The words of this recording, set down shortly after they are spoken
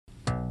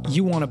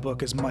You want to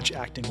book as much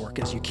acting work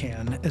as you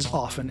can, as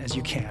often as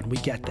you can. We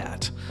get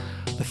that.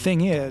 The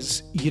thing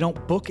is, you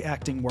don't book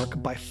acting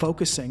work by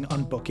focusing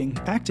on booking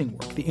acting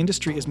work. The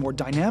industry is more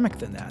dynamic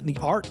than that, and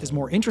the art is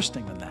more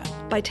interesting than that.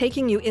 By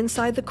taking you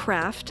inside the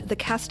craft, the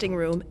casting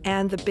room,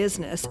 and the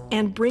business,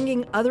 and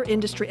bringing other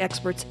industry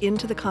experts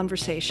into the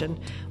conversation,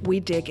 we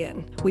dig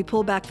in. We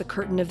pull back the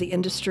curtain of the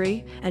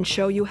industry and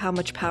show you how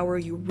much power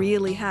you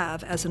really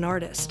have as an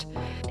artist.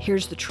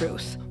 Here's the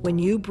truth. When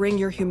you bring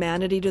your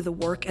humanity to the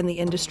work and the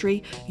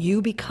industry,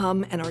 you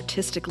become an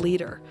artistic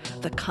leader,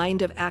 the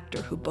kind of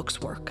actor who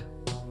books work.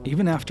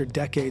 Even after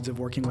decades of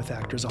working with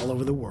actors all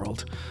over the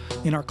world,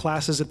 in our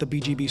classes at the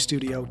BGB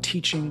studio,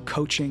 teaching,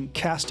 coaching,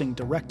 casting,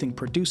 directing,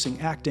 producing,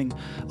 acting,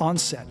 on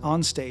set,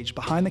 on stage,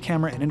 behind the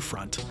camera, and in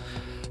front,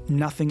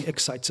 nothing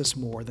excites us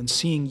more than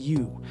seeing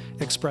you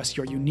express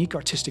your unique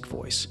artistic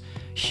voice,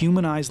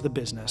 humanize the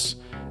business,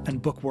 and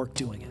book work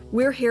doing it.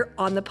 We're here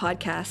on the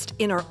podcast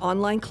in our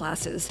online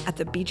classes at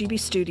the BGB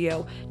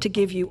studio to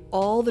give you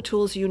all the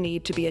tools you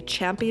need to be a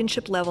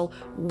championship-level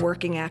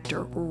working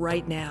actor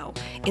right now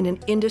in an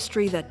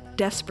industry that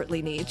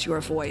desperately needs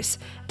your voice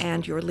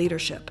and your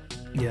leadership.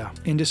 Yeah,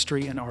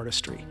 industry and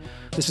artistry.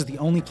 This is the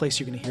only place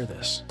you're going to hear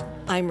this.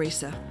 I'm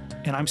Risa.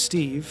 And I'm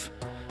Steve.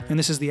 And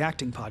this is the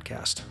Acting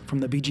Podcast from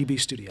the BGB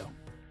studio.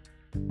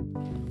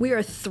 We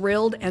are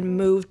thrilled and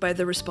moved by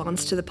the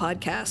response to the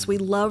podcast. We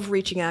love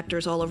reaching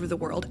actors all over the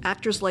world,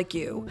 actors like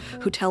you,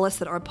 who tell us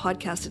that our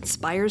podcast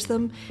inspires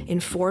them,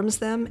 informs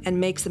them, and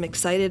makes them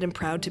excited and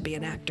proud to be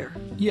an actor.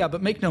 Yeah,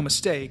 but make no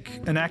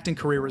mistake, an acting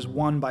career is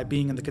won by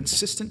being in the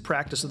consistent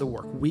practice of the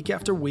work, week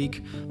after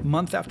week,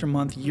 month after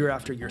month, year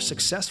after year.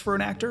 Success for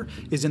an actor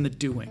is in the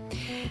doing.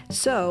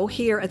 So,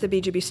 here at the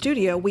BGB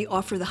studio, we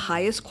offer the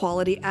highest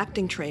quality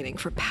acting training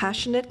for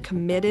passionate,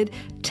 committed,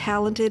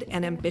 talented,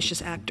 and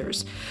ambitious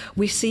actors.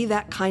 We see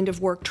that kind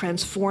of work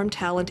transform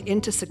talent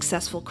into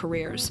successful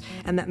careers,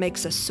 and that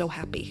makes us so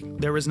happy.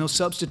 There is no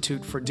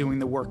substitute for doing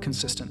the work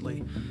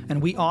consistently, and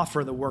we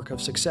offer the work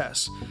of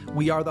success.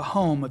 We are the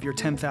home of your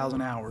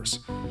 10,000 hours.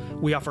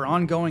 We offer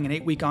ongoing and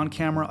 8-week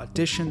on-camera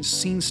auditions,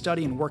 scene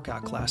study, and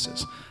workout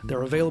classes.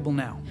 They're available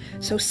now.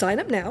 So sign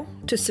up now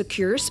to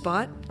secure your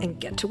spot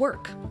and get to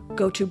work.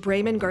 Go to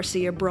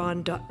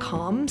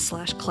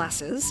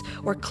BraemanGarciaBraun.com/classes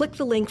or click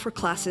the link for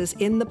classes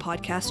in the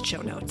podcast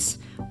show notes.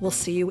 We'll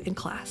see you in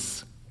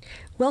class.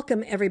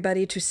 Welcome,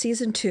 everybody, to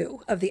Season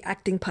 2 of the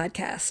Acting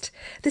Podcast.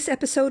 This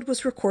episode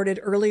was recorded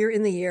earlier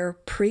in the year,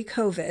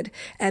 pre-COVID,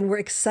 and we're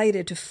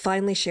excited to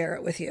finally share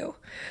it with you.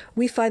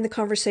 We find the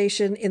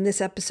conversation in this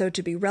episode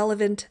to be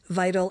relevant,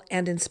 vital,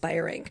 and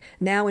inspiring,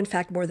 now, in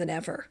fact, more than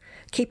ever.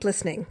 Keep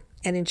listening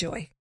and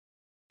enjoy.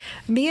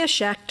 Mia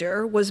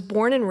Schachter was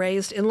born and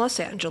raised in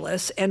Los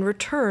Angeles and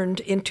returned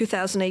in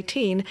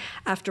 2018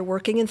 after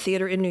working in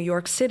theater in New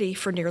York City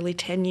for nearly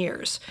 10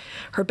 years.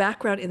 Her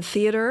background in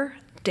theater,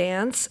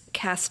 dance,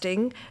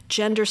 casting,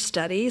 gender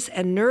studies,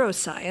 and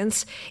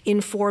neuroscience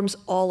informs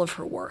all of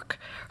her work.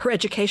 Her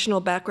educational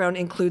background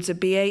includes a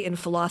BA in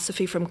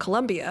philosophy from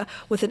Columbia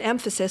with an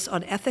emphasis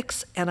on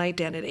ethics and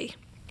identity.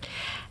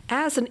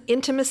 As an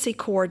intimacy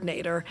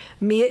coordinator,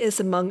 Mia is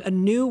among a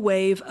new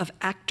wave of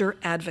actor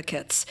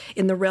advocates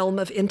in the realm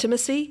of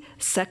intimacy,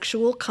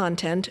 sexual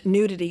content,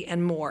 nudity,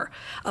 and more.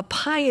 A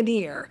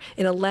pioneer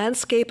in a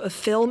landscape of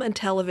film and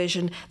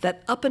television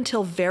that up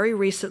until very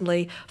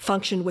recently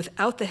functioned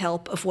without the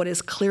help of what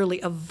is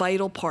clearly a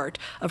vital part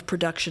of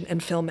production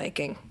and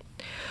filmmaking.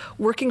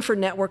 Working for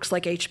networks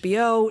like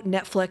HBO,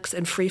 Netflix,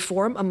 and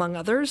Freeform, among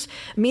others,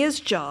 Mia's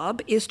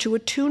job is to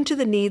attune to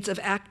the needs of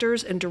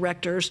actors and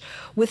directors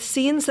with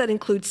scenes that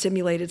include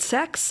simulated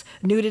sex,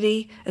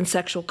 nudity, and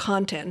sexual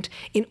content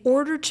in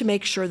order to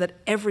make sure that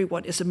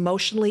everyone is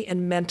emotionally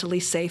and mentally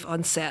safe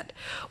on set,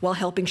 while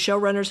helping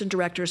showrunners and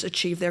directors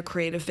achieve their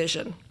creative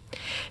vision.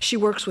 She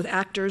works with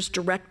actors,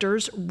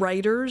 directors,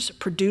 writers,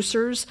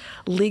 producers,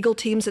 legal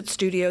teams at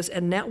studios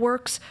and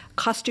networks,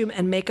 costume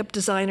and makeup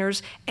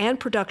designers, and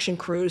production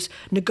crews,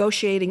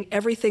 negotiating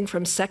everything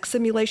from sex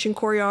simulation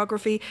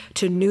choreography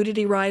to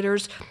nudity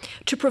writers,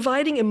 to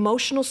providing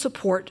emotional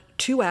support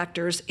to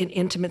actors in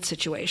intimate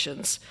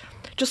situations.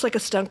 Just like a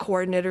stunt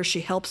coordinator,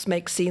 she helps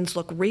make scenes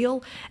look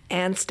real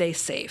and stay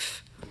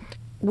safe.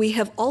 We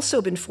have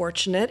also been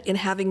fortunate in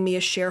having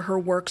Mia share her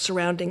work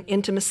surrounding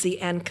intimacy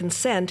and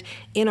consent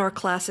in our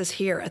classes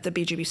here at the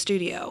BGB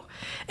studio,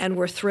 and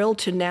we're thrilled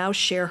to now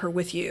share her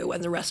with you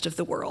and the rest of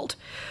the world.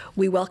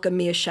 We welcome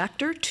Mia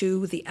Schachter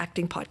to the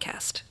Acting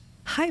Podcast.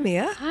 Hi,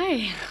 Mia.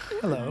 Hi.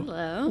 Hello.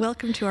 Hello.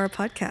 Welcome to our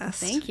podcast.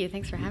 Thank you.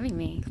 Thanks for having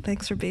me.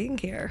 Thanks for being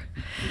here.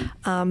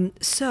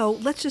 So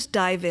let's just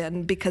dive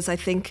in, because I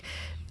think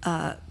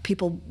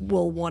people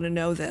will want to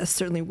know this.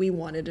 Certainly we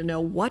wanted to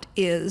know, what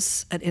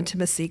is an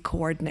intimacy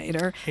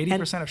coordinator?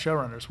 80% of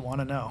showrunners want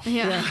to know.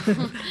 Yeah.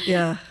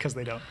 Yeah. Because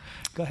they don't.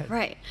 Go ahead.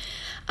 Right.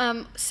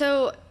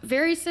 So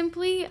very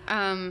simply,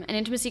 an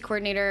intimacy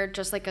coordinator,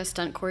 just like a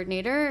stunt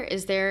coordinator,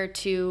 is there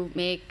to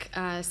make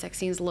sex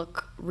scenes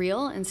look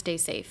real and stay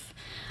safe.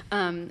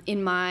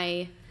 In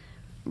my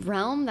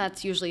realm,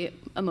 that's usually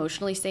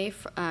emotionally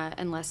safe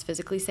and less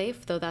physically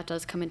safe, though that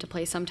does come into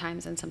play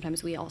sometimes, and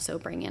sometimes we also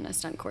bring in a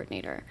stunt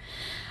coordinator.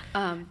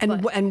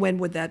 And when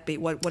would that be?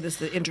 What is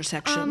the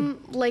intersection?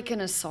 Like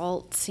an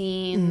assault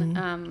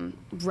scene,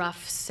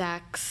 rough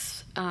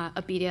sex,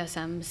 a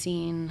BDSM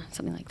scene,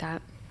 something like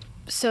that.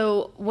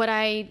 So what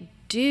I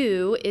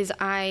do is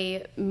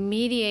I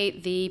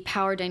mediate the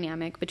power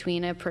dynamic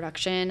between a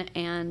production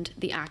and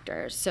the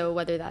actors. So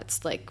whether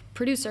that's like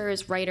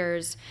producers,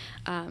 writers,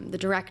 the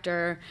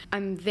director,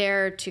 I'm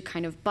there to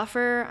kind of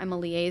buffer. I'm a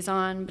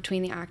liaison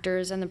between the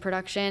actors and the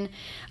production,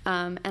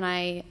 and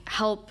I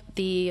help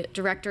the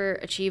director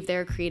achieve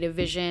their creative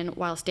vision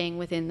while staying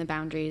within the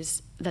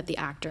boundaries that the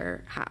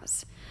actor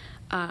has.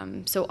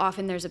 So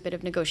often there's a bit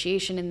of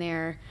negotiation in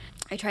there.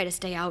 I try to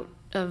stay out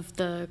of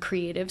the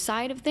creative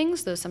side of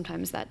things, though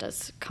sometimes that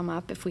does come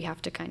up if we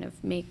have to kind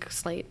of make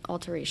slight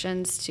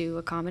alterations to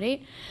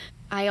accommodate.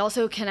 I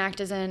also can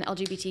act as an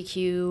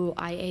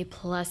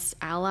LGBTQIA+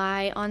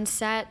 ally on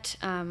set.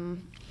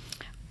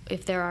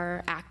 If there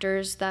are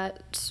actors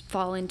that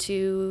fall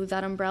into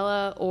that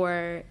umbrella,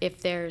 or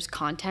if there's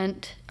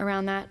content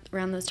around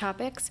those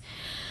topics.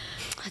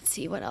 Let's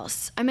see, what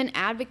else? I'm an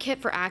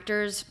advocate for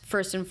actors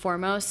first and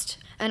foremost,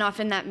 and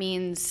often that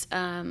means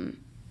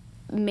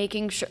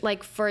making sure,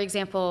 like, for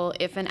example,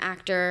 if an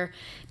actor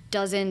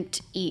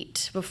doesn't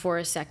eat before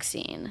a sex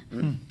scene,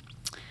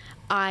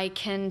 I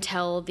can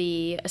tell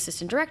the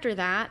assistant director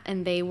that,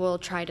 and they will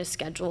try to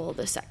schedule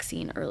the sex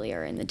scene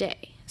earlier in the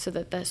day so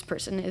that this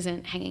person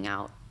isn't hanging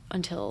out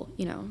until,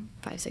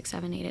 5, 6,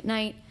 7, 8 at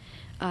night,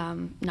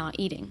 not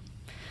eating.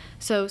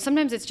 So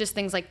sometimes it's just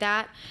things like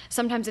that.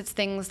 Sometimes it's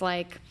things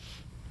like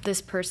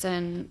this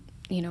person,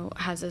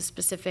 has a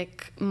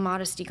specific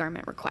modesty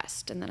garment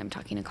request, and then I'm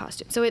talking a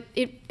costume. So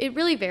it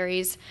really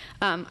varies.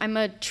 I'm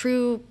a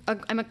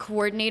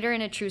coordinator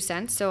in a true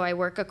sense, so I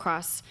work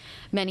across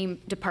many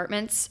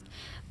departments: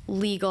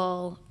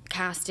 legal,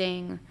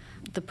 casting,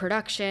 the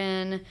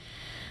production,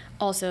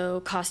 also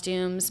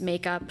costumes,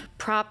 makeup,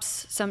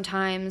 props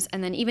sometimes,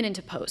 and then even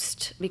into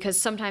post. Because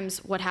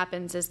sometimes what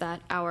happens is that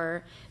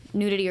our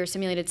nudity or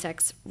simulated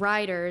sex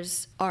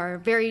riders are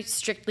very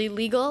strictly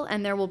legal,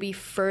 and there will be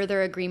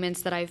further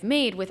agreements that I've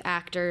made with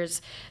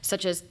actors,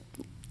 such as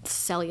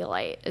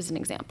cellulite as an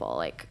example.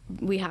 Like,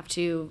 we have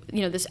to,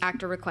 this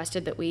actor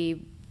requested that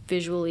we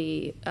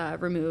visually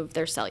remove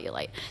their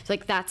cellulite. So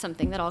that's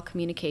something that I'll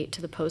communicate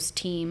to the post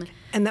team.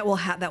 And that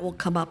will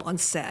come up on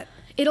set.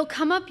 It'll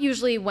come up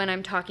usually when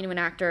I'm talking to an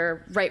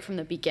actor right from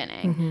the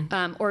beginning.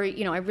 Or,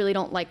 I really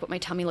don't like what my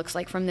tummy looks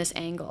like from this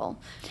angle.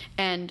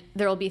 And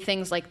there'll be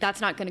things like, that's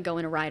not going to go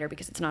in a rider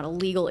because it's not a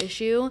legal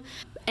issue.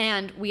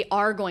 And we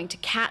are going to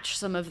catch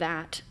some of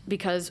that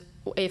because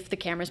if the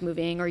camera's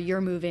moving or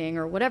you're moving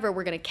or whatever,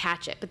 we're going to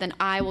catch it. But then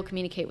I will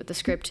communicate with the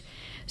script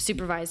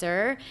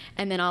supervisor,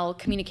 and then I'll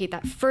communicate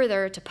that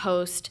further to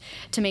post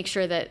to make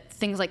sure that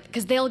things like,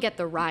 because they'll get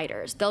the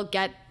riders, they'll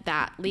get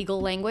that legal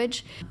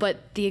language,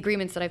 but the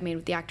agreements that I've made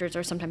with the actors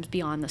are sometimes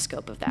beyond the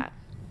scope of that.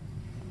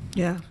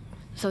 Yeah.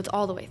 So it's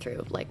all the way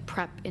through, like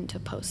prep into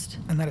post.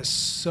 And that is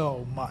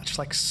so much.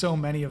 Like, so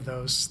many of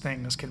those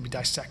things can be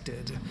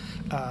dissected.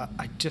 I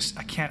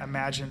can't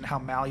imagine how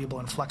malleable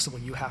and flexible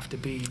you have to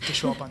be to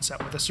show up on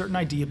set with a certain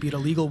idea, be it a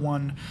legal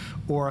one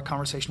or a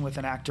conversation with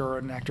an actor or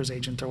an actor's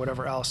agent or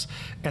whatever else.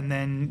 And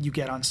then you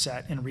get on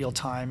set in real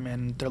time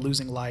and they're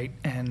losing light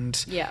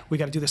and we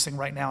got to do this thing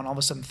right now. And all of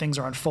a sudden things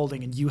are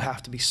unfolding and you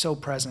have to be so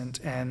present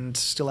and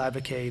still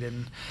advocate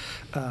and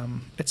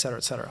et cetera,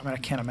 et cetera. I mean, I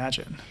can't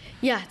imagine.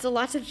 Yeah, it's a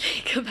lot to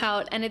think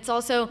about. And it's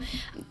also,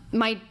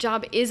 my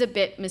job is a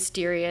bit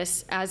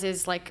mysterious, as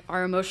is like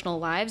our emotional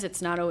lives.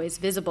 It's not always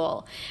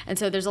visible. And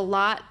so there's a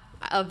lot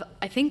of,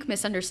 I think,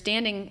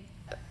 misunderstanding,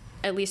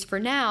 at least for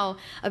now,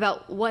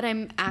 about what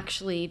I'm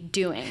actually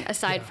doing,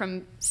 aside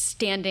from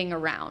standing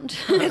around.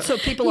 And so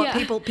people,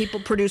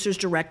 producers,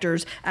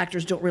 directors,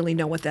 actors don't really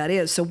know what that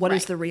is. So what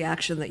is the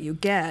reaction that you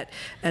get,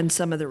 and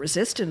some of the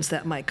resistance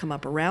that might come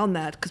up around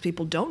that, because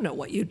people don't know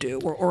what you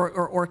do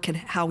or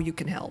how you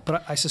can help.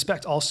 But I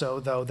suspect also,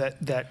 though,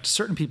 that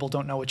certain people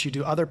don't know what you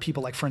do. Other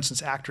people, like, for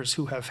instance, actors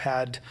who have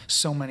had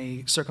so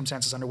many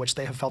circumstances under which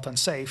they have felt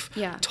unsafe,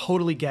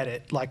 totally get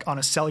it, like on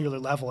a cellular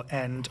level,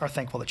 and are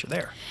thankful that you're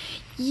there.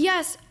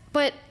 Yes,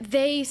 but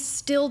they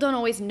still don't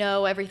always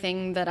know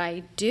everything that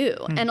I do.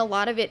 And a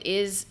lot of it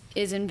is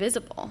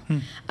invisible.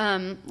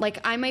 Like,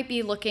 I might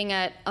be looking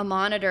at a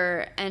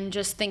monitor and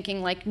just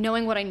thinking, like,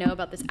 knowing what I know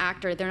about this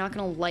actor, they're not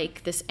going to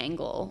like this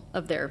angle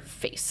of their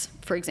face,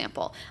 for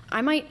example.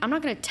 I'm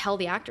not going to tell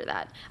the actor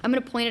that. I'm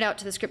going to point it out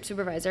to the script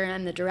supervisor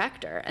and the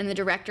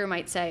director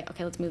might say,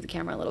 okay, let's move the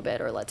camera a little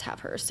bit, or let's have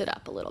her sit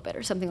up a little bit,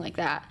 or something like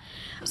that.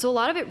 So a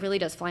lot of it really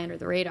does fly under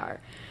the radar.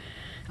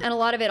 And a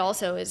lot of it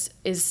also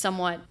is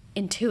somewhat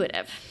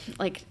intuitive.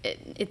 Like,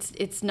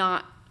 it's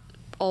not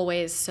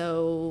always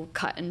so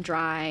cut and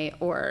dry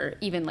or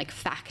even like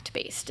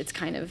fact-based. It's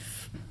kind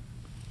of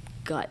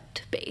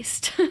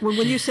gut-based.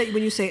 when you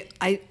say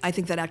I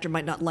think that actor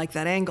might not like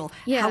that angle,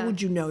 how would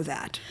you know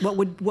that? What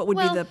would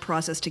be the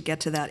process to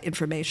get to that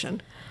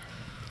information?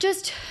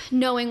 Just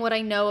knowing what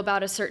I know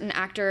about a certain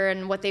actor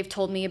and what they've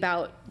told me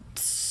about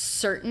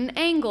certain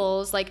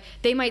angles. Like,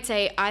 they might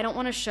say, I don't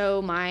want to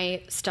show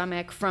my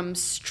stomach from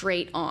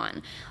straight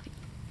on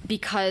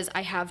because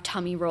I have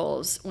tummy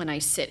rolls when I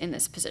sit in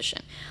this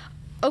position.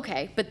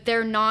 Okay, but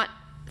they're not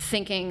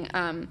thinking,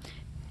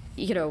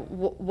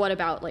 what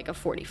about like a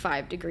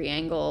 45-degree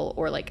angle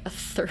or like a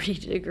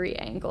 30-degree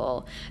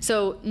angle?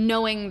 So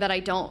knowing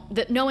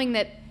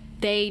that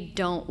they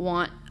don't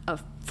want a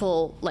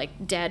full,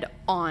 like, dead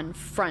on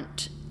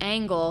front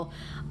angle,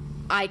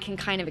 I can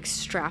kind of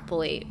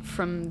extrapolate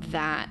from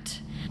that.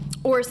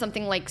 Or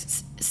something like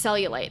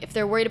cellulite. If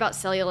they're worried about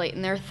cellulite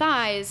in their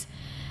thighs,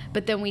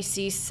 but then we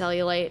see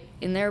cellulite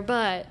in their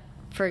butt,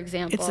 for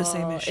example. It's the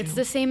same issue. It's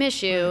the same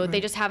issue. Right.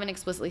 They just haven't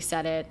explicitly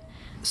said it.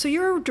 So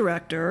you're a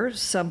director,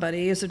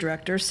 somebody is a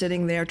director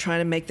sitting there trying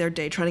to make their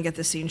day, trying to get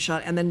the scene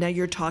shot, and then now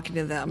you're talking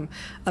to them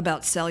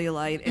about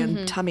cellulite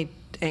and tummy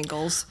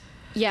angles.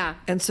 Yeah.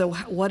 And so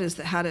what is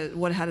that? How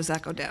does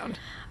that go down?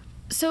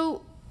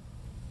 So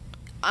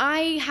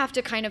I have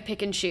to kind of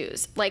pick and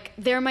choose. Like,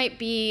 there might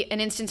be an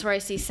instance where I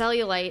see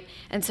cellulite,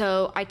 and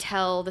so I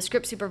tell the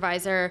script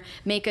supervisor,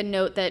 make a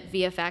note that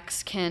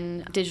VFX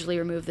can digitally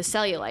remove the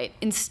cellulite,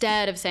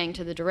 instead of saying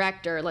to the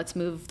director, let's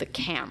move the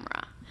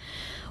camera.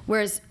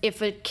 Whereas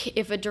if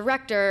a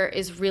director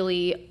is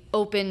really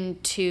open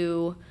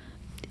to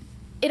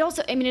it,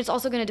 it's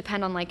also going to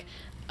depend on, like,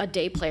 a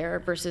day player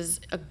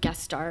versus a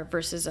guest star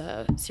versus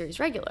a series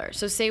regular.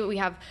 So say we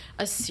have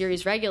a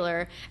series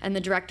regular and the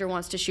director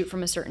wants to shoot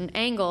from a certain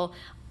angle,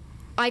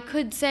 I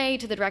could say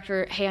to the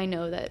director, hey, I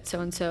know that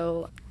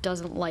so-and-so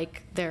doesn't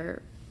like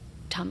their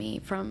tummy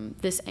from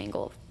this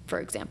angle, for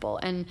example.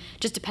 And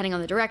just depending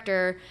on the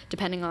director,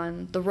 depending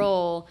on the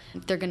role,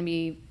 they're going to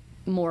be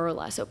more or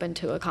less open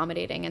to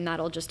accommodating, and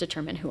that'll just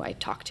determine who I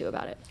talk to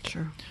about it.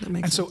 Sure, that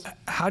makes sense. And so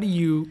how do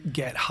you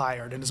get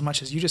hired? And as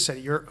much as you just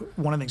said,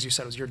 one of the things you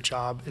said was your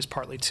job is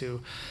partly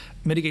to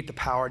mitigate the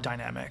power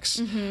dynamics.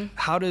 Mm-hmm.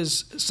 How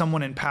does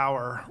someone in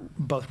power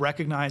both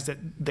recognize that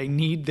they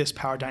need this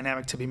power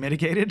dynamic to be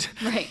mitigated,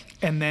 right,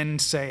 and then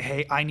say,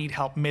 hey, I need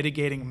help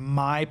mitigating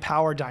my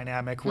power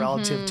dynamic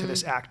relative to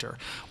this actor?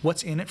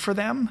 What's in it for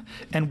them,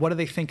 and what do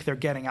they think they're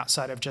getting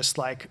outside of just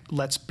like,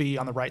 let's be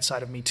on the right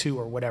side of Me Too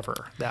or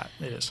whatever that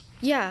is?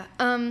 Yeah.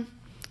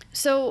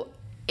 So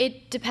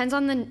it depends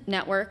on the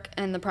network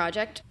and the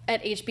project.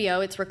 At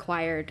HBO, it's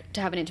required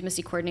to have an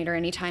intimacy coordinator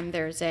anytime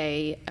there's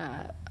a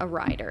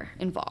rider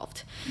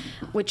involved,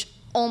 which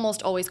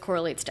almost always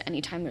correlates to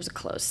any time there's a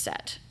closed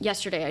set.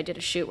 Yesterday, I did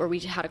a shoot where we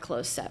had a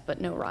closed set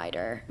but no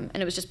rider, and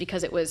it was just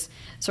because it was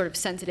sort of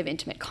sensitive,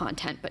 intimate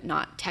content but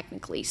not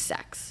technically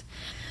sex.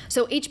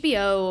 So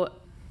HBO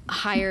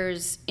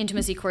hires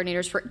intimacy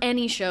coordinators for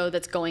any show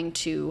that's going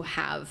to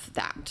have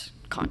that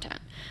content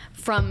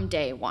from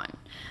day one.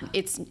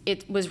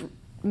 It was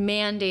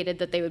mandated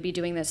that they would be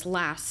doing this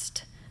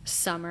last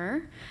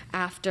summer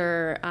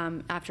after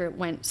it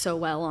went so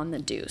well on The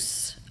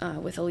Deuce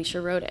with Alicia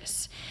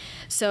Rodas.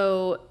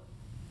 So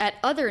at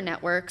other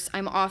networks,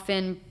 I'm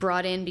often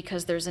brought in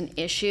because there's an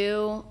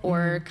issue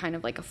or kind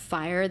of like a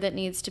fire that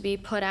needs to be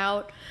put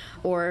out,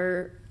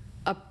 or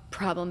a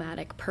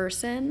problematic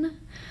person,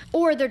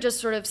 or they're just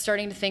sort of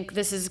starting to think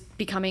this is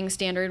becoming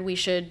standard, we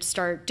should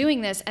start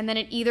doing this, and then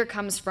it either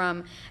comes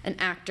from an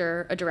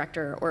actor, a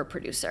director, or a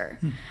producer.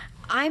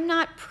 I'm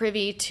not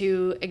privy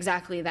to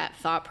exactly that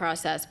thought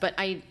process, but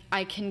I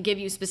can give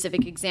you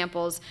specific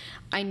examples.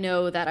 I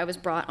know that I was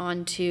brought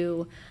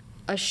onto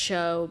a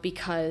show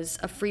because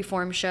a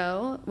freeform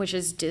show, which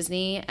is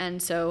Disney,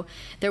 and so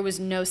there was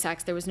no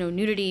sex, there was no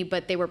nudity,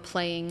 but they were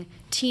playing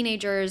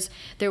teenagers.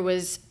 There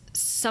was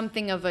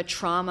something of a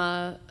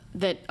trauma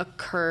that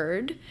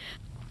occurred,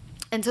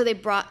 and so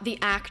the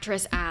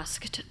actress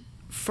asked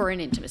for an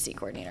intimacy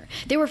coordinator.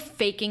 They were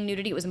faking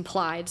nudity. It was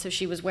implied, so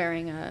she was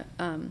wearing a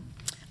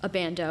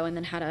bandeau and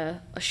then had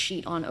a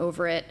sheet on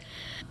over it,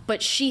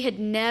 but she had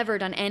never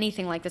done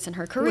anything like this in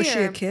her career. Was she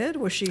a kid?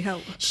 Was she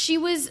how? She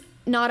was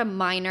not a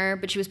minor,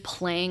 but she was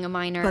playing a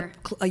minor.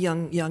 But a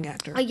young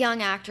actor. A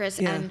young actress,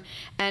 Yeah.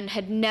 and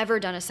had never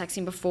done a sex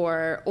scene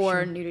before,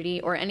 or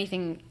nudity, or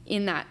anything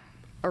in that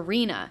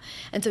arena.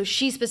 And so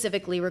she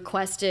specifically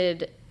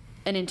requested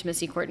an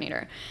intimacy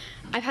coordinator.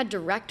 I've had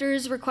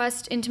directors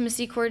request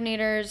intimacy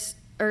coordinators,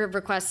 or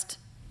request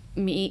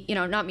me,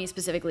 not me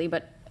specifically,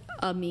 but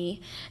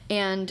me.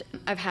 And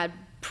I've had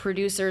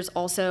producers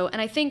also.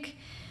 And I think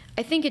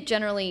it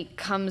generally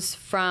comes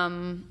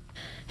from,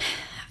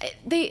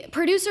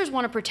 producers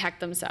want to protect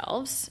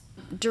themselves.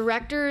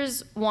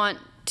 Directors want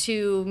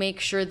to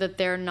make sure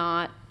that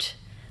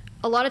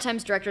a lot of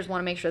times directors want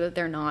to make sure that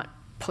they're not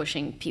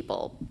pushing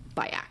people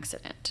by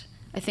accident.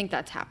 I think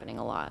that's happening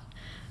a lot.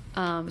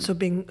 So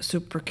being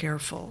super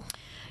careful.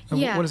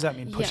 Yeah. What does that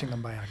mean, pushing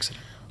them by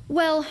accident?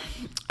 Well,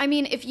 I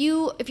mean, if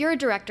you're a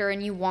director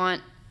and you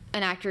want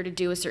an actor to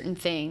do a certain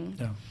thing,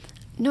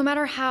 no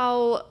matter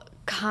how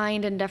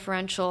kind and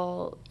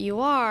deferential you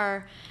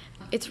are,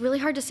 it's really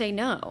hard to say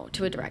no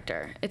to a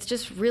director. It's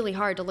just really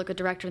hard to look a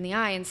director in the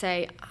eye and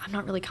say, I'm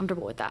not really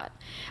comfortable with that.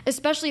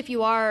 Especially if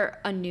you are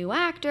a new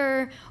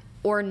actor,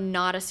 or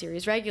not a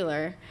series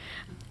regular.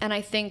 And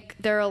I think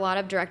there are a lot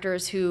of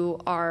directors who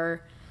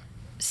are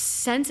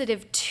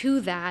sensitive to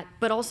that,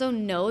 but also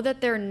know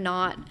that their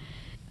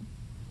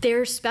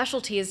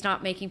specialty is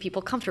not making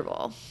people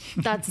comfortable.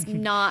 That's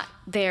not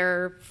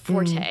their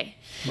forte.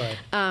 Right.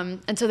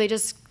 And so they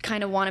just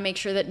kind of want to make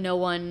sure that no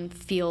one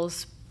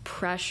feels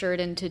pressured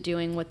into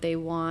doing what they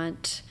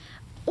want.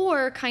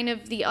 Or kind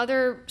of the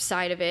other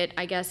side of it,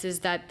 I guess, is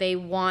that they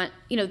want,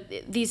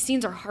 these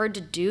scenes are hard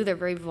to do. They're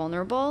very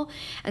vulnerable.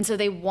 And so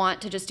they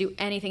want to just do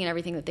anything and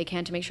everything that they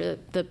can to make sure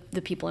that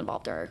the people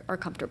involved are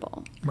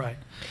comfortable. Right.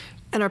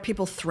 And are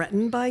people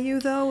threatened by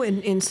you, though?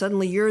 And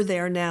suddenly you're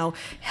there now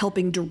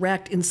helping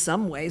direct, in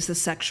some ways, the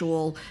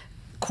sexual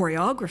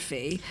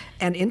choreography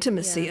and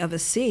intimacy of a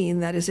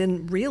scene that is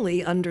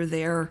really under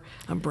their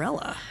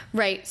umbrella.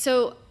 Right.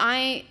 So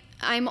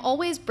I'm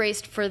always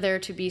braced for there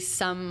to be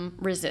some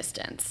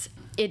resistance.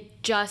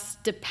 It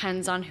just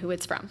depends on who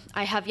it's from.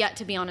 I have yet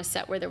to be on a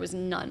set where there was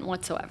none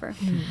whatsoever.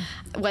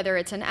 Whether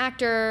it's an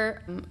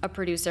actor, a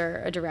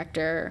producer, a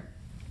director,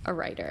 a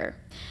writer.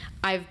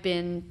 I've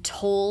been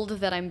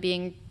told that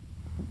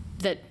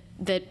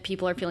that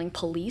people are feeling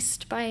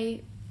policed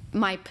by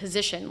my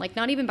position, like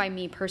not even by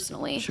me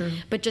personally, sure,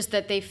 but just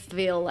that they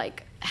feel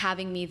like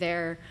having me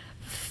there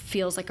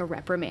feels like a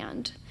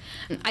reprimand.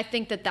 I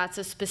think that that's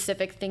a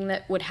specific thing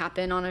that would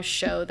happen on a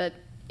show that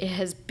it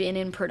has been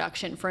in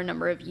production for a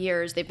number of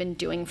years. They've been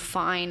doing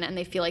fine, and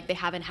they feel like they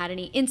haven't had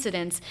any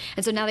incidents.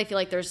 And so now they feel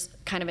like there's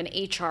kind of an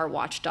HR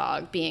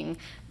watchdog being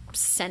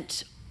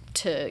sent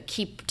to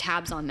keep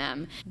tabs on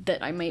them,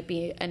 that I might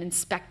be an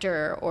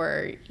inspector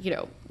or,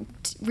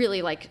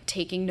 really like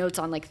taking notes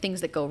on like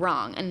things that go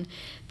wrong. And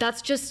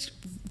that's just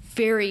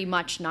very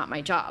much not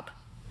my job.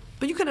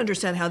 But you can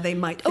understand how they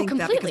might think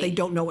that because they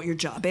don't know what your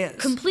job is.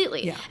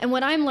 Completely. Yeah. And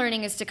what I'm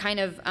learning is to kind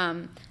of,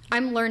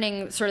 I'm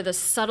learning sort of the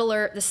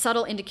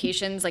subtle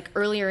indications, like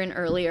earlier and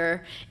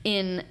earlier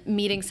in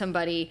meeting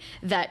somebody,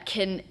 that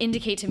can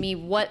indicate to me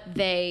what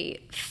they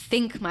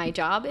think my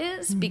job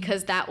is,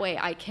 because that way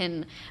I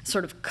can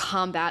sort of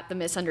combat the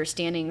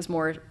misunderstandings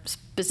more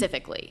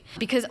specifically.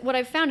 Because what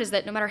I've found is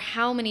that no matter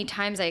how many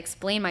times I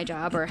explain my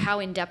job or how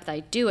in-depth I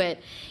do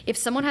it, if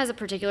someone has a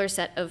particular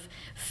set of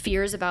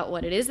fears about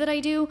what it is that I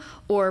do,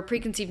 or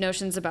preconceived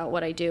notions about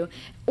what I do,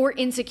 or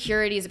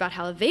insecurities about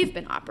how they've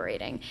been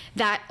operating,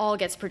 that all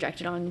gets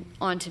projected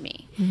onto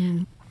me.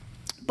 Mm-hmm.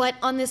 But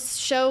on this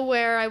show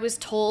where I was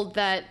told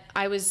that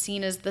I was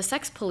seen as the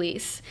sex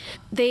police,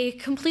 they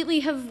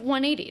completely have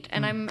 180'd,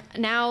 and I'm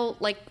now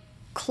like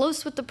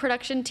close with the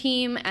production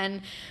team,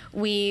 and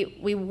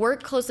we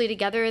work closely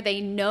together.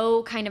 They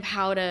know kind of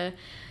how to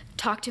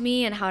talk to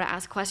me and how to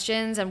ask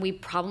questions, and we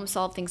problem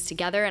solve things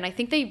together. And I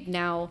think they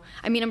now,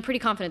 I'm pretty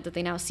confident that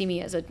they now see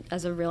me as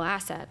a real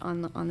asset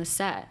on the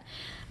set.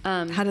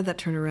 How did that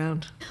turn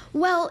around?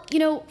 Well,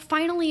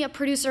 finally a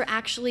producer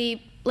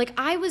actually, like,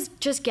 I was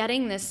just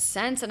getting this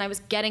sense, and I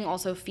was getting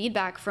also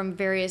feedback from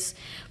various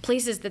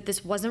places that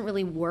this wasn't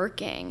really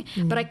working,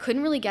 but I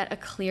couldn't really get a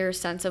clear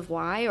sense of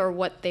why or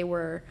what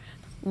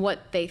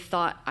they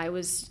thought I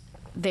was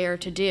there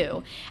to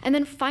do. And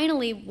then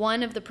finally,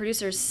 one of the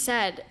producers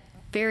said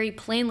very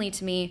plainly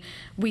to me,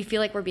 "We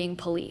feel like we're being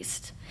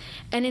policed."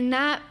 And in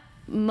that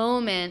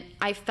moment,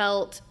 I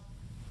felt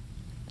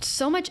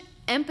so much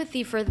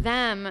empathy for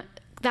them.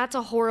 That's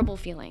a horrible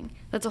feeling.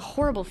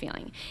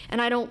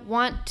 And I don't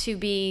want to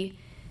be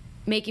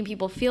making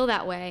people feel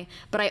that way.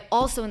 But I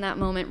also in that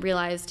moment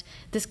realized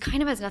this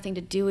kind of has nothing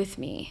to do with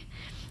me.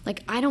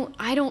 Like, I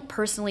don't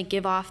personally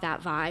give off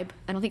that vibe.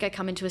 I don't think I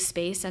come into a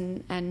space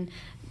and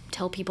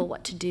tell people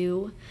what to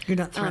do. You're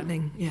not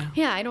threatening, yeah.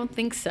 Yeah, I don't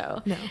think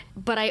so. No.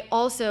 But I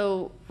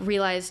also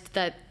realized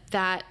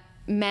that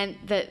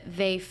meant that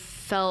they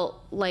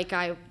felt like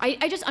I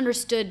just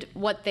understood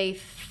what they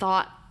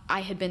thought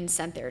I had been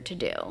sent there to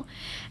do.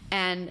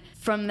 And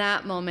from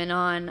that moment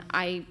on,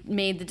 I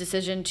made the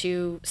decision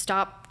to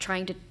stop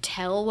trying to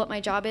tell what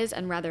my job is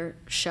and rather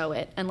show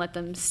it and let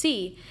them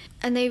see.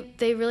 And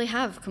they really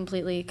have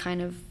completely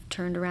kind of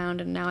turned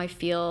around, and now I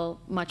feel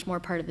much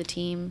more part of the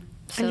team.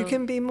 So, and you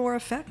can be more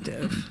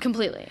effective.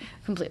 Completely.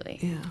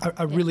 Yeah.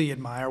 I really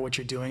admire what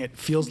you're doing. It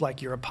feels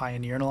like you're a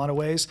pioneer in a lot of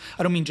ways.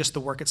 I don't mean just the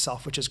work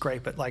itself, which is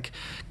great, but like,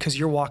 because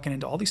you're walking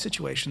into all these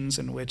situations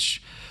in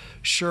which,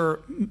 sure,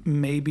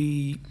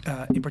 maybe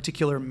in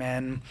particular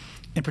men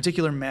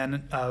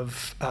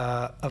of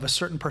a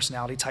certain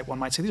personality type, one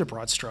might say, these are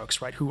broad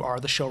strokes, right? Who are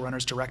the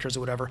showrunners, directors,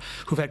 or whatever,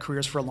 who've had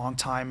careers for a long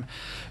time,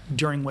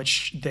 during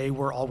which they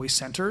were always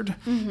centered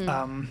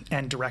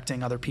and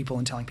directing other people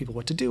and telling people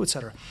what to do, et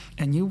cetera.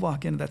 And you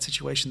walk into that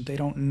situation, they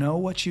don't know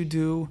what you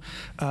do.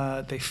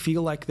 They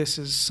feel like this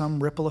is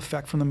some ripple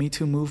effect from the Me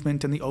Too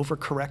movement and the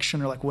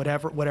overcorrection, or like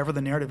whatever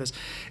the narrative is.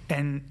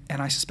 And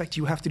I suspect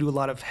you have to do a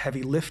lot of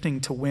heavy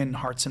lifting to win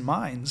hearts and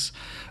minds.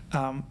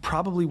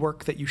 Probably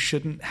work that you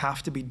shouldn't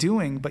have to be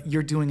doing, but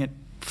you're doing it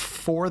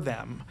for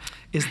them.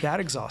 Is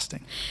that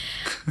exhausting?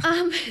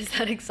 Is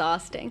that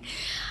exhausting?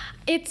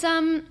 It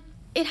hasn't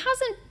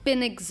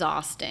been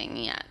exhausting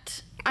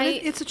yet.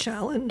 It's a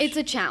challenge. It's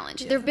a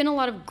challenge. Yeah. There have been a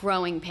lot of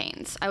growing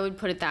pains. I would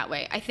put it that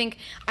way. I think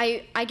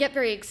I get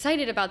very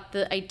excited about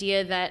the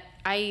idea that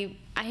I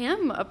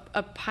am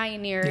a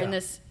pioneer in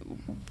this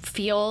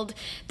field.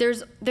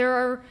 There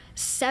are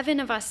 7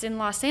 of us in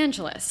Los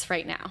Angeles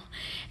right now,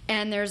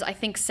 and there's I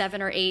think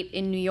 7 or 8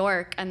 in New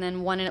York, and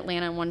then 1 in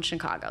Atlanta and 1 in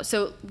Chicago.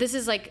 So this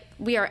is like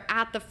we are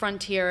at the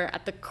frontier,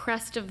 at the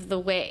crest of the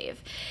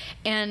wave,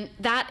 and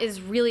that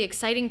is really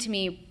exciting to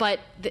me. But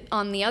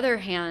on the other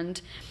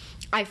hand,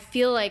 I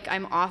feel like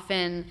I'm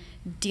often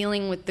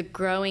dealing with the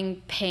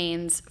growing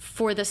pains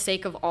for the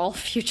sake of all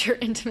future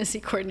intimacy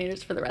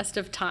coordinators for the rest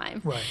of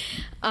time. Right.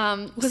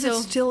 Because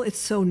it's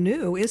so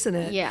new, isn't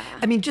it? Yeah.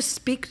 I mean, just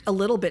speak a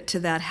little bit to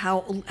that.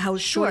 How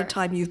short a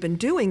time you've been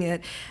doing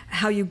it,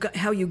 how you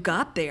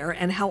got there,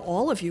 and how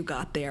all of you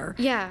got there.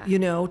 Yeah.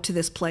 To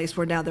this place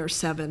where now there's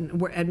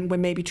 7, and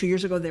when maybe 2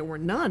 years ago there were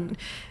none.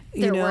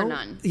 There were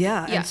none.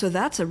 Yeah, and so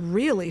that's a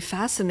really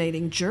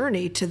fascinating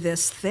journey to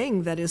this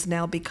thing that is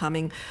now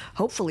becoming,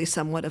 hopefully,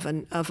 somewhat of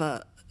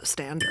a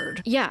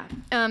standard. Yeah,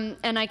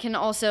 and I can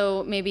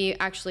also maybe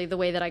actually the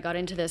way that I got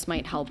into this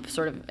might help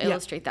sort of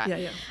illustrate that.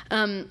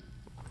 Yeah.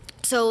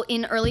 So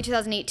in early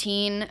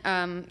 2018,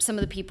 some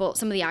of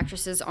the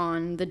actresses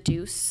on The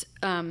Deuce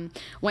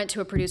went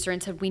to a producer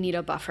and said, "We need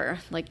a buffer.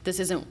 Like this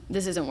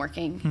isn't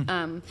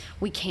working.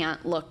 We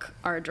can't look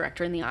our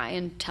director in the eye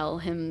and tell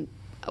him."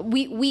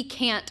 We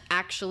can't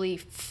actually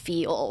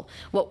feel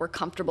what we're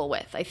comfortable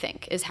with, I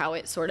think, is how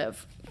it sort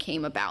of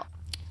came about.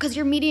 Because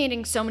you're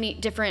mediating so many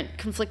different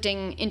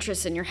conflicting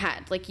interests in your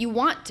head. Like, you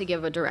want to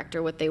give a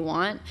director what they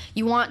want.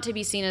 You want to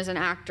be seen as an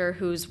actor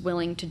who's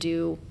willing to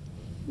do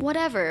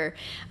whatever.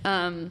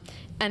 And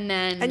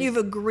you've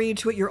agreed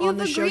to it. You're on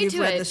the show. You've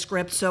read the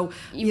script. So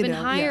you've been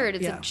hired.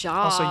 It's a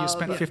job. Also, you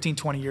spent 15,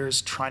 20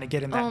 years trying to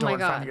get in that door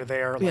and finally you're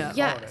there.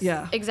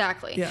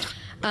 Exactly. Yeah.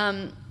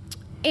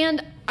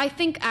 And I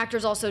think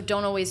actors also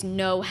don't always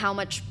know how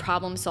much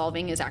problem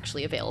solving is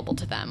actually available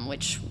to them,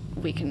 which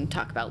we can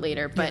talk about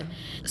later. But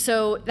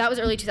so that was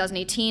early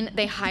 2018.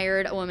 They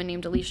hired a woman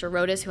named Alicia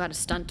Rodas, who had a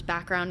stunt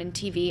background in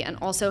TV and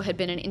also had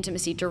been an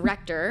intimacy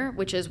director,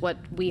 which is what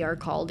we are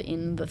called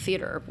in the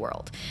theater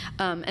world.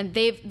 And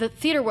the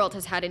theater world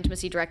has had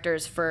intimacy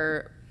directors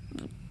for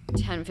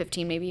 10,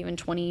 15, maybe even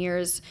 20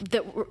 years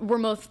that were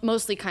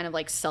mostly kind of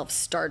like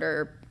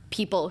self-starter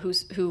people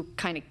who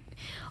kind of,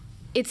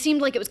 it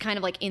seemed like it was kind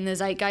of like in the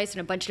zeitgeist,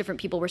 and a bunch of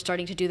different people were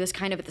starting to do this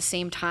kind of at the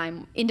same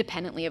time,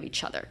 independently of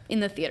each other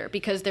in the theater,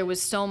 because there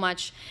was so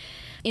much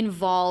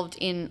involved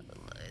in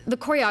the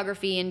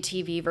choreography in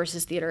TV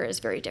versus theater is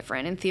very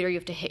different. In theater, you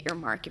have to hit your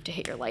mark, you have to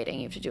hit your lighting,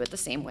 you have to do it the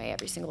same way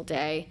every single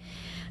day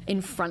in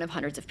front of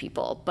hundreds of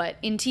people. But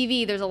in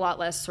TV, there's a lot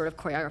less sort of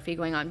choreography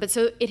going on. But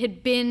so it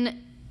had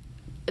been,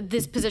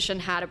 this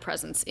position had a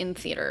presence in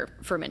theater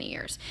for many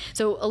years.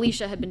 So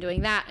Alicia had been doing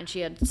that, and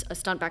she had a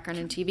stunt background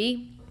in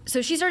TV.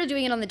 So she started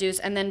doing it on The Deuce,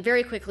 and then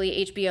very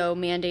quickly HBO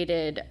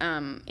mandated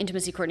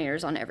intimacy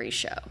coordinators on every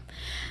show.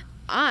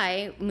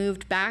 I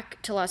moved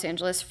back to Los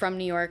Angeles from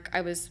New York.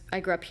 I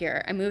grew up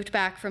here. I moved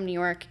back from New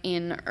York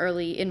in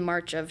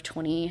March of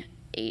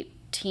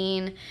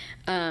 2018.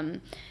 I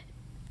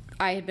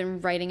had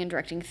been writing and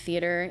directing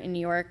theater in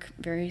New York,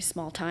 very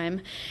small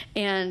time,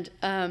 and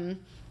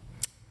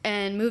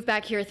moved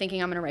back here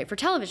thinking I'm going to write for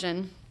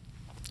television.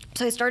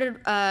 So I started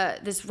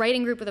this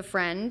writing group with a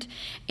friend,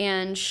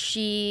 and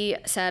she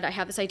said, I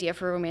have this idea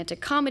for a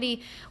romantic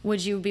comedy.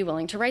 Would you be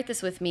willing to write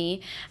this with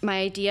me?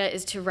 My idea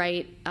is to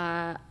write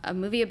a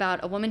movie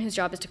about a woman whose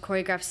job is to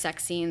choreograph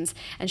sex scenes,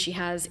 and she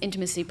has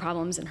intimacy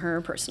problems in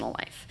her personal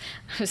life.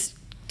 I was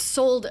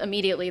sold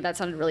immediately. That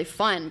sounded really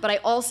fun. But I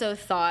also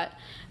thought,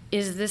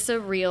 is this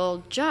a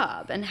real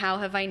job? And how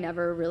have I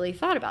never really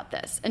thought about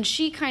this? And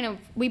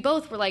we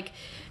both were like,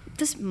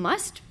 this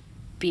must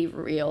be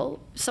real.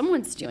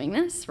 Someone's doing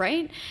this,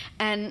 right?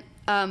 And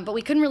but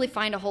we couldn't really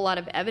find a whole lot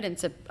of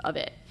evidence of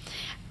it.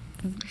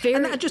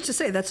 And just to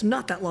say, that's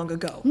not that long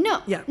ago.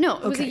 No, it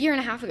was a year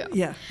and a half ago.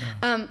 Yeah.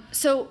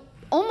 So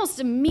almost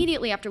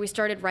immediately after we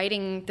started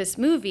writing this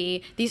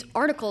movie, these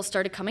articles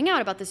started coming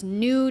out about this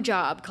new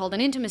job called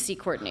an intimacy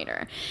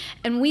coordinator.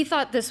 And we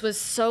thought this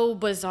was so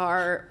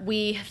bizarre.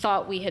 We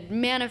thought we had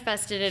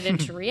manifested it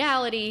into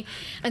reality.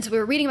 And so we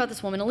were reading about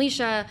this woman,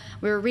 Alicia.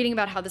 We were reading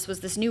about how this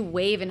was this new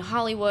wave in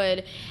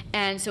Hollywood.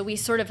 And so we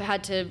sort of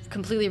had to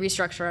completely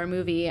restructure our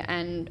movie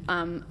and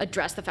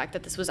address the fact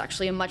that this was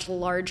actually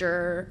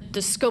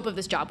the scope of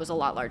this job was a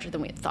lot larger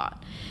than we had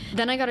thought.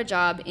 Then I got a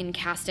job in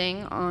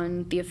casting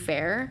on The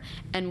Affair,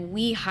 and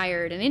we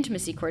hired an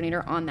intimacy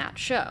coordinator on that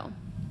show.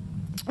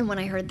 And when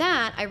I heard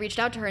that, I reached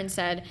out to her and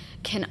said,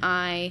 can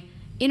I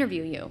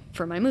interview you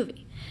for my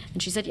movie?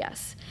 And she said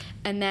yes.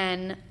 And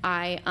then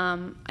I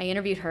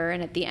interviewed her,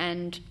 and at the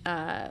end,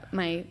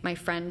 my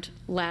friend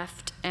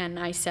left, and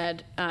I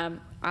said,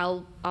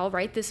 I'll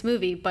write this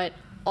movie, but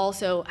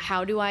also,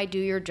 how do I do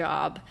your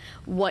job?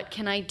 What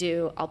can I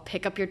do? I'll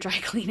pick up your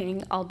dry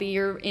cleaning. I'll be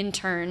your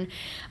intern.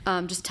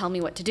 Just tell me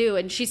what to do.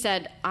 And she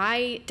said,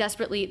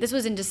 this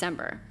was in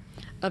December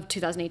of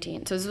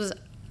 2018, so this was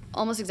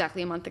almost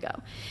exactly a month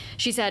ago.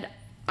 She said,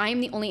 I am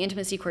the only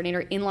intimacy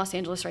coordinator in Los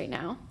Angeles right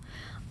now.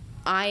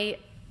 I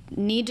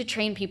need to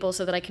train people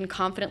so that I can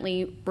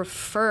confidently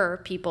refer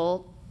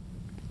people,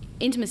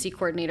 intimacy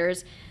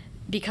coordinators,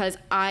 because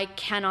I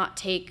cannot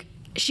take,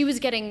 she was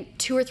getting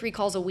 2 or 3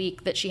 calls a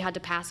week that she had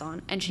to pass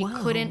on, and she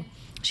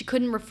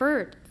couldn't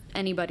refer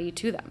anybody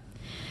to them.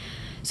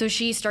 So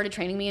she started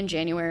training me in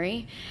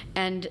January,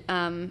 and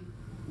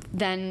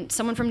then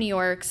someone from New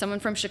York, someone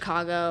from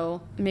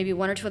Chicago, maybe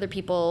 1 or 2 other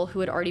people who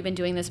had already been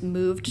doing this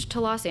moved to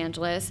Los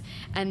Angeles,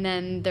 and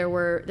then there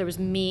was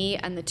me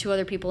and the 2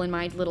 other people in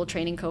my little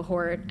training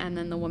cohort, and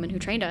then the woman who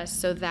trained us.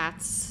 So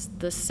that's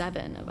the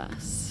 7 of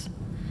us.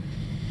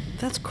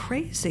 That's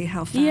crazy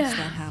how fast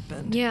that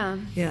happened. Yeah.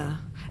 Yeah.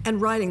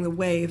 And riding the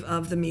wave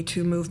of the Me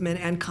Too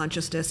movement and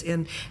consciousness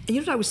and you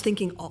know what I was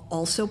thinking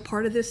also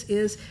part of this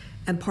is,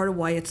 and part of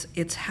why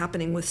it's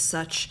happening with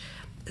such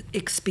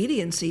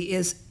expediency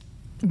is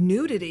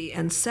nudity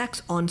and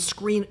sex on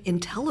screen in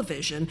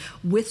television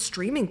with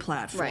streaming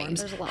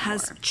platforms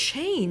has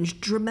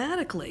changed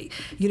dramatically.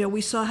 You know,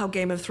 we saw how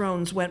Game of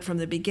Thrones went from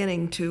the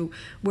beginning to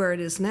where it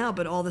is now,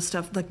 but all the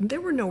stuff, like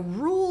there were no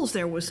rules,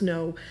 there was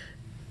no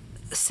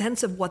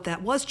sense of what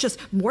that was, just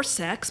more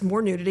sex,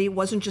 more nudity. It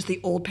wasn't just the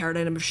old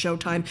paradigm of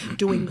Showtime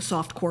doing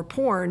softcore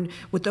porn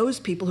with those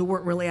people who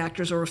weren't really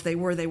actors, or if they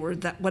were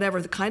that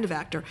whatever the kind of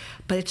actor.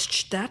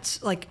 But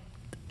that's like,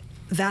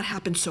 that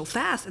happened so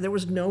fast, and there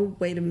was no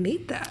way to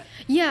meet that.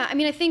 Yeah, I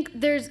mean, I think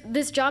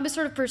this job is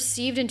sort of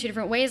perceived in 2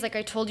 different ways. Like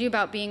I told you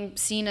about being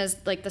seen as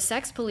like the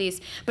sex police,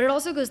 but it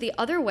also goes the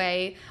other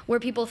way where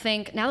people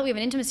think now that we have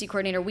an intimacy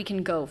coordinator, we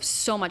can go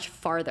so much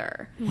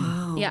farther.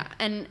 Wow. Yeah,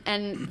 and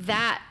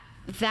that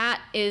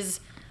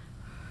is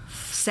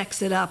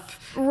sex it up.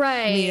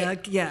 Right. Mia.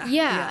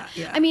 Yeah.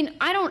 I mean,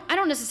 I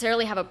don't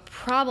necessarily have a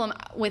problem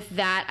with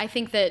that. I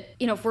think that,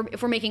 you know,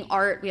 if we're making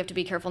art, we have to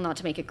be careful not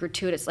to make it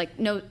gratuitous. Like,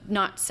 no,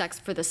 not sex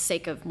for the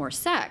sake of more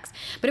sex.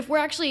 But if we're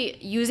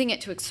actually using it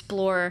to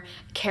explore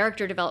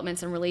character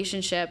developments and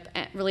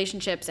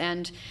relationships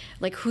and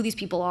like who these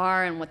people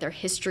are and what their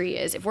history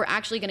is, if we're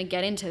actually going to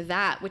get into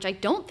that, which I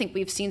don't think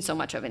we've seen so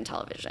much of in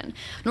television.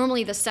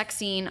 Normally the sex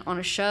scene on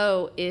a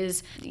show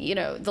is, you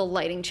know, the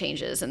lighting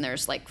changes and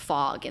there's like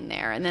fog in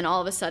there, and then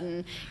all of a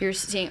sudden you're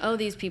seeing, oh,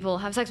 these people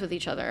have sex with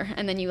each other,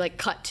 and then you like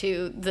cut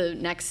to the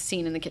next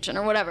scene in the kitchen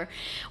or whatever.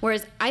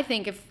 Whereas I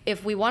think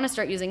if we want to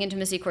start using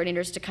intimacy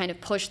coordinators to kind of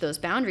push those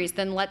boundaries,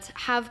 then let's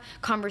have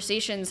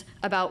conversations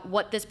about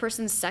what this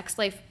person's sex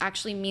life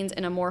actually means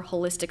in a more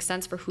holistic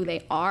sense for who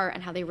they are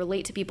and how they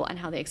relate to people and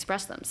how they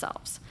express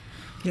themselves.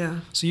 Yeah.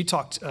 So you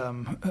talked a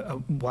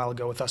while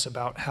ago with us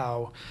about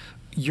how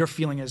your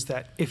feeling is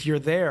that if you're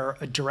there,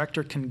 a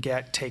director can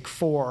get take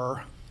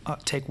 4,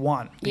 take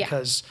 1,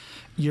 because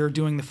you're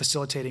doing the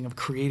facilitating of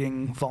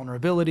creating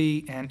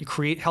vulnerability and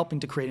helping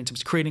to create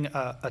intimacy, creating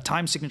a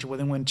time signature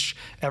within which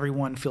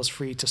everyone feels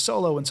free to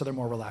solo, and so they're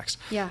more relaxed.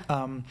 Yeah.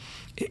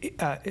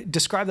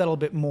 Describe that a little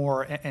bit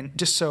more, and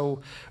just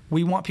so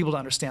we want people to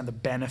understand the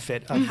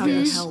benefit of how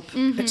this. to help.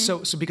 Mm-hmm.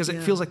 So because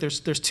it feels like there's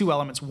 2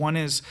 elements. One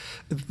is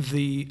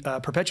the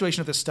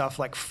perpetuation of this stuff,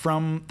 like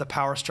from the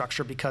power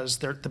structure, because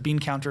the bean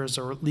counters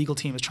or legal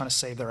team is trying to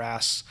save their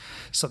ass,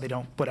 so they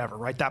don't whatever,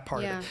 right? That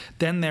part of it.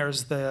 Then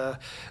there's the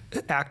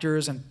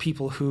actors and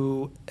people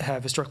who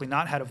have historically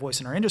not had a voice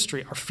in our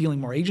industry are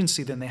feeling more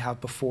agency than they have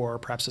before,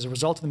 perhaps as a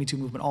result of the Me Too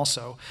movement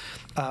also,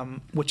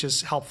 which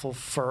is helpful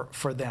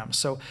for them.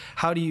 So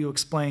how do you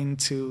explain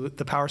to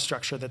the power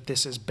structure that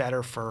this is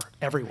better for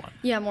everyone?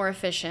 Yeah, more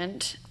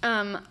efficient.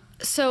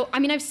 So, I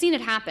mean, I've seen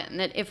it happen,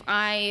 that if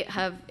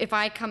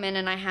I come in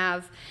and I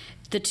have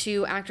the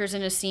 2 actors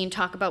in a scene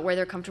talk about where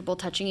they're comfortable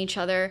touching each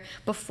other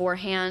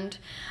beforehand,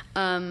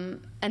 and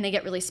they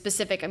get really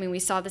specific. I mean, we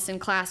saw this in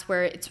class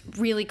where it's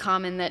really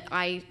common that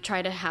I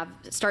try to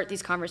start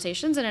these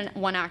conversations, and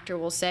one actor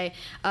will say,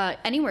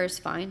 anywhere is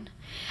fine.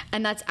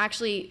 And that's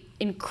actually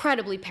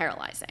incredibly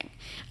paralyzing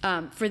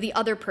for the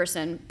other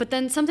person. But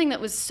then something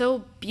that was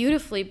so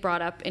beautifully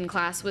brought up in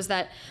class was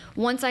that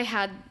once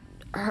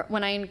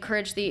when I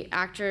encouraged the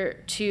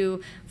actor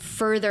to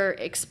further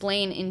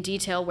explain in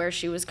detail where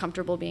she was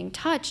comfortable being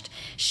touched,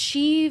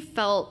 she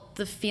felt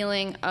the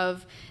feeling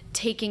of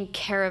taking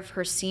care of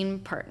her scene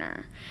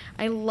partner.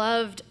 I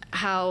loved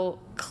how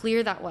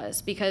clear that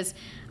was, because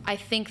I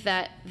think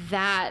that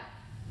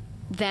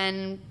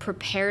then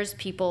prepares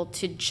people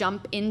to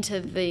jump into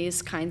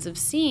these kinds of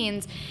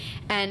scenes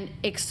and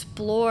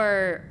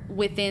explore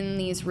within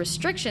these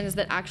restrictions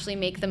that actually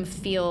make them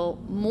feel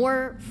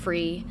more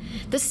free.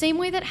 The same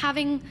way that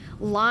having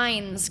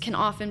lines can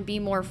often be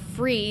more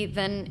free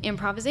than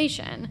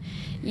improvisation.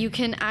 You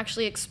can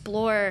actually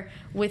explore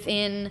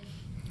within,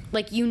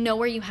 like, you know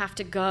where you have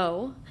to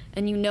go,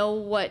 and you know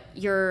what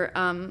your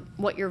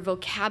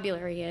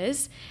vocabulary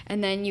is,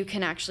 and then you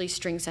can actually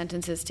string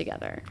sentences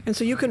together. And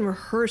so you can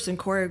rehearse and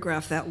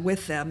choreograph that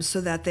with them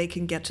so that they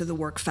can get to the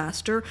work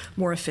faster,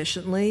 more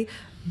efficiently,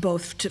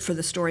 both for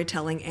the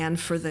storytelling and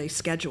for the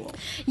schedule.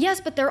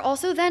 Yes, but they're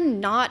also then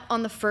not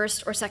on the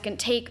first or second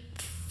take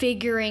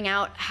figuring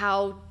out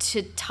how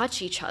to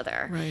touch each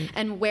other, right,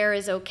 and where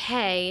is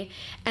okay.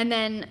 And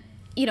then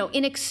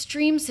in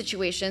extreme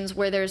situations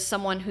where there's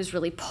someone who's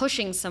really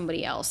pushing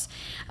somebody else,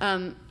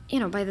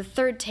 by the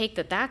third take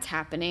that's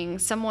happening,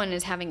 someone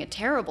is having a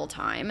terrible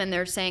time and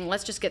they're saying,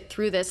 let's just get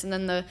through this, and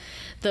then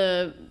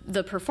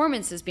the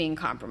performance is being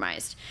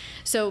compromised.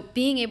 So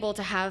being able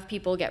to have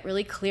people get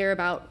really clear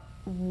about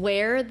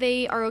where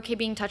they are okay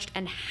being touched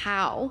and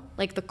how,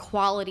 like the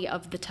quality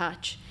of the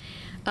touch,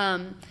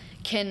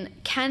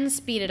 can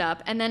speed it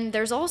up. And then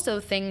there's also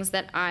things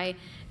that I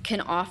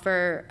can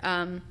offer,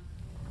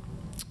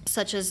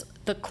 such as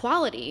the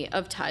quality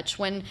of touch.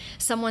 When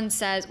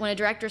a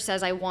director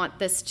says, I want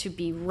this to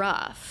be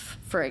rough,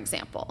 for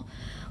example,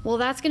 well,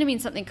 that's going to mean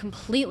something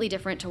completely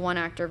different to one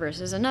actor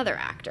versus another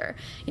actor.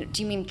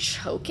 Do you mean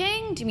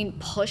choking? Do you mean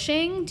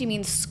pushing? Do you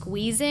mean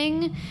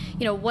squeezing?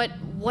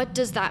 What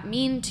does that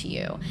mean to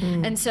you?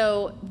 And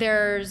so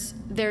there's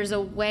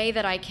a way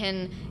that I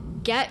can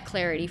get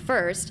clarity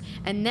first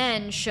and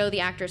then show the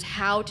actors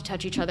how to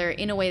touch each other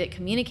in a way that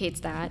communicates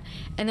that,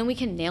 and then we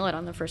can nail it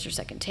on the first or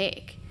second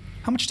take.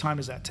 How much time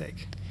does that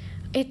take?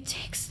 It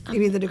takes... You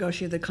mean the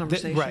negotiated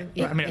conversation? Right.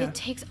 It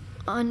takes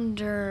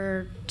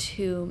under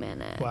 2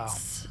 minutes. Wow.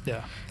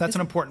 Yeah. That's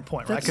an important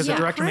point, right? Because the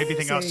director may be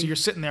thinking, oh, so you're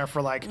sitting there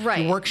for you're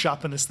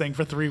workshopping this thing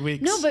for 3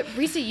 weeks. No, but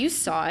Risa, you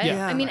saw it.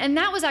 Yeah. And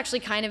that was actually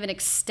kind of an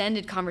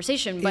extended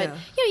conversation. But,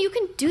 you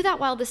can do that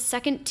while the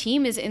second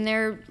team is in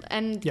there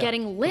and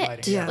getting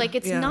lit. Yeah.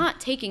 It's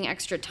not taking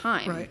extra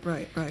time.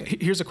 Right.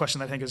 Here's a question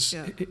that I think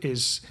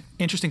is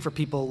interesting for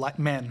people like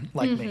men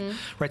like me,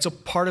 right? So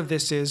part of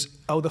this is,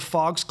 the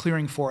fog's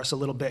clearing for us a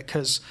little bit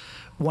because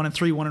 1 in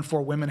 3, 1 in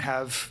 4 women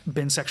have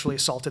been sexually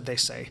assaulted, they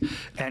say.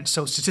 And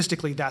so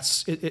statistically,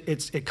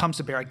 it comes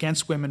to bear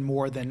against women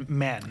more than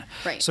men.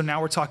 Right. So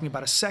now we're talking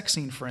about a sex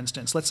scene, for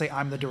instance. Let's say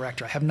I'm the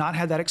director. I have not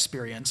had that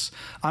experience.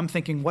 I'm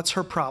thinking, what's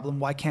her problem?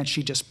 Why can't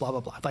she just blah, blah,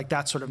 blah? Like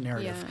that sort of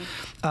narrative.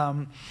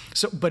 Yeah.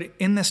 But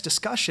in this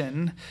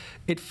discussion,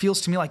 it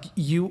feels to me like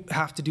you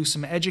have to do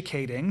some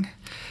educating,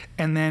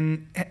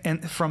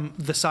 and from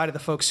the side of the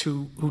folks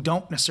who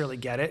don't necessarily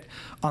get it.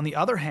 On the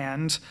other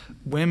hand,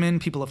 women,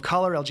 people of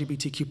color,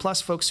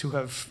 LGBTQ+ folks who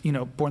have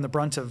borne the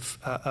brunt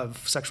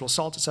of sexual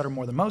assault, et cetera,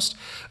 more than most,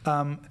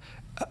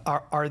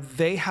 are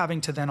they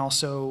having to then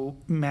also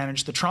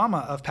manage the trauma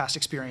of past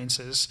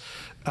experiences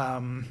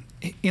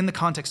in the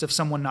context of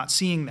someone not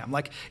seeing them?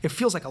 Like, it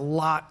feels like a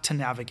lot to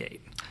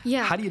navigate.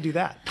 Yeah. How do you do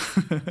that?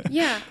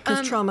 Yeah.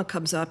 Because trauma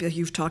comes up.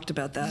 You've talked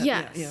about that.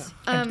 Yes. Yeah.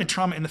 And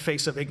trauma in the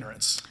face of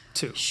ignorance,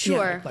 too.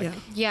 Sure.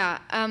 Yeah.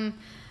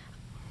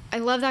 I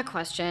love that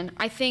question.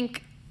 I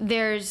think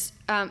there's,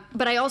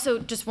 but I also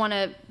just want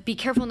to be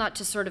careful not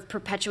to sort of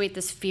perpetuate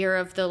this fear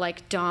of the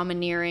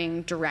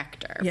domineering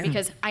director,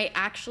 because I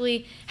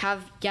actually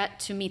have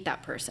yet to meet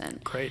that person.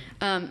 Great.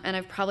 And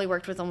I've probably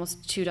worked with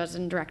almost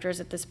 24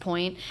 directors at this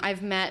point.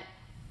 I've met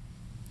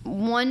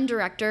one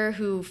director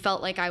who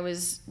felt like I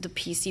was the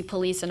PC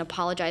police and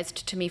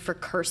apologized to me for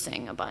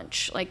cursing a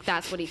bunch.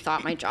 That's what he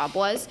thought my job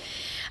was.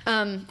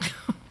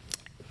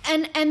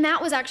 And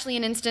that was actually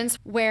an instance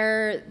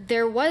where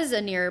there was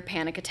a near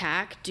panic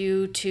attack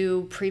due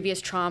to previous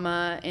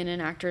trauma in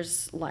an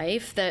actor's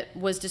life that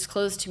was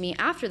disclosed to me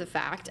after the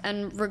fact.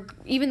 And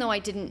even though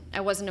I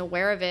wasn't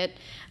aware of it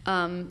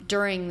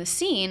during the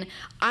scene,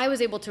 I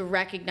was able to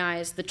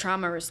recognize the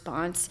trauma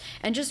response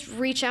and just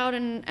reach out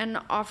and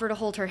offer to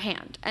hold her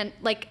hand. And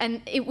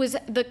it was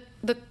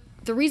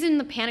the reason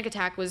the panic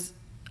attack was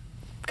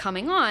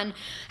coming on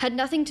had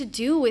nothing to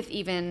do with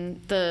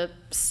even the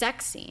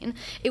sex scene.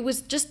 It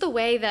was just the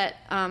way that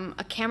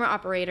a camera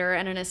operator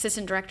and an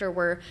assistant director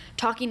were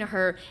talking to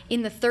her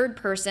in the third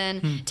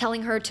person,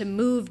 telling her to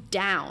move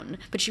down,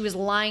 but she was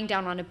lying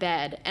down on a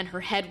bed and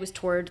her head was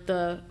toward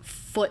the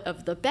foot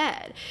of the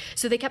bed.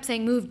 So they kept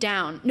saying, move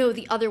down. No,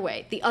 the other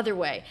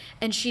way.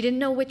 And she didn't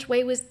know which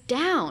way was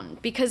down,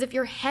 because if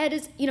your head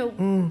is,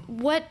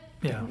 what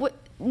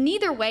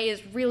neither way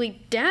is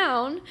really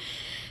down.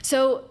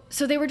 So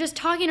they were just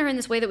talking to her in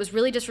this way that was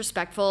really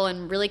disrespectful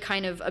and really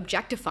kind of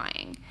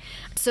objectifying.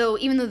 So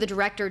even though the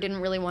director didn't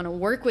really want to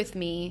work with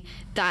me,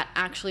 that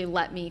actually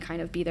let me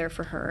kind of be there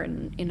for her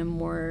in a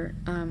more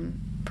present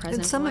way.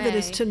 And some of it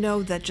is to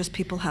know that just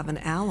people have an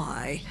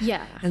ally.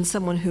 Yeah. And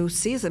someone who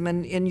sees them.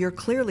 And you're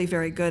clearly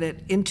very good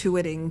at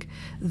intuiting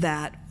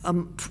that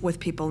with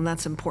people, and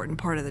that's an important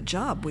part of the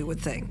job, we would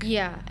think.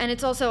 Yeah. And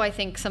it's also, I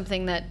think,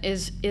 something that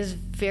is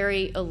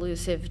very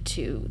elusive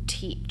to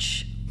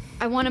teach.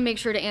 I want to make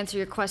sure to answer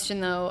your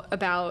question, though,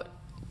 about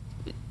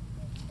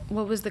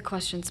what was the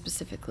question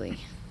specifically?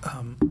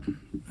 I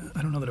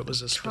don't know that it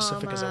was as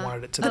specific as I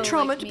wanted it to be.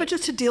 Trauma, but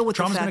just to deal with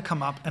trauma's the fact. going to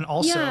come up, and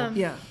also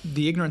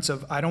the ignorance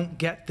of, I don't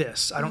get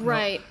this. I don't know,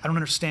 I don't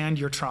understand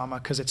your trauma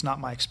because it's not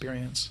my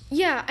experience.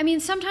 Yeah, I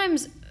mean,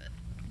 sometimes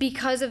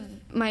because of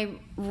my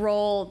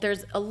role,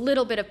 there's a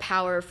little bit of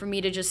power for me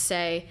to just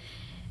say,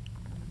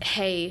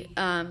 hey,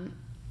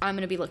 I'm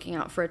going to be looking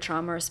out for a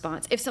trauma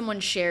response. If someone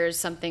shares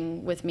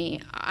something with me,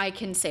 I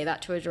can say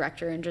that to a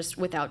director, and just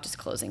without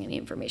disclosing any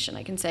information,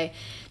 I can say,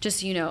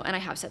 just so you know, and I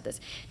have said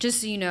this, just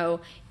so you know,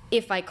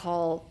 if I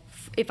call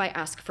if I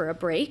ask for a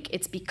break,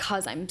 it's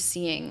because I'm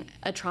seeing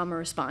a trauma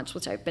response,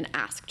 which I've been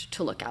asked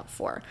to look out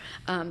for.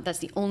 That's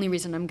the only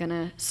reason I'm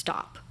gonna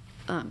stop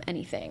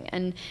anything.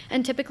 And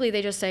typically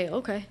they just say,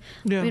 okay.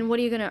 Yeah. I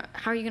mean,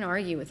 how are you gonna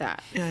argue with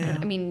that? Yeah.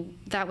 I mean,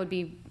 that would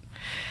be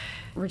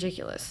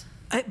ridiculous.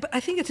 But I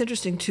think it's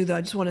interesting too, though.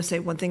 I just want to say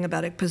one thing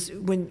about it, because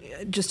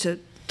just to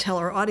tell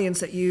our audience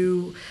that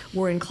you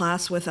were in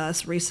class with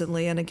us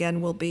recently, and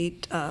again, will be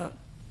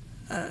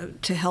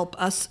to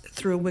help us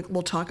through.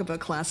 We'll talk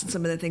about class and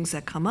some of the things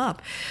that come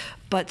up.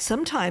 But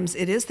sometimes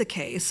it is the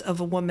case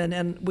of a woman,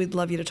 and we'd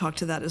love you to talk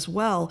to that as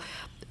well.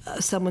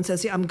 Someone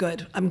says, yeah, I'm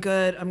good.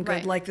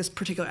 Right. Like this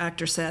particular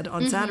actor said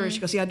on Saturday, she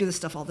goes, yeah, I do this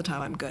stuff all the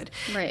time. I'm good.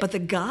 Right. But the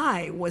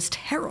guy was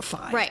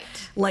terrified. Right.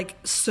 Like,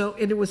 so,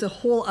 and it was a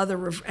whole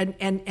other,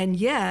 and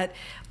yet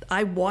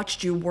I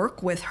watched you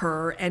work with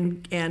her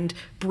and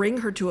bring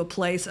her to a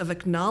place of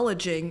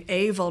acknowledging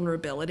A,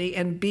 vulnerability,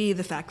 and B,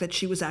 the fact that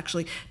she was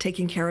actually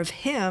taking care of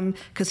him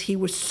because he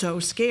was so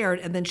scared.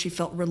 And then she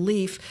felt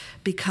relief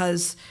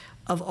because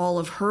of all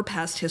of her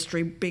past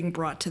history being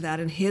brought to that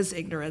and his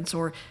ignorance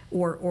or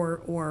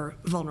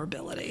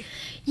vulnerability.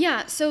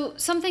 Yeah, so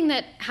something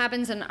that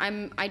happens, and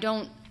I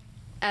don't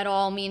at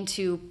all mean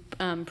to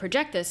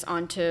project this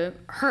onto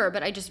her,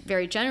 but I just,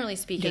 very generally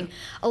speaking,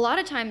 a lot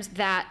of times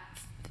that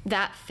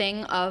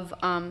thing of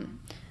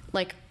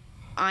like,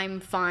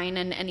 I'm fine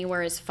and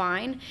anywhere is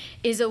fine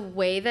is a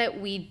way that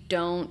we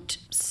don't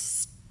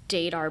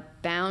state our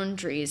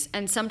boundaries.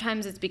 And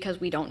sometimes it's because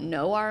we don't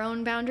know our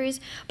own boundaries,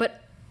 but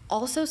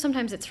also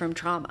sometimes it's from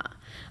trauma.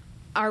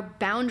 Our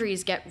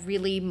boundaries get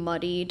really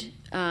muddied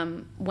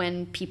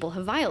when people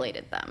have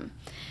violated them.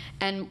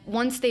 And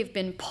once they've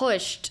been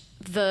pushed,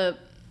 the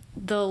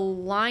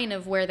line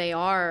of where they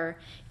are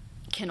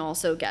can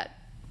also get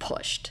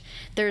pushed.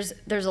 There's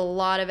a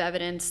lot of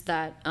evidence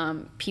that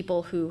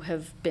people who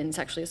have been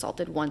sexually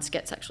assaulted once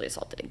get sexually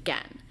assaulted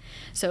again.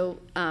 So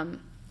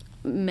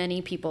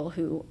many people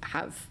who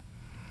have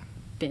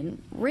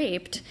been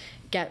raped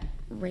get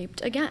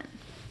raped again.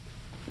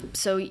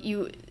 So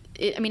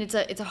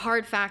it's a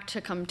hard fact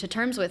to come to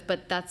terms with,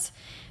 but that's,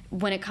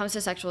 when it comes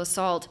to sexual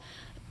assault,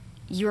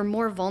 you're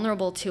more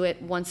vulnerable to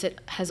it once it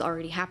has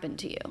already happened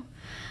to you.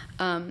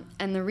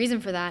 And the reason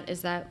for that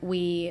is that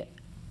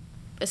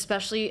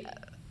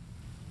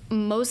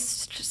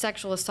most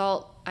sexual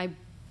assault, I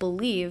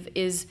believe,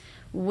 is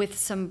with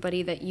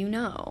somebody that you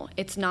know.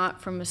 It's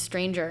not from a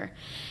stranger.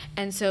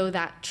 And so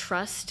that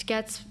trust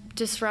gets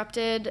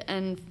disrupted,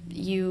 and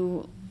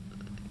you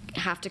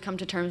have to come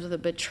to terms with a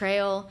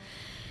betrayal.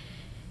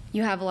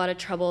 You have a lot of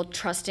trouble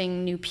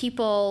trusting new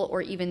people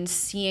or even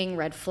seeing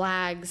red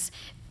flags.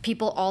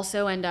 People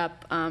also end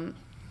up,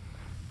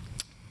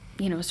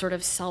 sort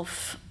of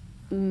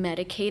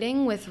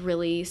self-medicating with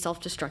really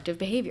self-destructive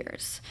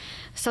behaviors,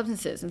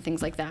 substances and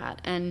things like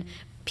that, and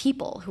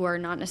people who are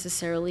not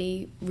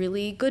necessarily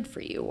really good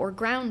for you or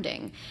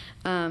grounding.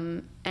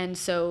 And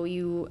so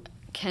you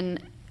can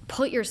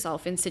put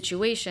yourself in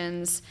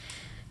situations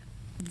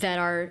that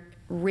are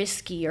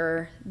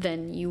riskier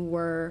than you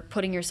were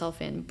putting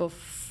yourself in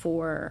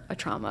before a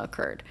trauma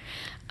occurred.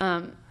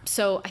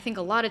 So I think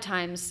a lot of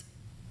times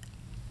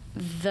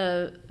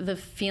the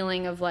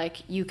feeling of like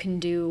you can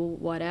do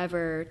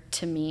whatever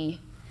to me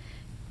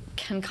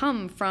can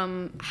come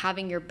from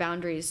having your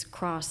boundaries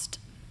crossed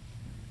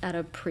at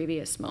a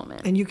previous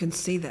moment. And you can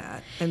see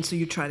that, and so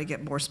you try to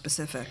get more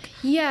specific.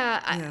 Yeah.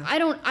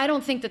 I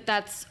don't think that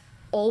that's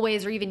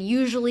always or even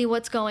usually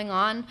what's going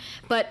on,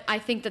 but I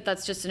think that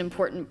that's just an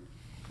important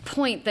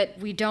point, that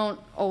we don't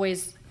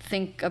always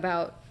think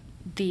about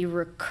the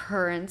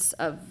recurrence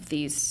of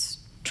these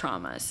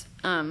traumas.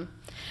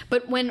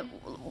 But when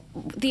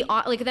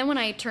then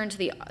I turned to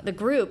the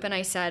group and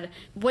I said,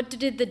 what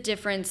did the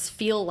difference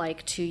feel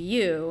like to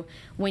you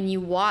when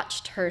you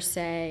watched her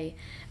say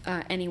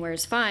anywhere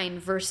is fine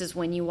versus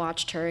when you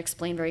watched her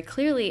explain very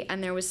clearly?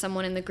 And there was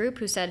someone in the group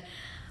who said,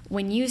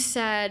 when you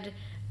said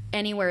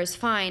anywhere is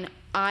fine,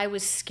 I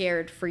was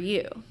scared for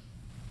you.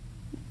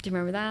 Do you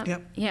remember that?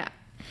 Yep. Yeah.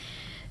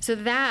 So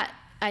that,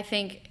 I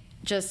think,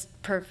 just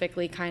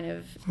perfectly kind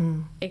of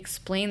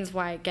explains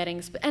why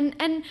getting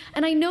and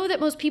I know that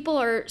most people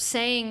are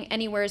saying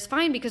anywhere is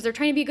fine because they're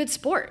trying to be a good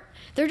sport.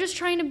 They're just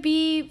trying to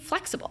be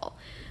flexible,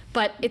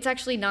 but it's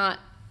actually not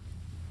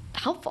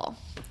helpful,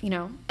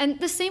 And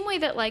the same way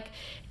that, like,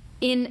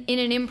 in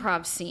an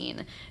improv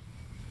scene,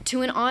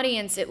 to an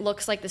audience, it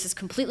looks like this is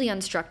completely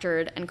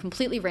unstructured and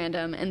completely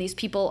random, and these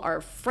people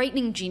are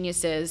frightening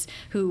geniuses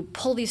who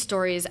pull these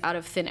stories out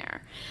of thin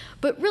air.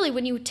 But really,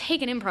 when you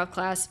take an improv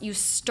class, you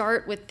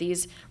start with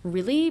these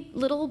really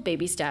little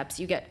baby steps.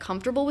 You get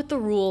comfortable with the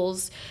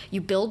rules, you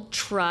build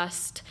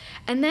trust,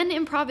 and then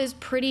improv is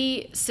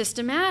pretty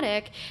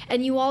systematic,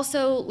 and you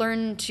also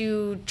learn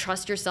to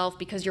trust yourself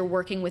because you're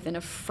working within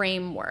a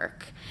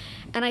framework.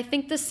 And I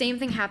think the same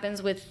thing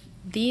happens with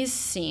these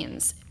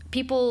scenes.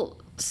 People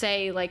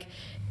say, like,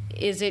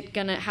 is it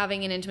gonna,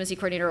 having an intimacy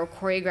coordinator or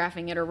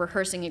choreographing it or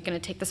rehearsing it, gonna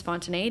take the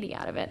spontaneity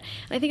out of it?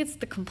 And I think it's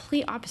the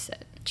complete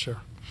opposite. Sure.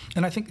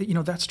 And I think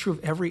that, that's true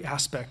of every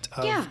aspect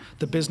of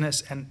the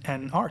business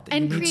and art. That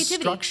And you need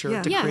creativity.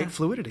 structure to create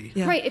fluidity.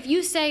 Yeah. Right. If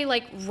you say,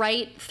 like,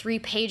 write 3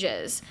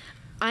 pages,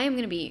 I am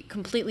going to be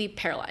completely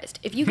paralyzed.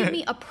 If you give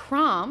me a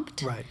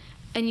prompt Right.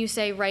 and you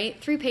say,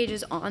 write 3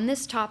 pages on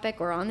this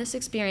topic or on this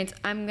experience,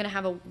 I'm going to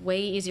have a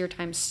way easier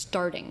time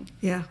starting.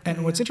 Yeah.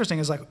 And what's interesting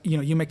is, like,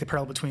 you make the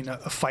parallel between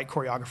a fight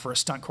choreographer, a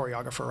stunt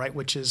choreographer, right?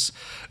 Which is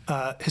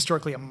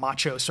historically a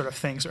macho sort of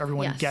thing, so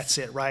everyone Yes. gets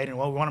it, right? And,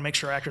 we want to make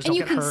sure actors And don't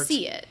you get can hurt.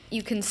 see it.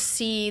 You can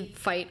see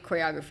fight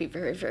choreography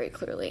very, very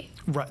clearly.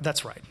 Right,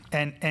 that's right.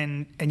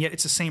 And yet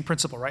it's the same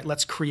principle, right?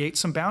 Let's create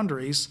some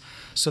boundaries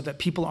so that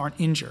people aren't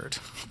injured.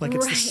 Like,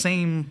 it's the Right.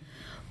 same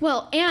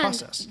Well, and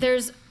process.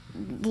 there's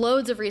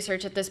loads of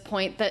research at this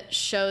point that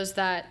shows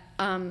that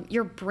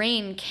your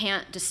brain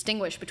can't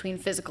distinguish between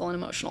physical and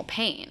emotional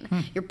pain.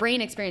 Your brain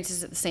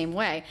experiences it the same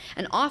way.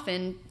 And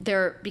often,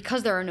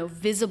 because there are no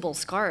visible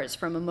scars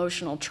from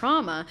emotional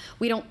trauma,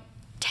 we don't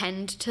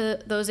tend to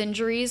those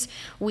injuries.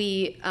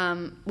 We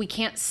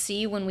can't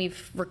see when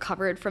we've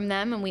recovered from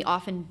them, and we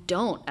often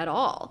don't at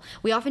all.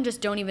 We often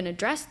just don't even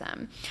address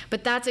them.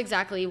 But that's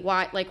exactly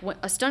why, like, when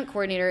a stunt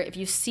coordinator, if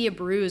you see a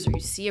bruise or you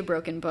see a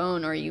broken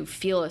bone or you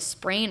feel a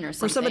sprain or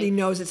something, Or somebody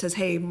knows it says,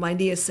 hey, my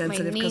knee is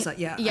sensitive because I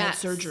have Yes.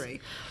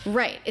 surgery.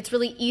 Right. It's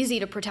really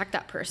easy to protect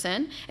that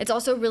person. It's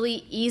also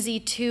really easy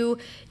to,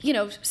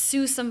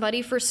 sue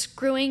somebody for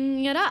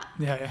screwing it up.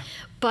 Yeah.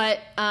 But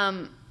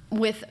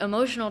with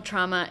emotional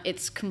trauma,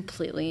 it's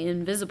completely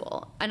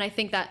invisible. And I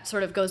think that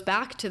sort of goes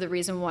back to the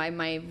reason why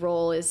my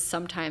role is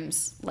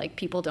sometimes, like,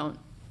 people don't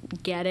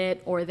get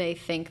it, or they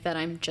think that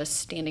I'm just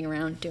standing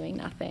around doing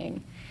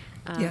nothing.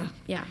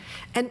 Yeah.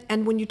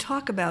 And when you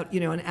talk about,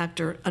 an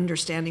actor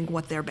understanding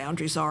what their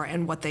boundaries are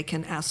and what they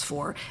can ask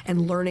for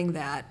and learning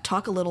that,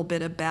 talk a little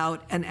bit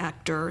about an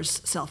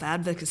actor's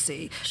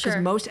self-advocacy. Because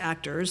Sure. most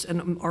actors,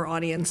 and our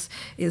audience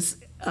is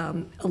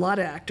a lot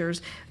of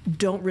actors,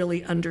 don't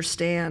really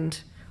understand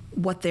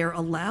what they're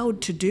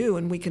allowed to do,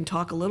 and we can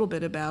talk a little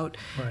bit about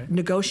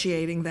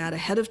negotiating that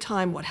ahead of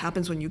time, what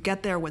happens when you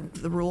get there, when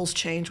the rules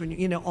change,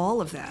 when all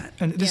of that.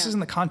 And this is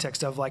in the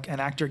context of, like, an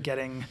actor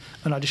getting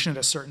an audition at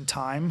a certain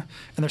time,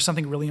 and there's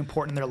something really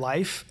important in their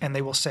life, and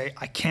they will say,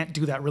 I can't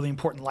do that really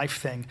important life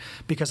thing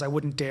because I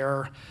wouldn't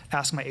dare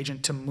ask my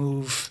agent to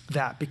move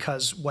that,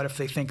 because what if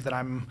they think that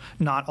I'm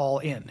not all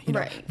in?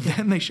 Right.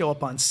 Then they show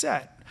up on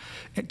set,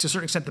 to a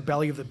certain extent, the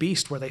belly of the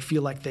beast, where they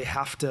feel like they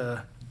have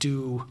to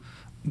do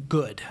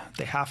good.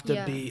 They have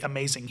to be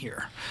amazing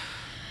here.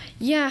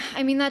 Yeah,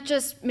 I mean, that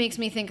just makes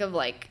me think of,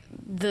 like,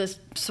 the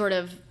sort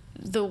of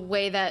the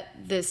way that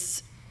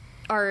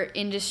our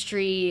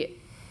industry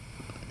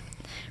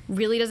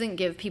really doesn't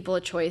give people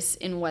a choice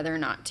in whether or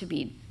not to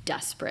be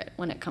desperate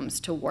when it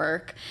comes to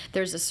work.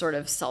 There's a sort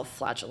of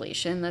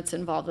self-flagellation that's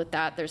involved with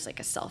that. There's,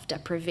 like, a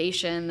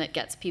self-deprivation that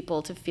gets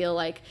people to feel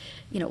like,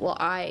 well,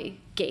 I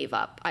gave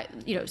up,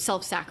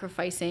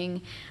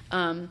 self-sacrificing.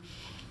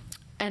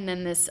 And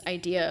then this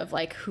idea of,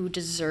 like, who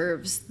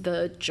deserves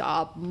the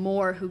job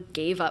more, who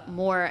gave up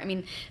more. I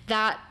mean,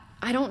 that,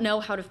 I don't know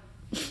how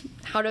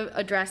to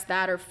address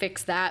that or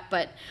fix that,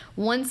 but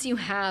once you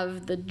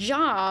have the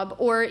job,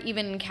 or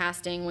even in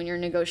casting when you're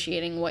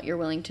negotiating what you're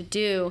willing to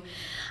do,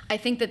 I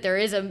think that there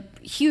is a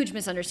huge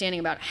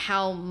misunderstanding about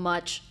how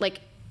much,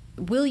 like,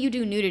 will you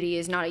do nudity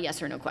is not a yes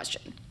or no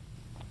question.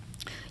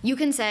 You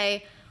can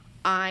say,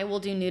 I will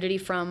do nudity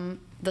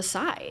from the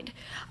side.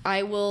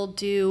 I will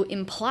do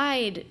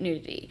implied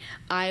nudity.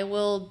 I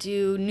will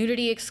do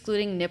nudity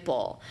excluding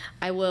nipple.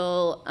 I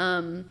will,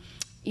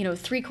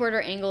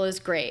 3/4 angle is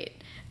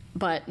great,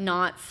 but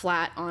not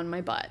flat on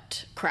my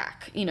butt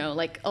crack.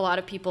 Like, a lot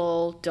of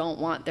people don't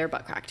want their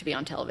butt crack to be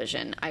on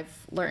television.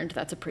 I've learned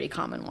that's a pretty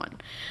common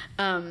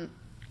one.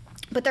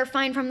 But they're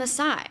fine from the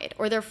side,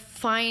 or they're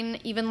fine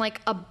even, like,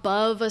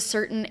 above a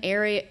certain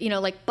area,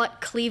 like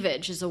butt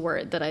cleavage is a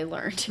word that I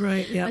learned.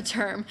 Right, yeah. A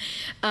term.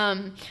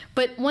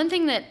 But one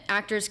thing that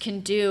actors can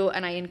do,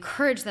 and I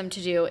encourage them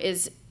to do,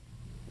 is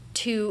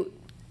to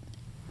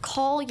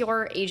call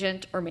your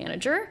agent or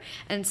manager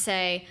and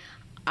say,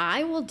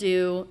 I will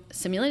do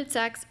simulated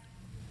sex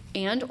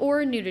and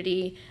or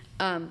nudity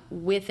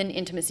with an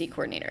intimacy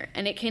coordinator.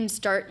 And you can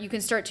start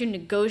to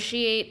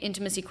negotiate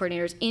intimacy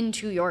coordinators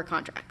into your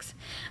contracts.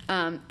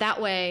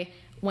 That way,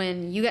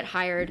 when you get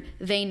hired,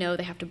 they know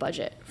they have to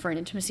budget for an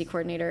intimacy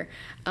coordinator.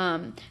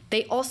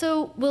 They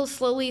also will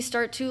slowly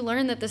start to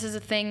learn that this is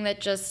a thing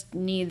that just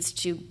needs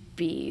to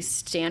be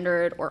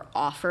standard or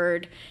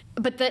offered,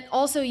 but that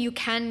also you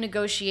can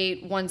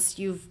negotiate once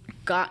you've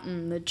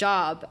gotten the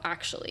job.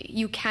 Actually,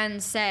 you can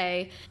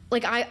say,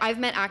 like, I've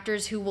met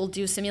actors who will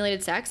do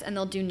simulated sex and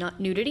they'll do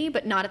nudity,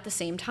 but not at the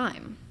same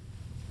time.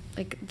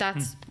 Like,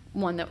 that's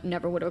one that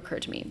never would have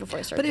occurred to me before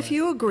I started. But if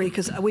you agree,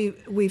 because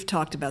we've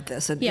talked about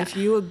this, and if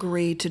you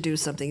agree to do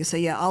something, you say,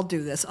 yeah, I'll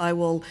do this. I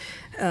will.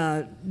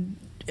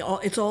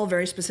 It's all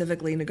very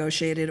specifically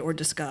negotiated or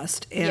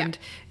discussed, and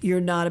you're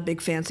not a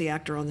big fancy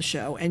actor on the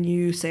show, and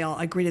you say,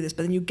 I agree to this,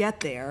 but then you get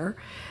there,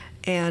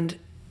 and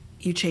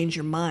you change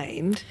your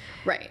mind.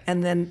 Right.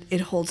 And then it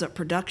holds up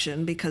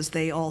production because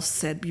they all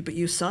said, but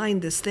you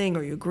signed this thing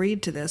or you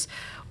agreed to this.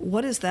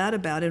 What is that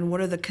about, and what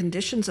are the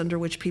conditions under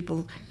which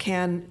people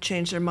can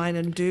change their mind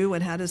and do,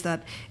 and how does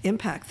that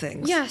impact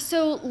things? Yeah,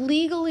 so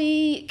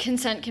legally,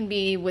 consent can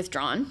be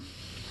withdrawn.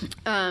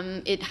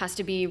 It has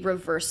to be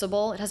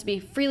reversible. It has to be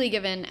freely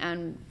given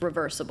and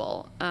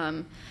reversible.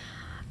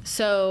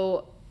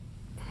 So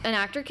an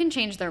actor can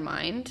change their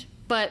mind,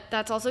 but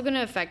that's also going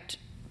to affect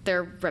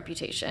their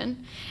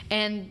reputation,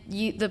 and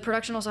the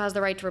production also has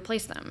the right to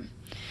replace them.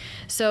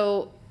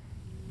 So,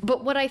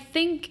 but what I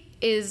think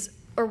is,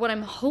 or what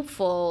I'm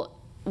hopeful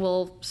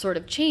will sort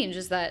of change,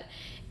 is that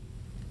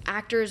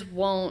actors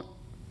won't.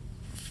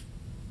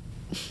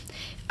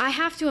 I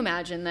have to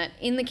imagine that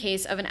in the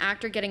case of an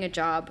actor getting a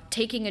job,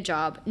 taking a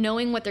job,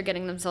 knowing what they're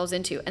getting themselves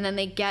into, and then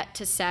they get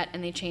to set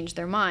and they change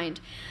their mind,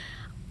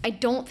 I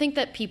don't think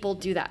that people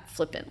do that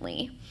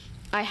flippantly.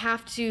 I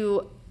have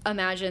to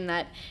imagine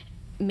that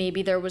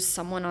maybe there was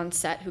someone on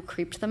set who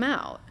creeped them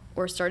out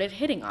or started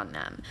hitting on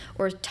them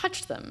or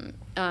touched them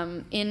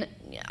in,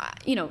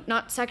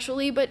 not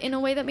sexually, but in a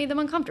way that made them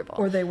uncomfortable.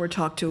 Or they were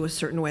talked to a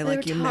certain way,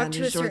 like you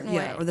managed,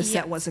 or the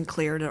set wasn't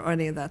cleared, or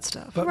any of that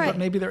stuff. But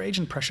maybe their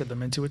agent pressured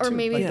them into it too. Or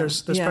maybe like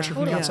there's pressure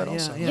from the outside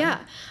also.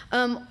 Yeah.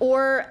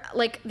 Or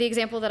like the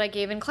example that I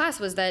gave in class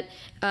was that,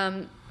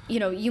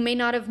 you may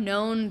not have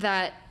known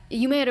that.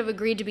 You may have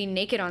agreed to be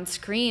naked on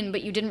screen,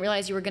 but you didn't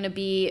realize you were going to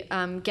be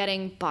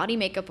getting body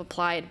makeup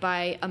applied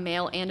by a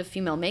male and a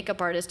female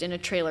makeup artist in a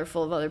trailer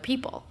full of other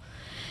people.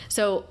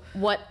 So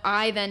what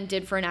I then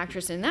did for an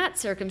actress in that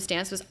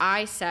circumstance was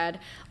I said,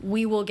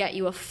 we will get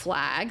you a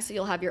flag, so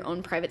you'll have your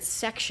own private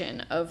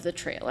section of the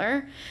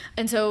trailer.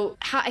 And so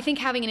I think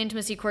having an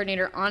intimacy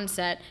coordinator on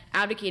set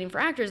advocating for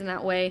actors in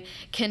that way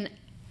can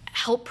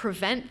help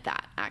prevent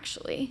that,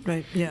 actually.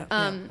 Right,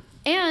 yeah.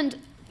 And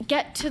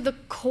get to the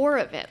core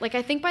of it. Like,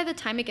 I think by the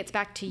time it gets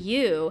back to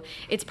you,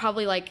 it's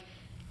probably like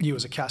you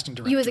as a casting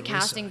director.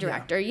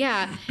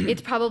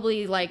 It's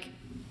probably like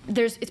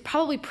it's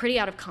probably pretty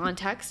out of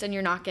context, and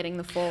you're not getting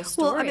the full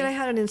story. Well, I mean, I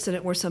had an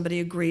incident where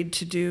somebody agreed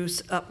to do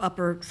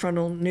upper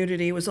frontal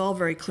nudity. It was all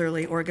very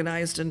clearly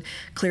organized and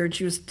cleared.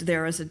 She was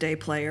there as a day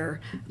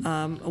player,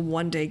 a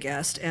one-day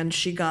guest, and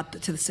she got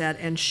to the set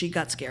and she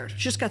got scared. She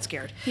just got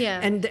scared. Yeah.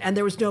 And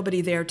there was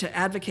nobody there to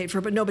advocate for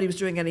her, but nobody was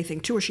doing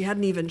anything to her. She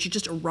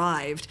just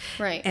arrived.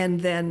 Right. And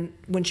then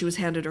when she was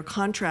handed her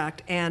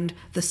contract and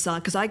the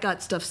sign, because I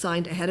got stuff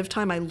signed ahead of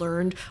time, I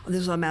learned, this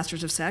was on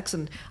Masters of Sex,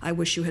 and I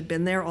wish you had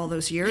been there all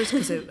those years,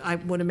 because I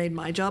would have made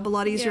my job a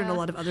lot easier and a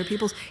lot of other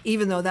people's,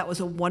 even though that was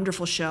a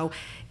wonderful show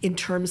in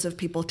terms of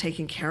people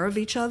taking care of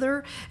each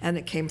other, and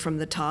it came from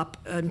the top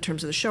in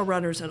terms of the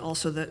showrunners and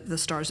also the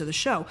stars of the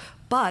show.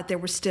 But there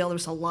was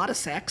a lot of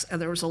sex,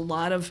 and there was a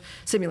lot of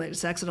simulated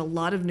sex and a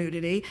lot of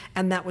nudity,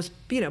 and that was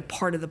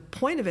part of the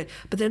point of it.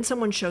 But then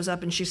someone shows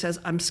up and she says,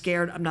 I'm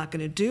scared, I'm not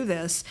going to do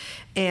this,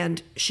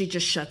 and she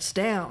just shuts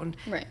down.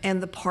 Right.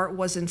 And the part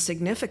was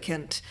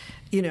insignificant,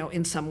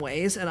 in some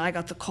ways, and I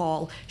got the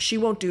call, she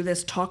won't do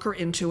this, talk her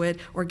into it,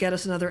 or get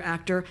us another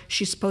actor.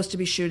 She's supposed to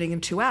be shooting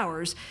in 2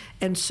 hours.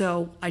 And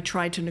so I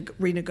tried to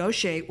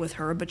renegotiate with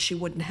her, but she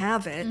wouldn't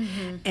have it.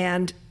 Mm-hmm.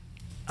 And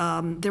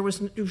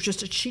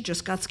she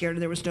just got scared,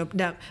 and there was no.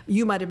 Now,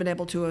 you might have been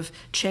able to have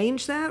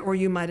changed that, or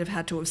you might have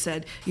had to have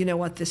said, you know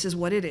what, this is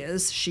what it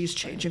is. She's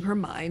changing her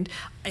mind.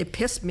 It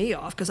pissed me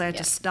off because I had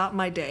to stop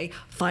my day,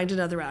 find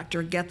another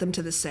actor, get them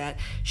to the set.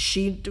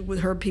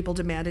 Her people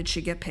demanded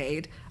she get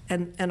paid.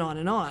 And on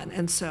and on.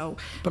 And so,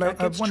 but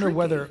I wonder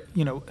whether,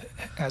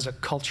 as a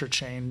culture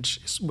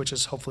change, which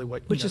is hopefully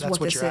what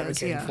you're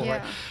advocating for,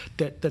 right?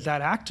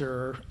 That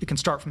actor, it can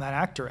start from that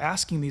actor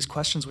asking these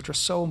questions, which are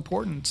so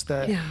important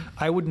that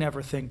I would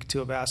never think to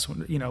have asked,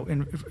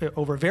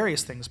 over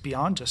various things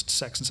beyond just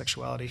sex and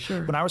sexuality.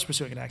 Sure. When I was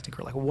pursuing an acting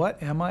career, like,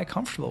 what am I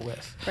comfortable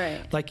with?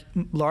 Right. Like,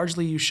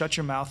 largely you shut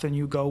your mouth and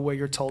you go where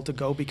you're told to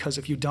go, because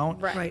if you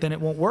don't, then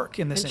it won't work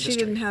in this industry. She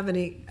didn't have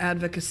any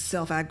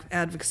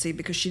self-advocacy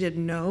because she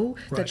didn't know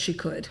that she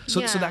could.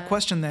 So that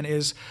question then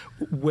is,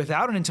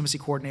 without an intimacy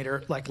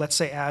coordinator, like, let's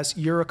say as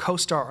you're a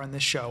co-star on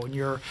this show and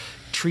you're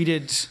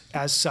treated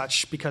as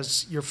such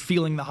because you're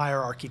feeling the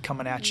hierarchy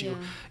coming at you,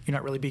 you're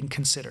not really being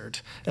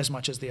considered as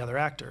much as the other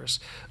actors.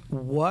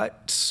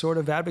 What sort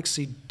of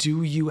advocacy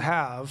do you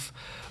have,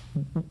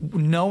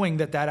 knowing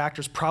that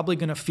actor's probably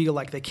going to feel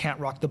like they can't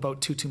rock the boat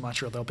too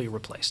much, or they'll be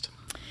replaced?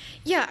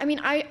 Yeah, I mean,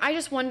 I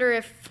just wonder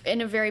if,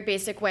 in a very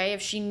basic way,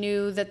 if she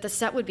knew that the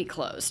set would be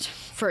closed,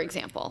 for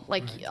example.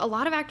 Like, a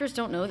lot of actors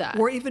don't know that.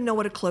 Or even know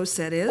what a closed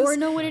set is. Or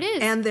know what it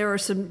is. And there are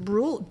some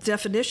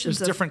definitions.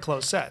 There's different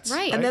closed sets.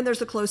 Right. And then there's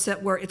a closed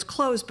set where it's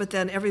closed, but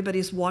then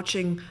everybody's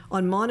watching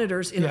on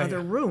monitors in other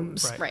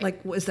rooms. Right.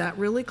 Like, is that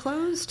really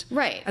closed?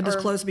 Right. And does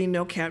closed mean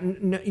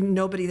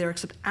nobody there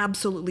except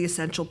absolutely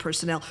essential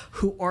personnel?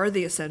 Who are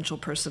the essential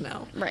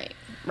personnel? Right.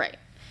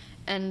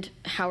 And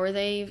how are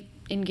they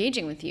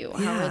engaging with you?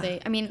 How are they?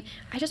 I mean,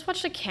 I just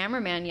watched a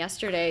cameraman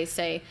yesterday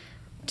say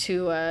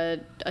to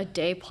a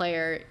day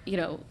player,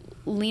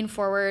 lean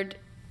forward,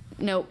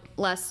 no,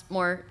 less,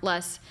 more,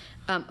 less,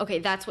 okay,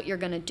 that's what you're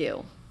going to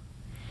do.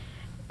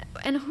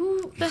 And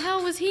who the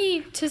hell was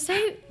he to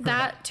say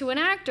that to an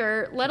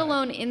actor, let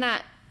alone in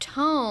that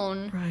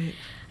tone? Right.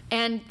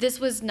 And this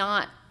was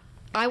not,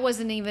 I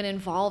wasn't even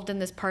involved in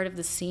this part of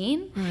the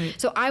scene. Right.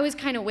 So I was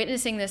kind of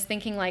witnessing this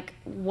thinking like,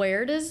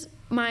 where does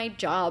my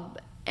job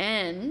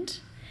end?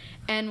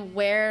 And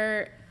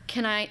where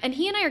can I, and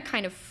he and I are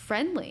kind of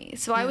friendly.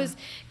 So I was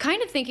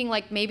kind of thinking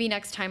like maybe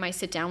next time I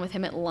sit down with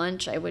him at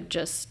lunch, I would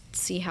just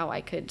see how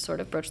I could sort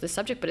of broach this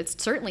subject, but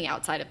it's certainly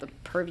outside of the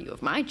purview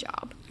of my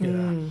job.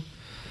 Yeah.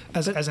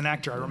 As an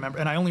actor, I remember,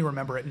 and I only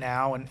remember it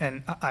now,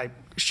 and I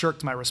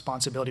shirked my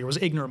responsibility, or was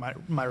ignorant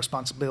of my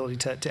responsibility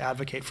to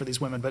advocate for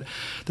these women. But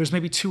there's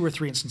maybe 2 or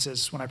 3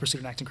 instances when I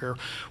pursued an acting career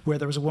where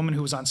there was a woman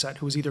who was on set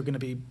who was either going to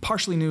be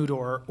partially nude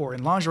or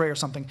in lingerie or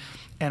something.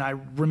 And I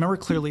remember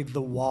clearly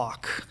the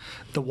walk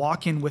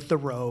in with the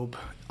robe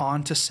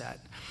onto set.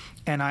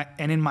 And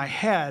in my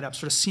head, I'm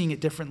sort of seeing it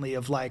differently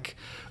of like,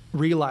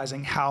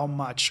 realizing how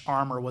much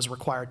armor was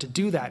required to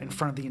do that in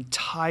front of the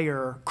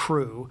entire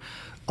crew,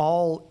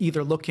 all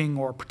either looking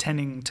or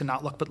pretending to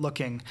not look, but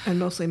looking. And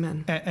mostly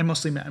men. And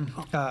mostly men.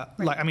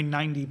 Like, I mean,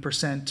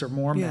 90% or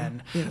more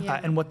men.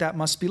 Yeah. And what that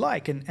must be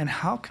like. And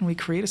how can we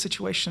create a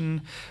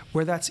situation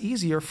where that's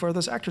easier for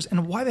those actors?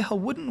 And why the hell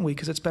wouldn't we?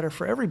 Because it's better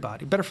for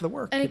everybody, better for the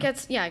work. And it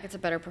gets a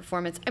better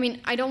performance. I mean,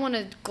 I don't want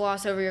to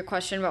gloss over your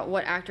question about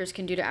what actors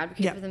can do to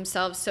advocate for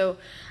themselves. So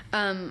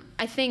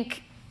I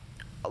think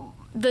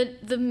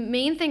the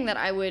main thing that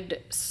I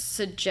would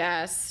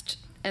suggest,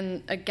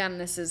 and again,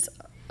 this is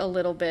a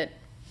little bit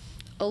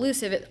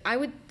elusive, I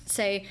would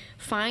say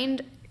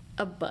find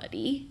a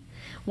buddy,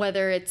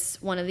 whether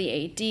it's one of the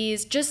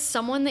ADs, just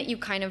someone that you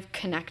kind of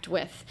connect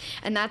with.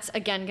 And that's,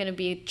 again, going to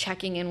be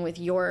checking in with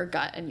your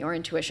gut and your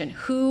intuition.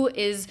 Who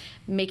is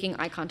making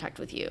eye contact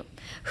with you?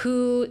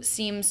 Who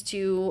seems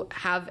to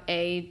have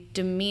a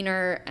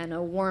demeanor and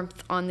a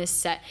warmth on this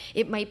set?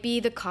 It might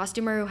be the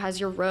costumer who has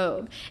your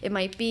robe. It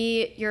might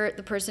be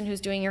the person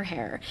who's doing your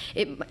hair.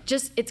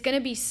 It's going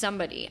to be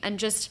somebody. And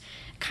just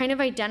kind of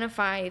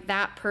identify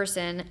that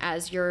person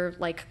as your,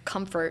 like,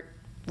 comfort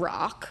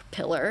rock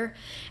pillar.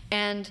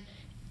 And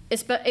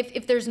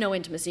if there's no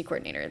intimacy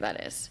coordinator,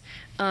 that is.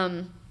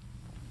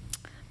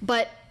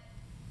 But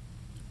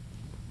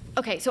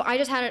okay, so I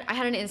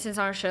had an instance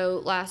on our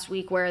show last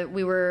week where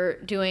we were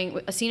doing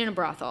a scene in a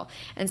brothel,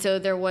 and so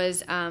there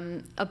was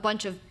a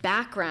bunch of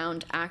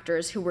background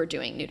actors who were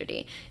doing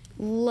nudity,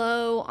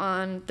 low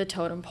on the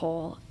totem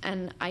pole,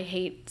 and I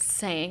hate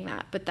saying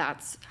that, but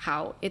that's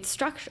how it's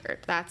structured.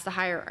 That's the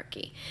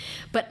hierarchy.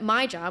 But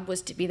my job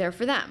was to be there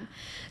for them.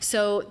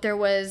 So there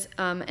was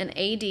an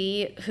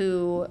AD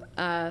who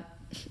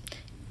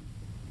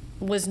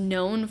was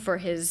known for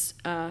his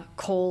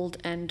cold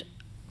and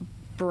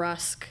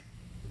brusque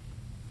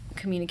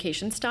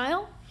communication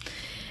style.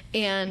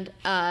 And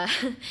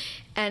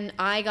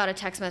I got a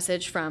text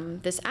message from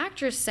this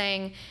actress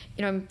saying,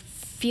 I'm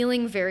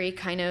feeling very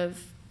kind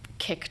of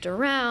kicked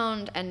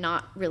around and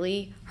not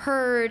really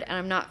heard, and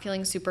I'm not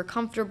feeling super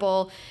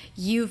comfortable.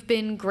 You've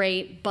been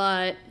great,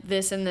 but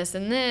this and this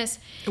and this.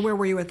 Where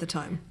were you at the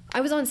time?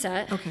 I was on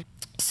set. Okay.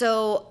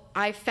 So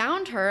I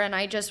found her, and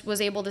I just was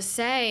able to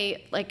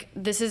say, like,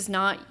 this is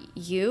not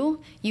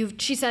you.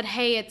 She said,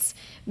 hey, it's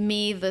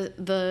me,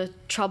 the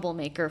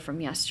troublemaker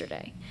from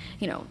yesterday.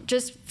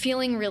 Just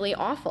feeling really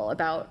awful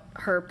about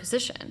her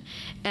position.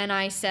 And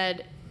I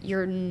said,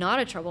 you're not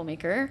a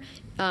troublemaker.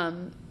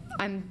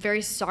 I'm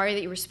very sorry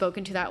that you were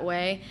spoken to that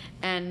way,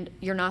 and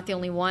you're not the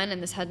only one,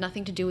 and this had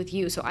nothing to do with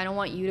you. So I don't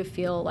want you to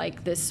feel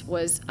like this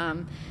was,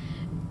 that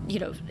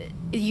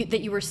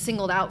you were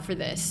singled out for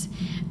this.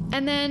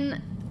 And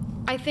then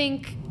I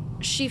think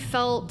she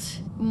felt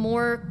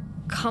more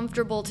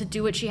comfortable to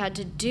do what she had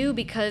to do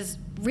because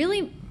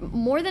really,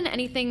 more than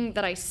anything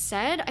that I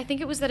said, I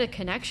think it was that a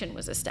connection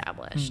was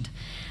established.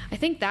 I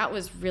think that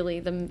was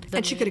really the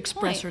and she could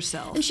express point.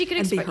 herself. And she could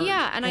express,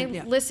 and I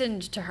yeah.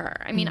 listened to her.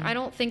 I mean, I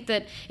don't think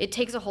that it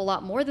takes a whole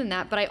lot more than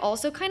that, but I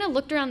also kind of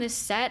looked around this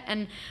set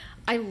and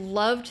I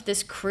loved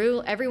this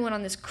crew. Everyone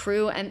on this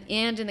crew and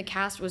in the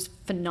cast was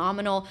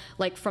phenomenal,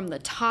 like from the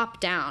top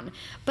down.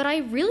 But I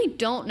really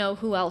don't know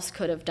who else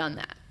could have done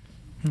that.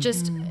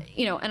 Just,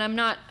 and I'm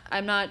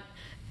not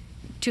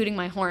tooting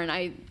my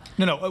horn.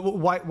 No.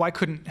 Why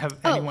couldn't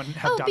anyone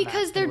have done that?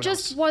 Because there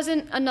just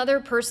wasn't another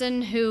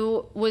person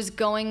who was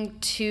going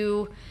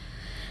to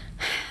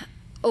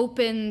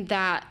open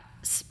that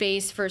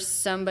space for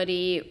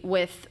somebody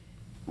with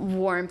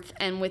warmth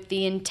and with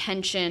the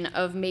intention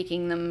of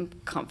making them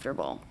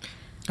comfortable.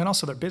 And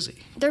also, they're busy.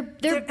 They're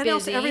busy. And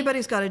also,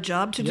 everybody's got a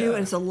job to do, Yeah.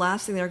 and it's the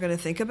last thing they're going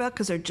to think about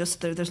because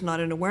there's not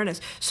an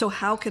awareness. So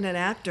how can an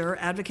actor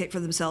advocate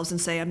for themselves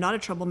and say, I'm not a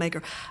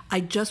troublemaker.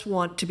 I just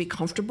want to be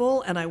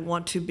comfortable, and I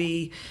want to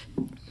be,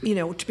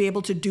 to be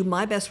able to do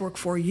my best work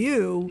for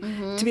you,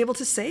 to be able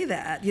to say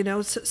that,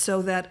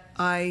 so that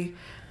I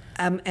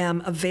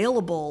am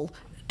available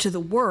to the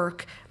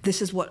work.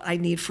 This is what I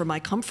need for my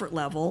comfort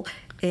level,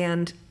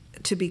 and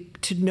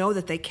to know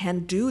that they can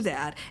do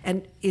that,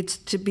 and it's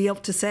to be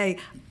able to say,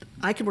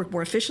 I can work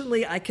more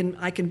efficiently. I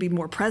can be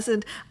more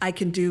present. I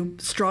can do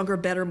stronger,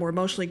 better, more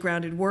emotionally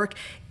grounded work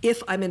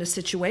if I'm in a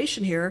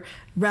situation here,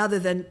 rather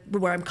than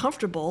where I'm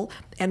comfortable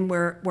and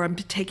where I'm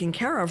taken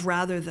care of,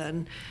 rather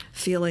than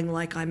feeling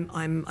like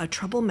I'm a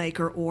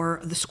troublemaker or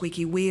the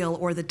squeaky wheel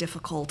or the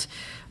difficult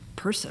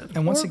person.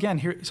 And once again,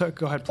 here, so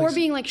go ahead, please. Or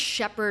being like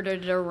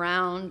shepherded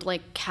around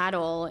like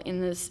cattle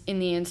in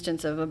the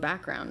instance of a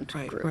background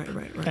group.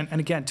 Right. And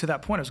again, to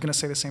that point, I was going to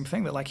say the same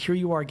thing, that like here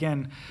you are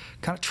again,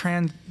 kind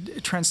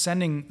of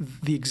transcending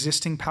the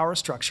existing power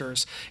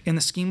structures in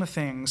the scheme of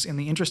things, in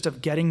the interest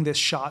of getting this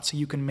shot so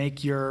you can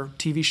make your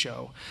TV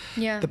show.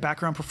 Yeah. The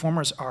background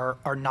performers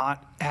are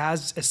not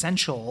as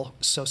essential,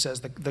 so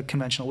says the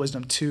conventional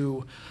wisdom,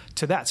 to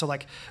that. So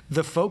like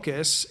the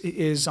focus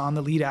is on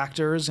the lead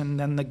actors and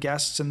then the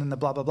guests and then the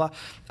blah, blah, blah.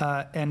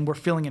 And we're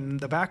filling in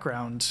the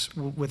background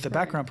with the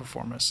background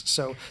performers.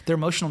 So their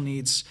emotional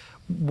needs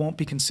won't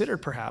be considered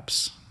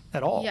perhaps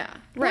at all. Yeah,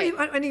 right.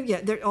 Well, I mean,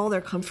 yeah, they're all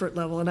their comfort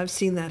level, and I've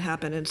seen that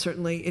happen. And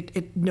certainly,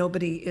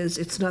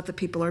 it's not that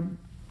people are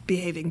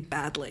behaving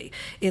badly;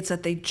 it's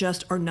that they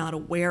just are not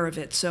aware of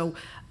it. So,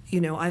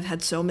 I've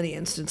had so many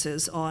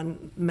instances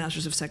on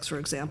Masters of Sex, for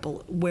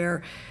example,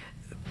 where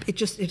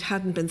it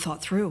hadn't been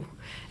thought through,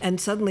 and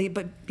suddenly,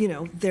 but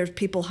there's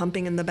people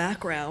humping in the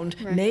background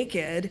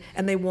naked,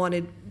 and they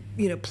wanted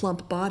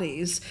plump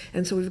bodies,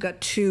 and so we've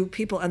got two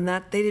people, and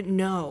that they didn't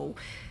know.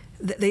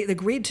 They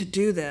agreed to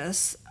do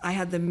this. I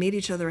had them meet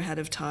each other ahead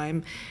of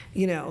time.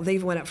 They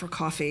even went out for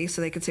coffee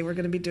so they could say, we're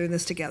going to be doing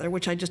this together,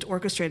 which I just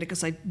orchestrated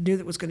because I knew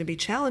that was going to be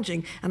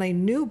challenging, and I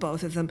knew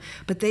both of them.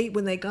 But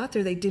when they got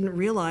there, they didn't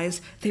realize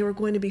they were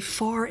going to be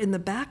far in the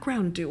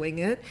background doing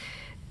it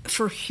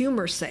for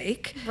humor's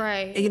sake.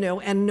 Right.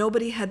 And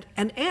nobody had,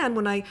 and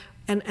when I,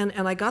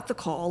 and I got the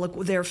call, like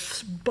they're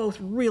both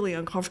really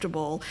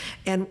uncomfortable.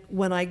 And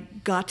when I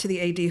got to the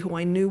AD, who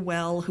I knew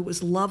well, who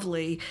was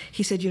lovely,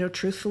 he said,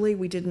 truthfully,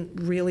 we didn't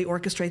really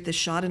orchestrate this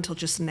shot until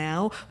just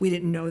now. We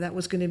didn't know that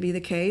was going to be the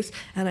case.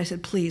 And I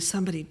said, please,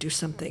 somebody do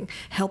something.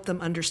 Help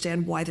them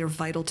understand why they're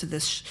vital to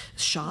this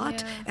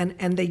shot. Yeah.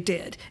 And they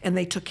did. And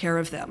they took care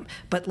of them.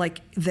 But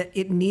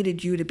it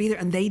needed you to be there.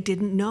 And they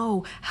didn't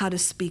know how to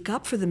speak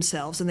up for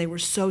themselves. And they were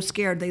so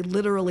scared. They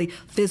literally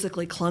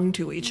physically clung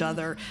to each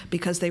other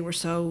because they were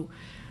so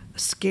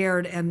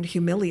scared and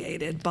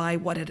humiliated by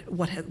what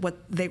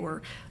they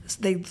were.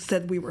 They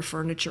said we were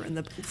furniture in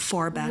the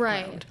far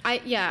background.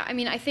 Right.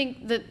 I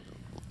think that.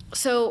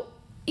 So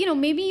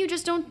maybe you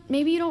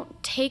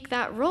don't take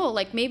that role.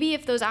 Like maybe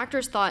if those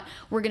actors thought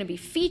we're going to be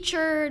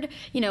featured,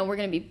 we're going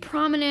to be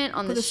prominent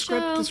on the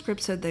show. The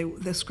script said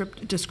the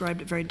script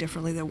described it very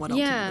differently than what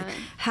ultimately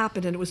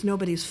happened, and it was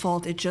nobody's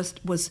fault. It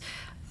just was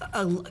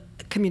a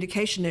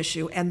communication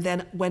issue, and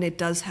then when it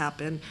does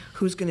happen,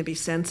 who's going to be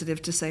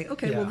sensitive to say,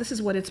 okay, well, this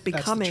is what it's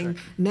becoming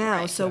now,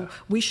 right. So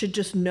we should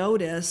just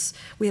notice.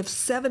 We have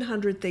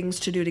 700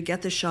 things to do to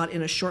get the shot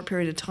in a short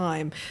period of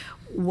time.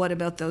 What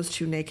about those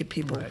two naked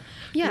people? Right.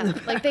 Yeah,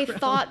 like they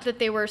thought that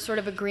they were sort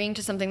of agreeing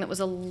to something that was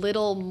a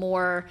little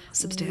more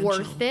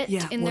worth it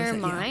in their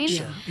mind.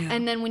 Yeah.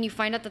 And then when you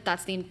find out that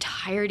that's the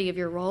entirety of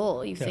your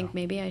role, you think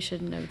maybe I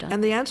shouldn't have done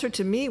And the answer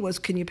to me was,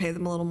 can you pay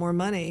them a little more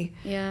money?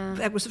 Yeah.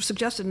 That was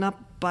suggested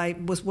by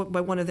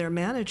one of their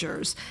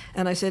managers.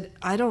 And I said,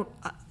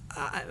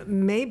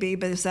 maybe,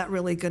 but is that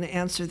really going to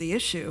answer the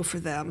issue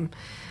for them?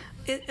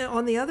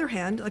 On the other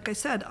hand, like I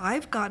said,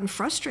 I've gotten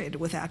frustrated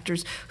with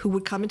actors who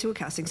would come into a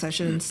casting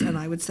session and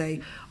I would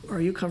say, are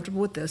you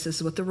comfortable with this? This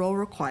is what the role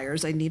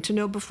requires. I need to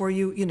know before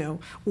you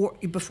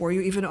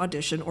even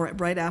audition or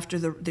right after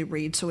the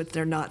read, so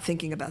they're not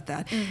thinking about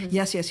that. Mm-hmm.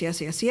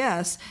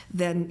 Yes.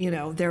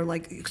 Then, they're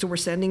like, so we're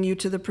sending you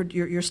to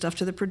your stuff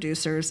to the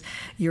producers.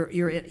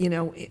 You're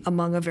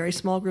among a very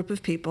small group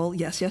of people.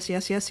 Yes.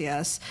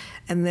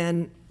 And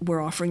then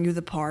we're offering you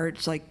the part.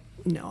 It's like,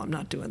 no, I'm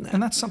not doing that.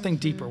 And that's something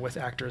deeper with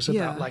actors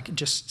about like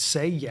just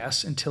say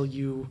yes until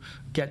you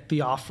get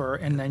the offer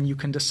and then you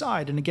can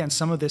decide. And again,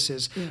 some of this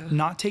is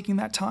not taking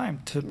that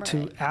time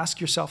to ask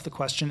yourself the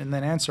question and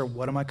then answer,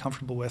 what am I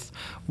comfortable with?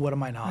 What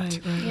am I not?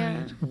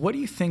 Right. What do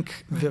you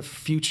think the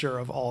future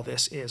of all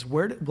this is?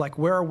 Where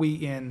are we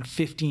in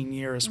 15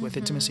 years with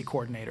intimacy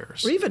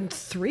coordinators? Or even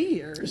 3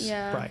 years.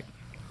 Yeah. Right.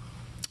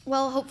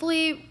 Well,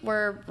 hopefully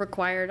we're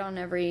required on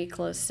every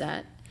closed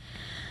set.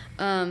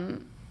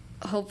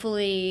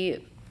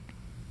 Hopefully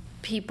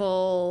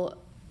people,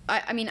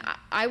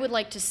 I would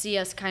like to see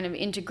us kind of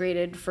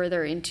integrated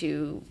further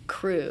into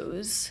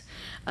crews.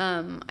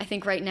 I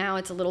think right now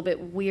it's a little bit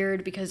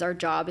weird because our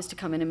job is to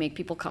come in and make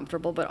people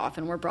comfortable, but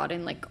often we're brought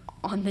in like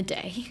on the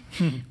day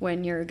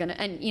when you're gonna,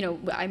 and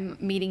I'm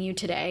meeting you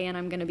today and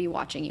I'm gonna be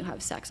watching you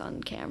have sex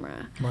on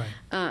camera. Right.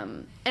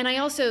 And I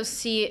also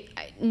see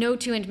no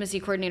two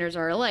intimacy coordinators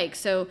are alike.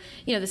 So,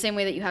 the same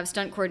way that you have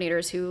stunt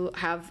coordinators who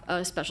have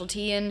a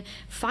specialty in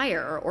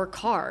fire or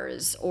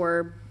cars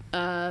or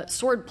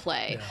sword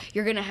play,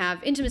 you're gonna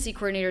have intimacy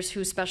coordinators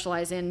who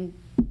specialize in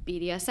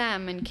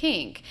BDSM and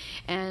kink,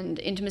 and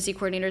intimacy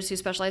coordinators who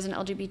specialize in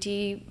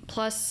LGBT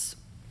plus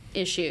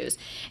issues,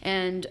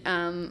 and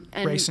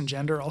race and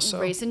gender also.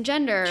 Race and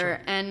gender,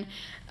 sure. and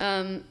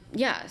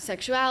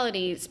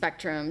sexuality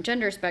spectrum,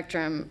 gender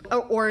spectrum,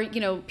 or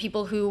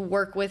people who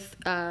work with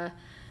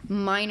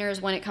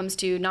minors when it comes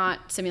to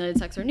not simulated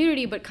sex or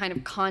nudity, but kind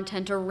of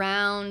content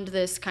around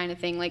this kind of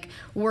thing. Like,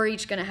 we're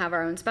each going to have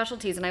our own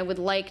specialties, and I would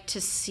like to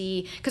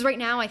see, because right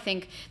now I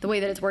think the way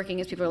that it's working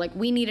is people are like,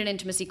 we need an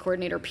intimacy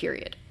coordinator,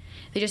 period.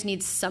 They just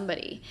need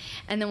somebody.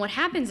 And then what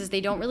happens is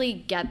they don't really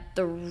get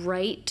the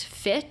right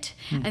fit,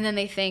 and then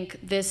they think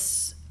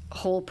this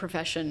whole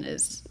profession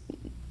is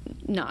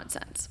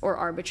nonsense or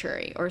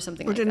arbitrary or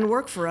something like that. Or didn't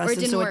work for us,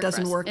 and so it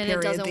doesn't work,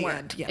 period, at the work.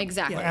 end. Yeah.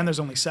 Exactly. And there's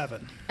only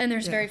 7. And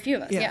there's very few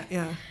of us,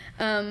 Yeah.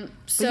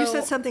 So but you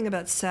said something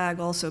about SAG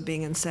also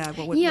being in SAG.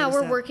 What we're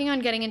that? working on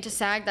getting into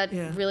SAG. That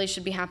really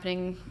should be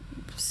happening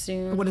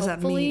soon. What does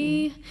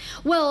hopefully. that mean?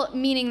 Well,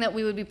 meaning that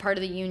we would be part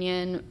of the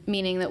union,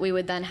 meaning that we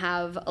would then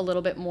have a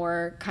little bit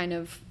more kind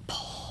of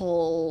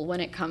pull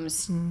when it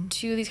comes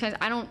to these kinds.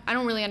 I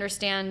don't really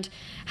understand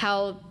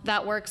how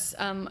that works.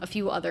 A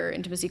few other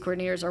intimacy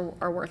coordinators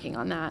are working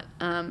on that.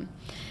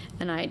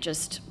 And I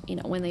just,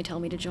 when they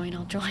tell me to join,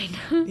 I'll join.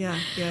 Yeah.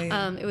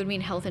 It would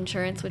mean health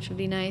insurance, which would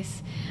be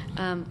nice.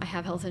 I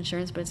have health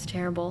insurance, but it's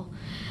terrible.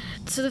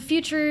 So the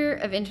future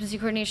of intimacy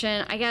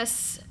coordination, I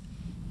guess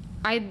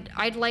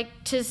I'd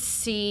like to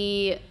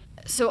see.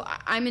 So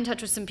I'm in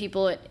touch with some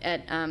people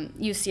at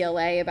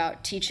UCLA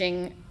about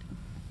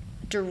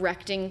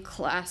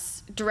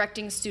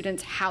directing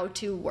students how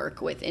to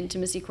work with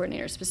intimacy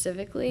coordinators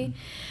specifically.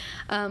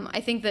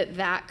 I think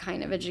that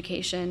kind of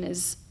education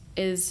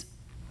is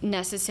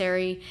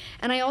necessary,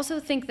 and I also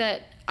think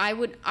that I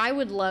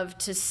would love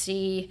to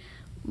see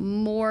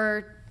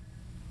more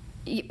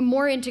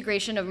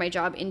integration of my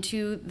job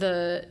into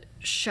the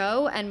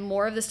show, and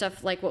more of the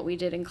stuff like what we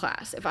did in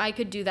class. If I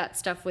could do that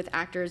stuff with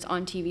actors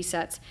on TV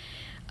sets,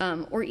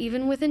 or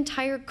even with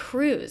entire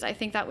crews, I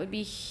think that would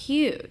be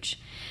huge.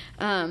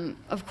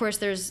 Of course,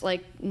 there's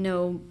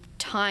no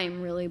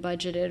time really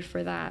budgeted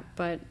for that,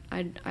 but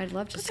I'd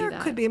love to see that. There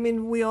could be. I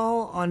mean, we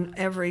all on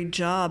every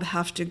job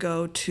have to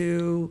go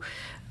to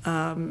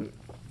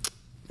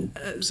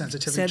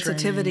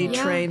sensitivity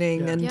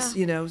training and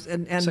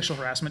and sexual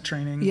harassment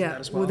training. Yeah, that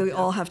as well. we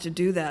all have to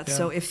do that. Yeah.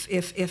 So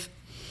if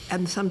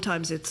and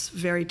sometimes it's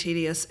very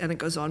tedious and it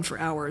goes on for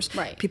hours.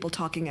 Right. People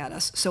talking at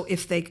us. So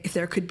if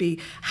there could be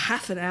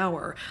half an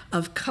hour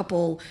of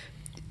couple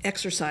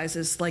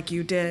exercises like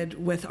you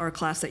did with our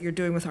class, that you're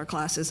doing with our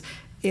classes,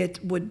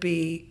 it would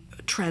be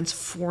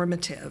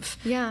transformative.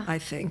 Yeah. I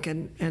think,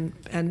 and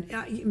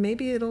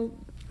maybe it'll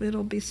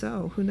be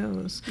so. Who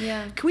knows?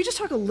 Yeah. Can we just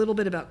talk a little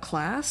bit about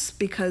class,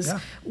 because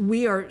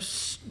we are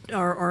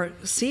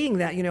seeing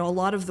that a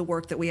lot of the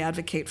work that we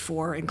advocate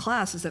for in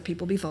class is that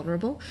people be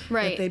vulnerable,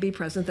 right, that they be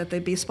present, that they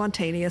be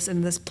spontaneous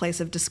in this place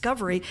of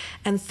discovery,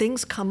 and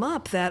things come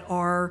up that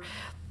are.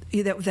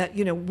 That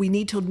we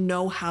need to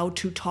know how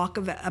to talk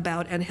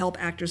about and help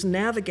actors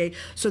navigate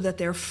so that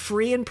they're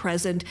free and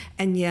present,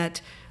 and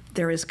yet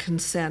there is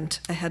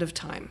consent ahead of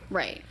time.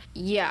 Right.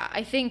 Yeah.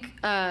 I think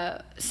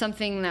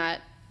something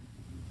that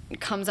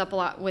comes up a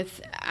lot with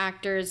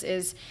actors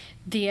is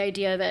the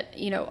idea that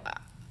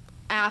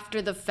after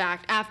the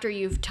fact, after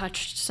you've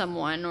touched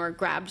someone or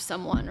grabbed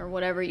someone or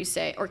whatever you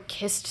say, or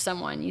kissed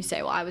someone, you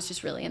say, well, I was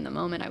just really in the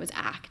moment, I was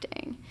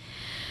acting.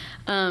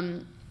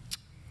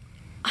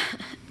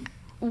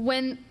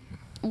 When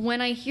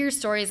I hear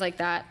stories like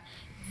that,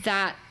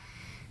 that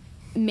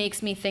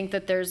makes me think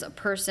that there's a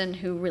person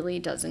who really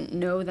doesn't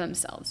know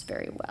themselves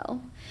very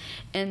well.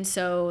 And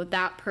so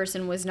that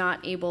person was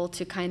not able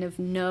to kind of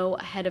know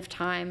ahead of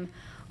time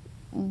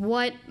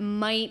what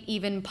might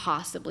even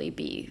possibly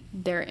be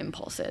their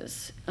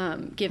impulses,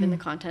 given the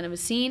content of a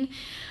scene.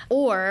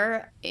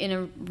 Or, in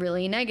a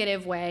really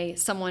negative way,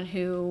 someone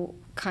who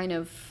kind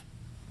of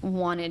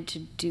wanted to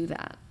do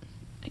that.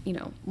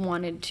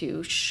 Wanted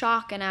to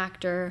shock an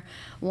actor,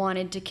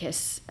 wanted to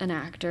kiss an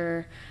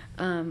actor,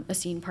 a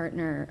scene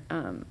partner,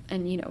 and,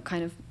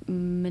 kind of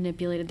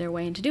manipulated their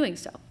way into doing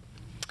so.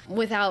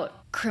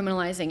 Without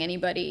criminalizing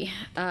anybody,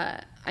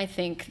 I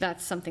think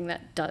that's something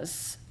that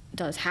does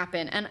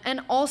happen.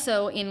 And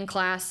also in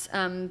class,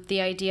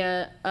 the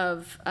idea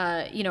of,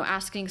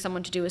 asking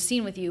someone to do a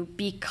scene with you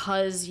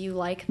because you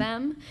like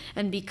them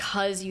and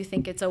because you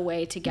think it's a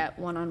way to get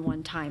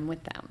one-on-one time with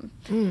them,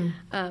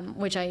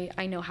 which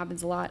I know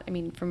happens a lot,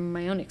 from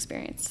my own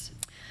experience.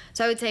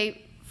 So I would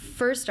say,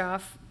 first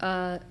off,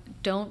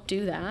 don't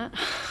do that,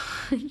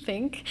 I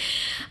think.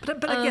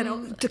 But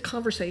again, the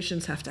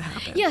conversations have to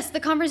happen. Yes,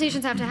 the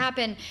conversations have to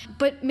happen.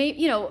 But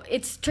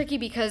it's tricky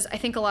because I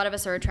think a lot of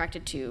us are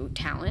attracted to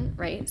talent,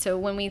 right? So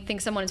when we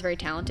think someone is very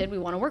talented, we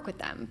want to work with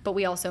them. But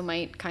we also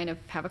might kind of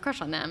have a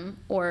crush on them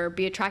or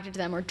be attracted to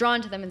them or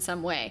drawn to them in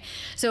some way.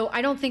 So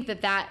I don't think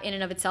that in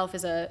and of itself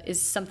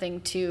is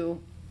something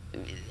to.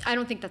 I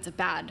don't think that's a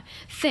bad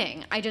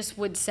thing. I just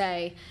would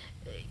say,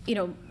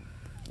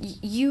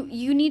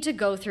 you need to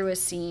go through a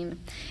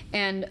scene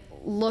and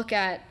look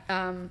at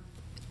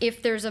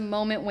if there's a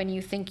moment when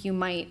you think you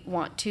might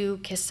want to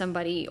kiss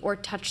somebody or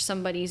touch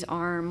somebody's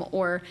arm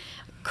or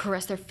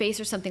caress their face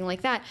or something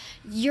like that.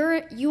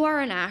 You are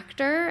an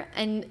actor,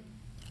 and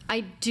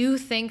I do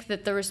think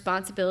that the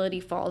responsibility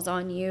falls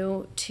on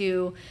you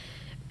to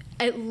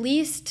at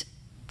least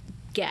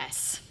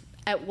guess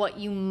at what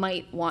you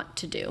might want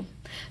to do,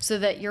 so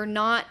that you're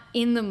not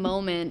in the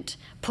moment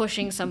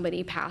pushing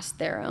somebody past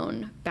their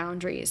own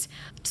boundaries.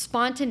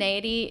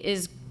 Spontaneity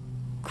is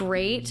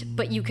great,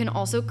 but you can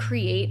also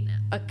create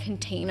a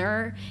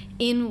container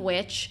in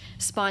which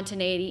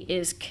spontaneity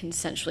is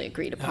consensually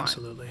agreed upon.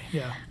 Absolutely,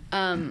 yeah.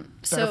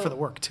 So better for the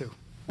work too.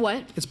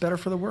 What? It's better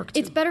for the work too.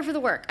 It's better for the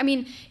work. I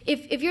mean,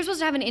 if you're supposed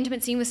to have an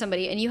intimate scene with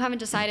somebody and you haven't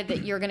decided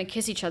that you're going to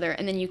kiss each other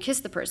and then you kiss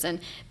the person,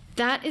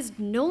 that is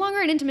no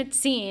longer an intimate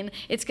scene.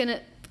 It's going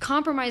to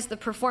compromise the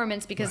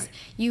performance because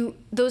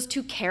those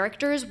two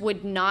characters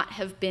would not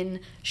have been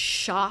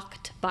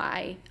shocked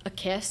by a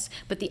kiss,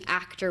 but the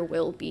actor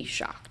will be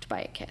shocked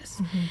by a kiss.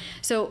 Mm-hmm.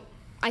 So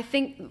I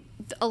think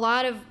a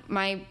lot of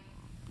my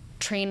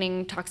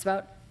training talks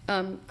about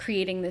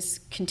creating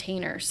this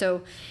container.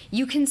 So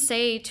you can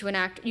say to an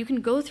actor, you can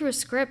go through a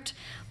script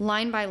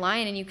line by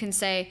line and you can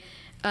say,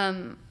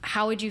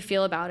 how would you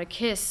feel about a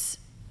kiss?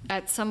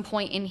 At some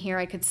point in here,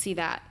 I could see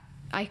that.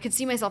 I could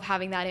see myself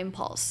having that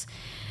impulse.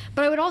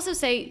 But I would also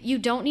say you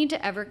don't need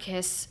to ever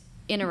kiss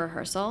in a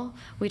rehearsal.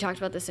 We talked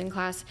about this in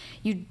class.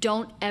 You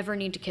don't ever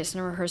need to kiss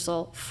in a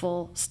rehearsal,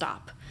 full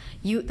stop.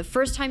 The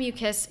first time you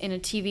kiss in a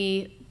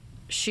TV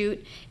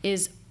shoot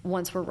is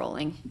once we're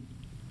rolling.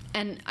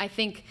 And I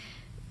think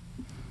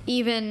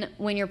even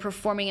when you're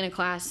performing in a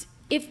class,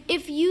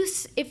 if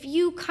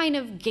you kind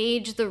of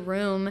gauge the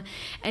room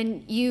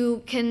and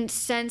you can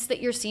sense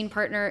that your scene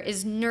partner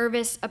is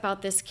nervous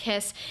about this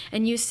kiss,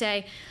 and you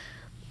say,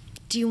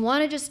 do you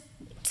want to just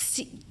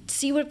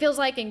see what it feels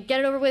like and get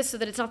it over with so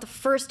that it's not the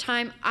first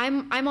time,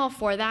 I'm all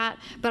for that,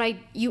 but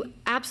you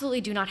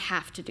absolutely do not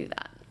have to do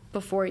that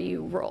before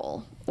you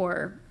roll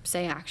or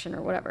say action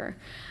or whatever.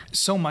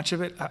 So much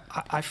of it,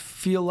 I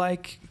feel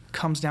like,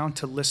 comes down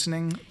to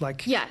listening.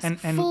 Yes, and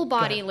full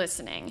body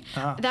listening.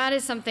 That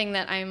is something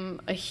that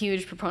I'm a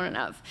huge proponent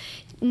of.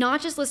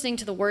 Not just listening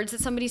to the words that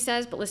somebody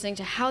says, but listening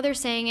to how they're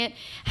saying it,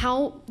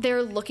 how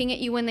they're looking at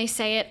you when they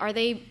say it. Are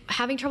they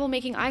having trouble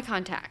making eye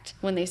contact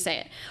when they say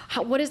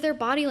it? What is their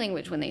body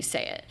language when they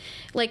say it?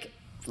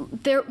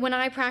 When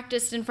I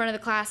practiced in front of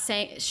the class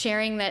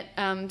sharing that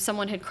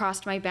someone had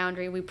crossed my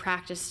boundary, we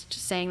practiced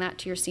saying that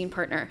to your scene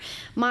partner.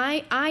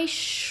 I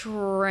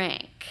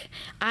shrank.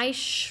 I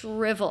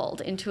shriveled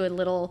into a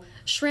little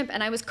shrimp,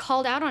 and I was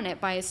called out on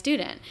it by a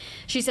student.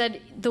 She said,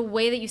 the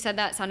way that you said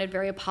that sounded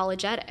very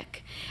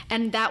apologetic.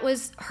 And that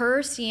was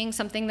her seeing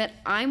something that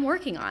I'm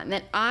working on,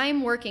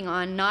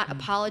 not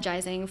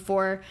apologizing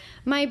for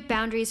my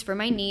boundaries, for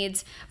my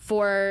needs,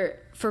 for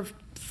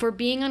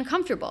being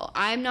uncomfortable.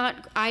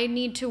 I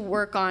need to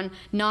work on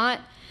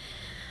not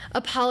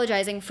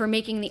apologizing for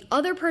making the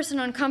other person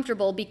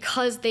uncomfortable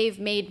because they've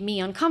made me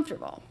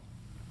uncomfortable.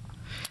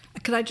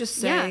 Could I just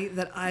say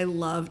that I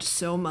loved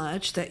so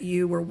much that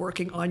you were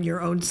working on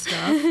your own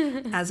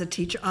stuff as a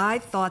teacher. I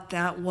thought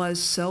that was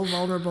so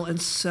vulnerable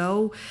and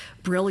so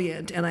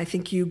brilliant, and I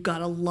think you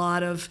got a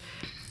lot of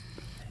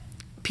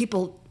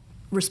people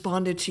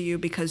responded to you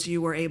because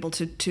you were able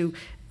to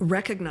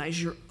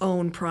recognize your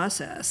own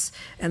process,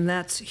 and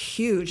that's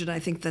huge. And I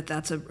think that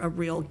that's a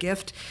real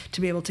gift to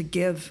be able to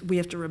give. We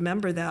have to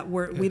remember that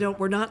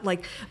we're not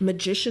like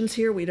magicians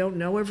here. We don't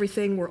know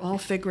everything. We're all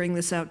figuring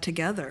this out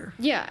together.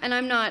 Yeah, and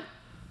I'm not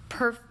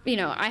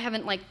I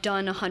haven't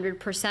done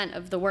 100%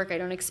 of the work. I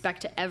don't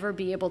expect to ever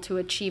be able to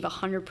achieve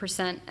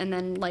 100% and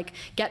then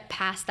get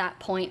past that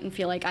point and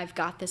feel like I've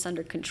got this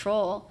under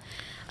control.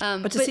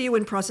 But to see you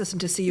in process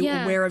and to see you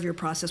aware of your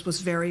process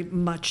was very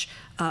much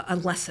a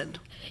lesson.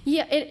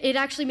 Yeah, it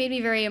actually made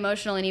me very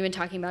emotional, and even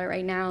talking about it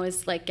right now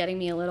is getting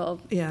me a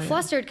little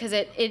flustered because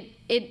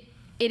it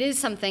is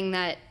something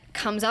that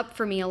comes up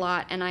for me a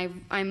lot, and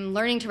I'm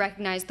learning to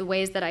recognize the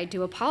ways that I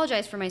do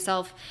apologize for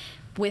myself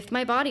with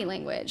my body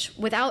language,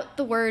 without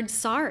the word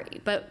sorry,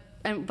 but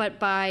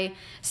by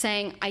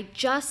saying, I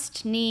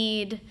just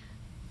need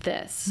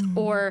this,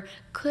 or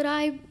could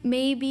I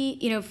maybe,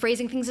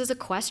 phrasing things as a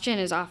question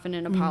is often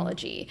an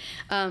apology.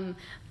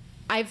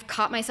 I've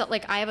caught myself,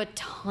 I have a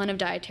ton of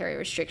dietary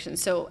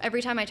restrictions, so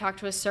every time I talk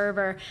to a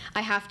server, I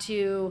have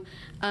to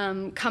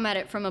come at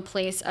it from a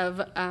place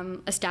of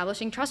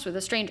establishing trust with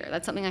a stranger.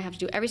 That's something I have to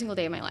do every single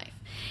day of my life,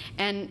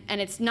 and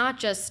it's not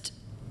just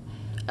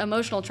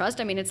emotional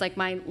trust. I mean, it's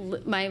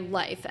my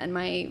life and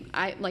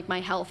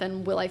my health,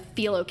 and will I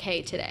feel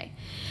okay today?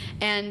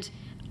 And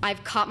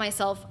I've caught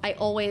myself, I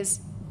always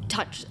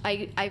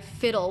I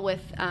fiddle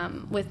with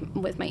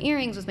my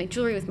earrings, with my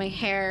jewelry, with my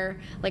hair,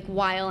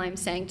 while I'm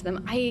saying to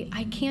them,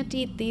 I can't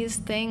eat these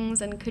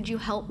things, and could you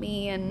help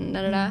me, and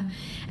da-da-da.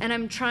 And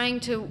I'm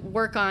trying to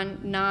work on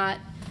not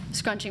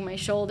scrunching my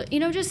shoulder,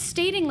 just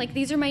stating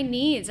these are my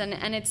needs,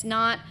 and it's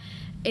not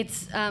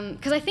It's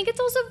because I think it's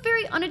also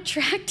very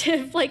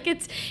unattractive. Like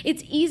it's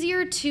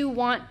easier to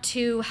want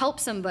to help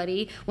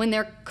somebody when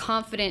they're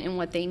confident in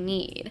what they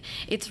need.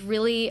 It's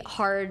really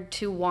hard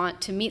to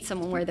want to meet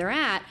someone where they're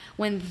at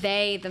when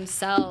they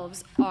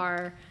themselves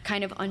are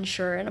kind of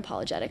unsure and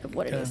apologetic of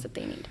what it is that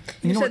they need.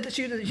 You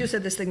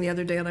said this thing the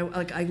other day, and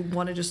I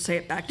want to just say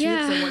it back to you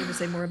because I wanted to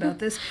say more about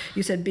this.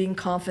 You said being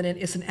confident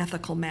is an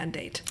ethical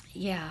mandate.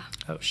 Yeah.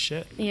 Oh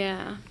shit.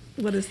 Yeah.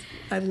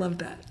 I love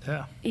that.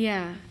 Yeah.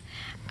 Yeah.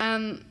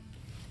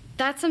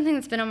 That's something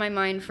that's been on my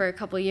mind for a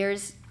couple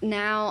years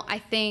now. I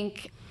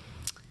think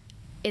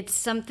it's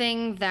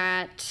something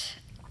that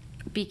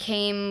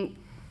became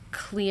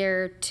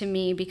clear to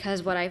me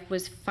because what I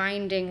was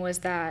finding was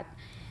that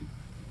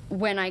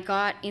when I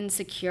got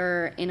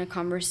insecure in a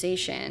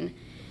conversation,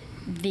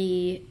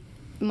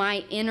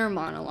 my inner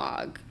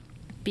monologue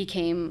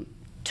became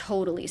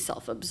totally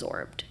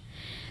self-absorbed.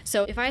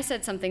 So if I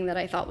said something that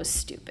I thought was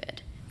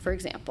stupid, for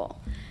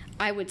example,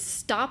 I would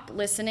stop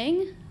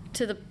listening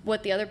to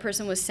what the other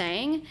person was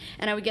saying,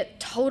 and I would get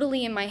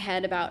totally in my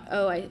head about,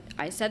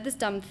 I said this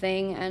dumb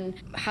thing, and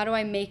how do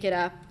I make it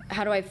up?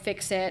 How do I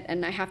fix it?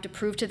 And I have to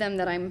prove to them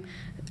that I'm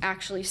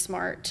actually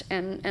smart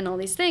and all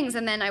these things.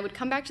 And then I would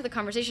come back to the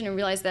conversation and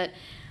realize that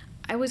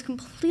I was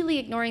completely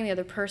ignoring the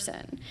other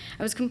person.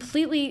 I was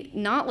completely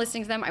not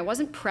listening to them. I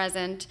wasn't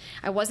present.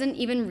 I wasn't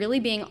even really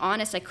being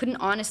honest. I couldn't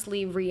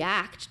honestly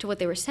react to what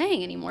they were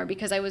saying anymore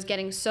because I was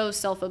getting so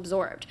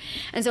self-absorbed.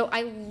 And so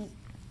I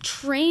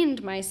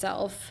trained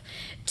myself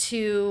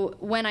to,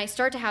 when I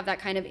start to have that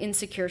kind of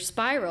insecure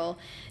spiral,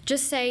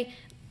 just say,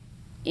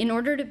 in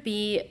order to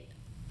be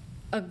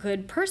a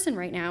good person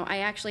right now, I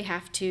actually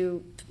have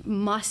to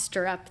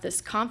muster up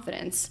this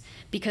confidence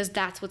because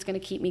that's what's going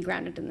to keep me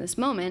grounded in this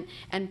moment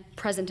and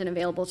present and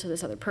available to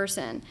this other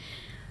person.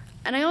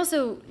 And I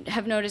also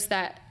have noticed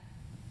that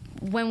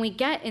when we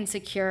get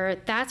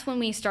insecure, that's when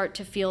we start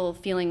to feel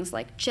feelings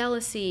like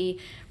jealousy,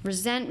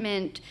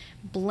 resentment,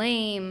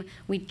 blame.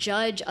 We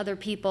judge other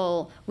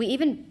people. We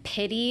even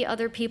pity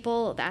other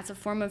people. That's a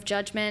form of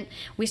judgment.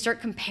 We start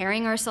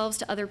comparing ourselves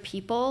to other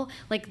people.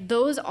 Like,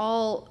 those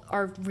all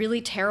are really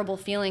terrible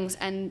feelings,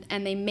 and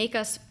they make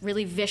us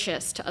really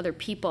vicious to other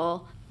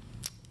people,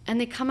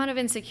 and they come out of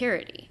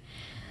insecurity.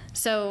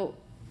 So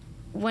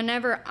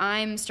whenever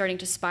I'm starting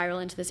to spiral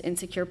into this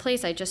insecure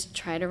place, I just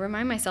try to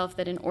remind myself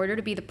that in order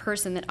to be the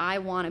person that I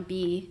want to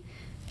be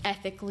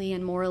ethically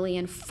and morally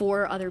and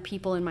for other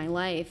people in my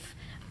life,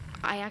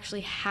 I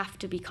actually have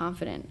to be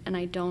confident, and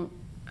I don't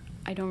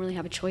really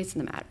have a choice in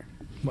the matter.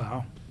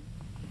 Wow.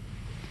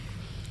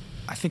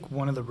 I think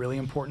one of the really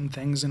important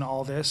things in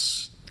all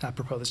this,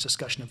 apropos this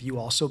discussion of you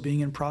also being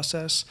in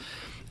process,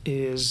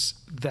 is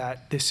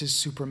that this is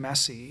super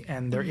messy,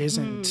 and there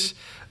isn't,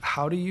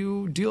 how do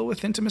you deal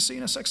with intimacy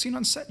in a sex scene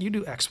on set? You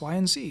do X, Y,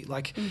 and Z.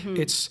 Like,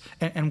 it's,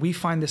 and we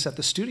find this at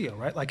the studio,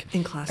 right? Like,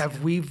 in class,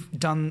 we've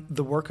done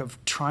the work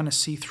of trying to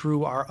see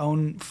through our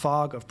own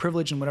fog of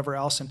privilege and whatever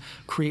else and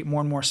create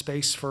more and more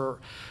space for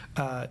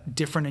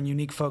different and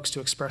unique folks to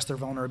express their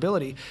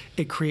vulnerability,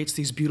 it creates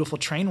these beautiful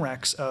train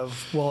wrecks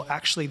of, well,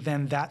 actually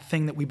then that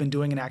thing that we've been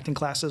doing in acting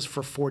classes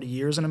for 40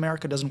 years in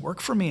America doesn't work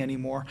for me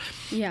anymore.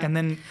 Yeah. And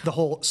then the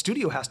whole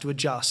studio has to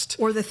adjust,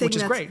 or the thing which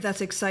is great.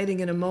 That's exciting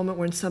in a moment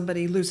when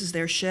somebody loses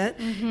their shit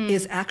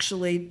is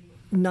actually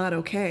not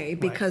okay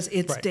because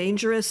it's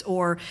dangerous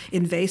or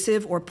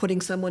invasive or putting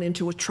someone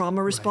into a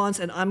trauma response.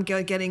 And I'm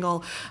getting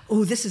all,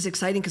 this is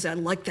exciting because I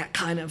like that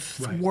kind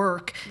of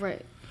work.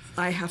 Right.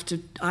 I have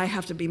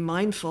to be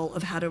mindful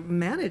of how to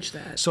manage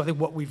that. So I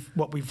think what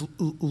we've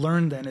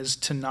learned then is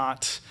to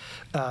not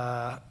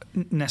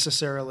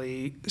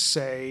necessarily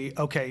say,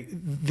 okay,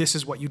 this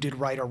is what you did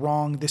right or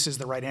wrong, this is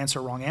the right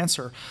answer, wrong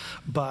answer.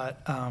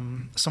 But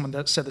someone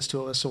that said this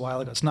to us a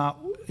while ago, it's not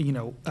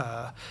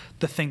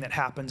the thing that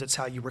happens, it's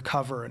how you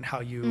recover and how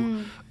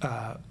you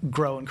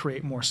grow and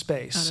create more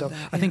space. So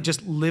I think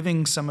just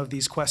living some of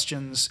these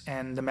questions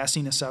and the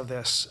messiness of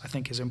this, I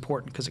think, is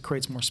important because it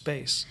creates more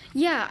space.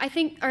 Yeah, I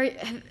think, are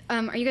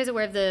you guys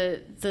aware of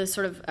the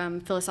sort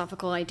of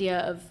philosophical idea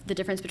of the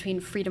difference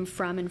between freedom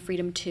from and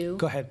freedom to?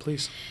 Go ahead,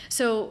 please.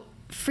 So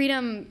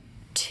freedom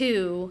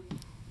to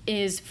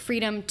is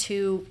freedom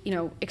to,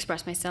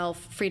 express myself,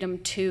 freedom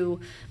to,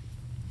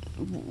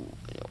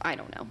 I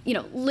don't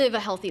know, live a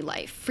healthy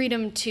life,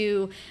 freedom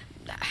to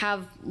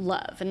have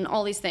love and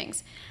all these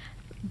things.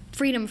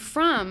 Freedom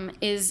from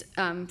is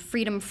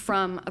freedom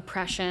from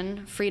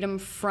oppression, freedom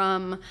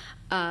from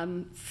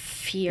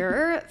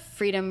fear,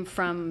 freedom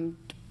from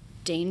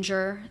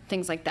danger,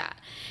 things like that.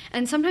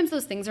 And sometimes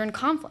those things are in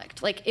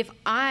conflict. Like, if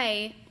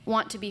I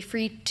want to be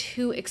free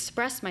to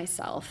express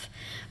myself,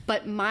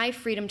 but my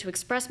freedom to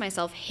express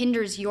myself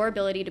hinders your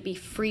ability to be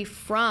free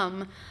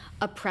from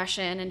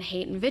oppression and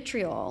hate and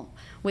vitriol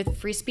with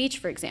free speech,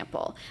 for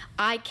example,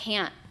 I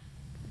can't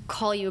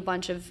call you a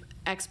bunch of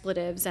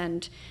expletives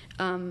and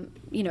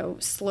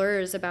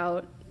slurs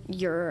about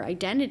your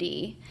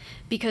identity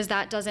because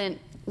that doesn't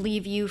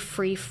leave you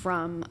free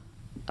from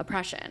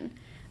oppression.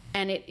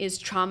 and it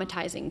is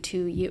traumatizing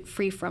to you,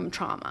 free from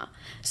trauma.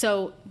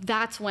 So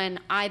that's when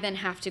I then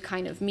have to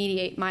kind of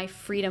mediate my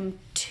freedom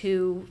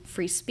to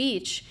free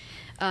speech,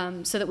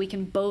 so that we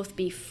can both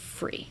be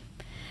free.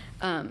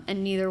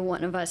 And neither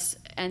one of us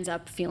ends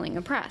up feeling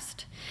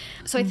oppressed.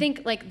 So I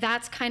think like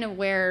that's kind of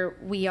where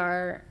we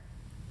are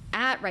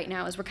at right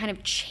now, is we're kind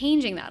of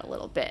changing that a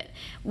little bit.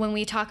 When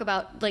we talk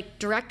about, like,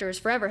 directors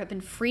forever have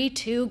been free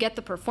to get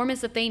the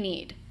performance that they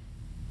need,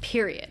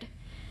 period.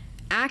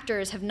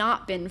 Actors have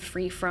not been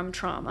free from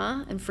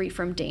trauma and free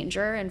from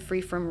danger and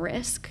free from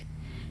risk.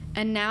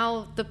 And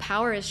now the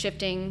power is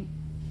shifting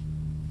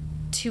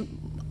to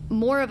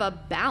more of a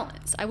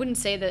balance. I wouldn't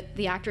say that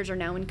the actors are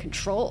now in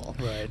control,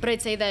 right, but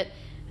I'd say that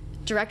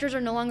directors are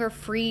no longer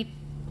free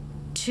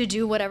to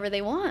do whatever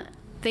they want.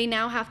 They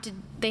now have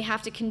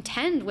to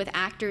contend with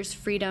actors'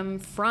 freedom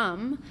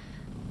from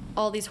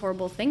all these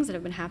horrible things that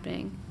have been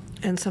happening.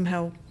 And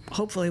somehow,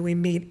 hopefully, we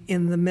meet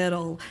in the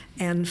middle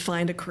and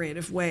find a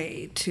creative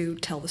way to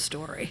tell the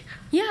story.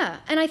 Yeah,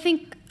 and I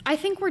think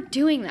we're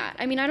doing that.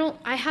 I mean, I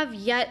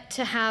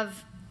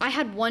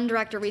had one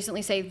director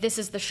recently say, "This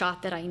is the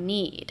shot that I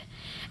need."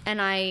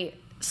 And I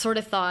sort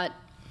of thought,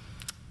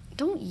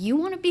 don't you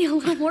want to be a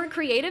little more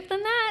creative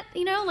than that?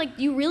 You know, like,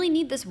 you really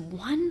need this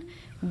one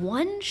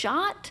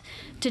shot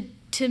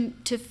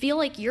to feel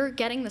like you're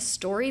getting the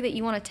story that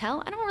you want to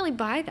tell? I don't really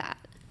buy that.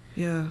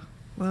 Yeah,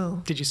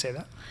 well. Did you say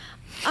that?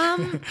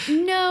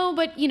 No,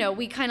 but, you know,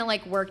 we kind of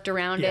like worked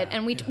around it,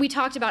 and we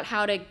talked about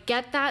how to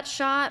get that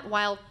shot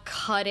while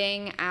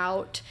cutting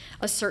out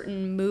a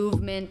certain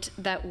movement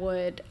that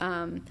would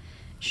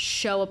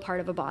show a part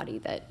of a body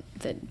that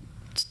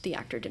the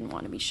actor didn't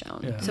want to be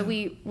shown. Yeah. So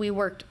we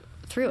worked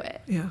through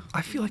it. Yeah.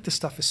 I feel like this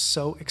stuff is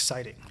so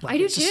exciting. Like, I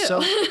do it's just too.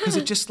 Because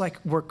it just, like,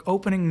 we're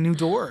opening new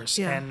doors.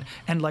 Yeah.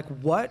 And like,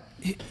 what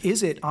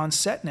is it on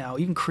set now,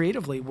 even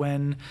creatively,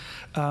 when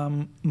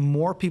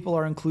more people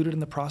are included in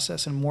the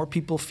process and more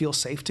people feel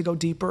safe to go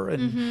deeper?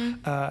 And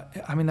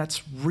I mean,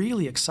 that's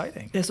really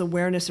exciting. There's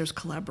awareness, there's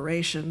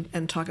collaboration,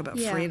 and talk about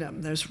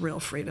freedom. There's real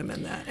freedom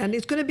in that. And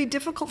it's going to be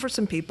difficult for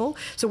some people.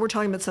 So we're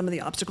talking about some of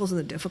the obstacles and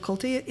the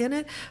difficulty in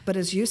it. But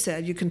as you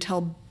said, you can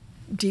tell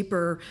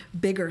deeper,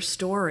 bigger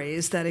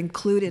stories that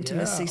include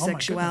intimacy,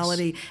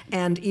 sexuality,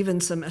 and even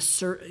some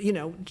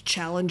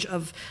challenge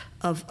of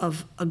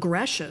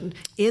aggression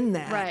in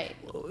that,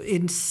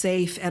 in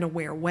safe and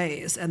aware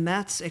ways, and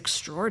that's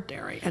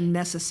extraordinary and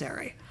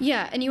necessary.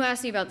 Yeah, and you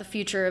asked me about the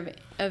future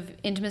of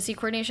intimacy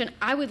coordination.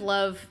 I would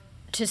love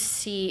to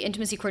see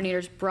intimacy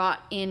coordinators brought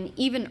in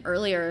even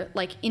earlier,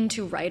 like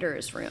into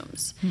writers'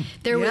 rooms.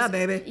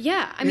 Baby.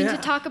 Yeah, I mean, to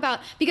talk about,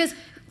 because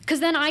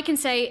then I can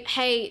say,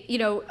 hey, you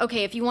know,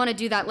 okay, if you want to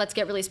do that, let's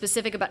get really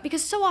specific about it.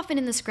 Because so often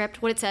in the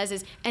script, what it says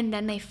is, and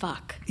then they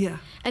fuck. Yeah.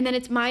 And then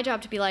it's my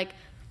job to be like,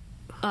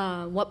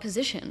 what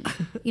position?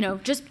 You know,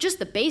 just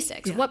the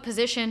basics. Yeah. What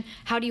position?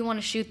 How do you want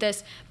to shoot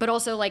this? But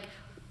also, like,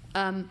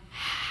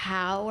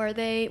 what are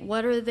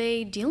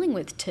they dealing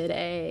with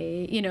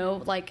today? You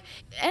know, like,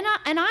 and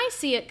I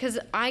see it because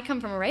I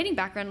come from a writing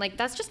background. Like,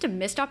 that's just a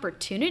missed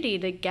opportunity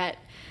to get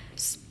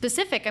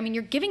specific. I mean,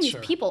 you're giving these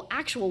people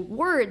actual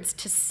words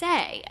to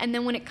say, and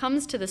then when it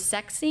comes to the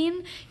sex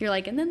scene, you're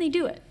like, and then they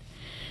do it.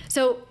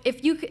 So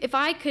if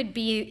I could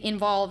be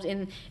involved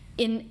in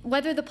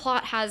whether the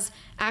plot has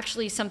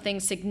actually something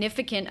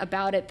significant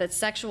about it that's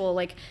sexual,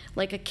 like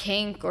a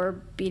kink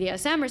or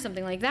BDSM or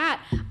something like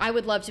that, I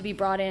would love to be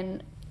brought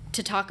in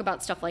to talk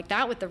about stuff like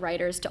that with the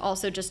writers, to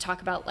also just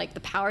talk about, like,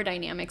 the power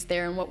dynamics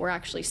there and what we're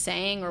actually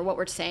saying, or what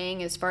we're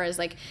saying as far as,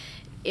 like,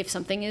 if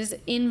something is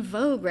in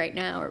vogue right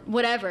now or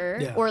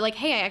whatever, or like,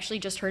 hey, I actually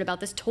just heard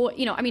about this toy,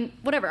 you know, I mean,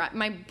 whatever,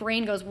 my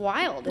brain goes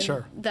wild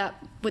that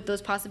with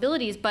those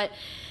possibilities, but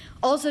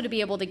also to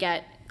be able to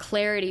get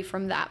clarity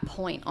from that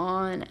point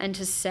on, and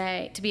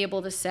to be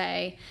able to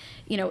say,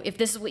 you know, if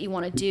this is what you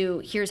want to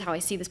do, here's how I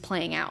see this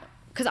playing out.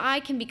 Because I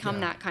can become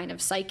that kind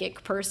of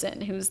psychic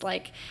person who's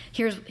like,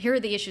 here are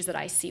the issues that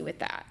I see with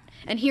that.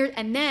 And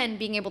then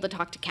being able to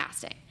talk to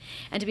casting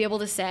and to be able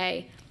to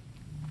say,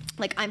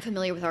 like, I'm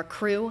familiar with our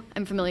crew,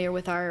 I'm familiar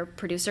with our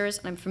producers,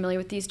 and I'm familiar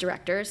with these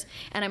directors,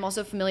 and I'm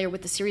also familiar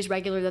with the series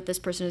regular that this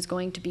person is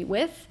going to be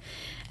with.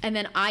 And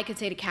then I could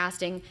say to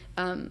casting,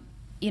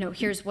 you know,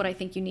 here's what I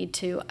think you need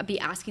to be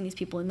asking these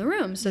people in the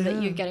room, so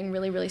that you're getting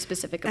really, really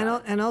specific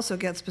about it. And also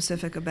get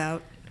specific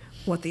about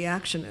what the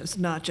action is,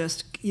 not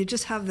just, you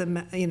just have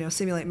them, you know,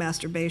 simulate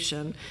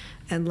masturbation,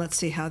 and let's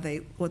see how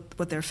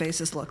what their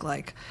faces look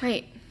like.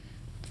 Right.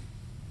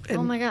 And,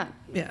 oh my God.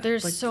 Yeah.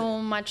 There's like so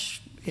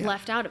much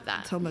left out of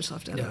that. So much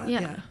left out of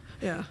that.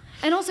 Yeah.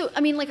 And also, I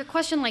mean, like, a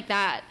question like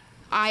that,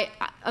 I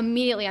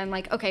immediately, I'm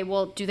like, okay,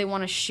 well, do they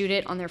want to shoot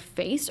it on their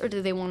face, or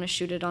do they want to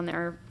shoot it on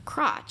their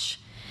crotch?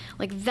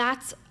 Like,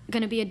 that's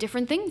going to be a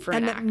different thing for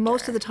an actor.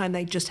 Most of the time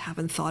they just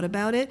haven't thought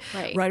about it.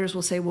 Right. Writers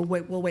will say, we'll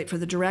wait for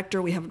the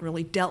director. We haven't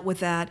really dealt with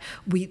that.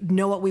 We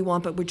know what we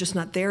want, but we're just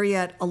not there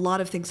yet. A lot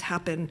of things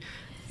happen,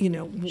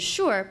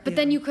 Sure, but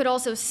then you could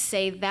also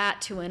say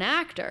that to an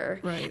actor,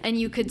 right. And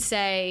you could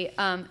say,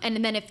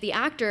 and then if the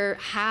actor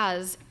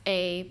has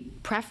a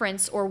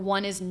preference or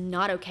one is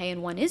not okay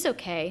and one is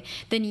okay,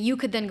 then you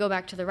could then go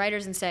back to the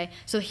writers and say,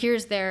 so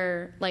here's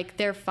their,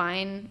 they're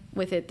fine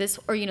with it, this,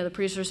 or, the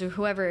producers or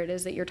whoever it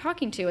is that you're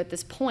talking to at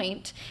this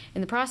point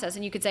in the process,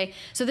 and you could say,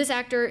 so this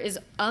actor is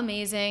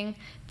amazing,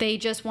 they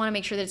just want to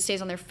make sure that it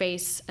stays on their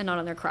face and not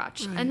on their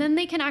crotch, right. And then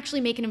they can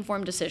actually make an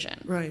informed decision.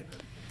 Right.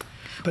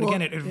 But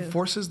again,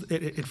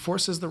 it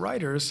forces the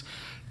writers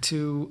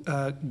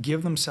to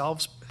give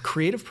themselves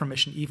creative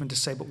permission even to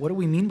say, but what do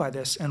we mean by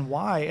this and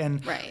why?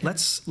 And right.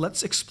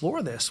 let's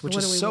explore this, which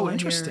is so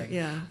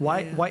interesting.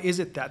 Why is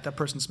it that that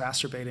person's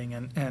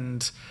masturbating,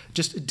 and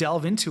just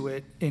delve into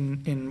it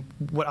in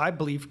what I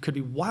believe could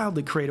be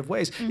wildly creative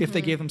ways if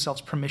they gave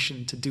themselves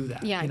permission to do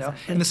that. Yeah,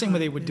 exactly. In the same way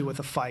they would do with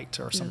a fight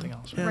or something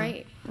else.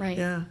 Right.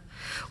 Yeah.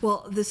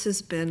 Well, this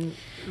has been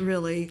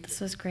really... This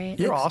was great.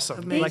 You're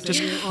awesome. Amazing.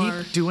 Just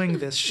keep doing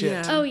this shit.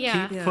 Yeah. Oh,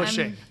 yeah. Keep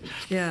pushing.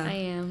 I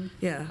am.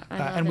 Yeah.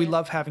 And we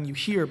love having you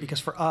here because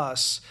for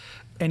us,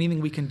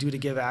 anything we can do to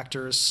give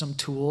actors some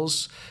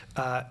tools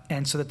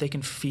and so that they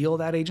can feel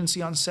that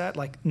agency on set,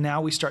 now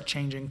we start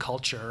changing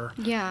culture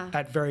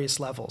at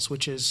various levels,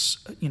 which is,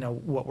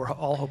 what we're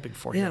all hoping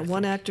for here. Yeah,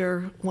 one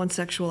actor, one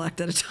sexual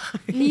act at a time.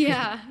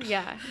 Yeah,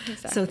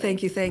 exactly. So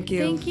thank you. Thank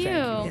you. I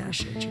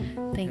appreciate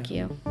you. Thank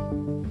you.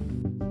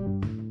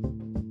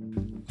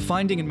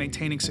 Finding and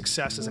maintaining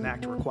success as an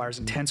actor requires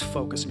intense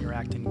focus in your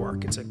acting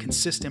work. It's a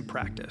consistent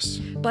practice.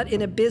 But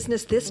in a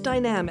business this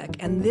dynamic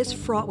and this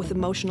fraught with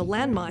emotional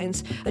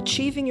landmines,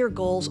 achieving your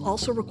goals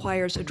also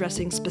requires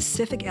addressing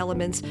specific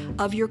elements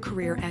of your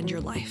career and your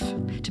life.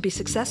 To be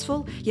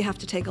successful, you have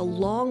to take a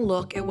long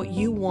look at what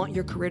you want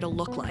your career to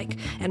look like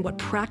and what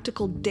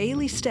practical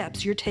daily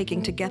steps you're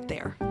taking to get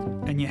there.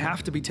 And you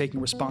have to be taking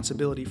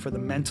responsibility for the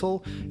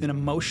mental and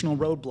emotional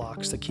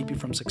roadblocks that keep you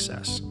from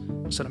success.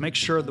 So to make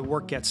sure the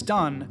work gets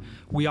done,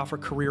 we offer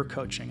career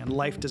coaching and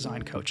life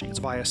design coaching. It's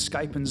via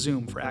Skype and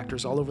Zoom for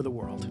actors all over the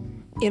world.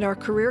 In our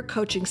career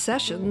coaching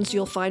sessions,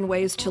 you'll find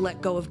ways to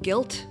let go of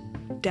guilt,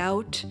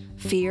 doubt,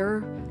 fear,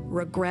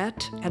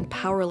 regret, and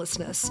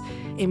powerlessness.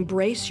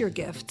 Embrace your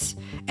gifts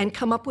and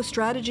come up with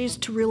strategies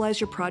to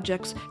realize your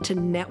projects, to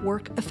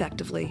network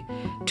effectively,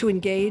 to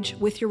engage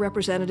with your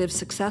representatives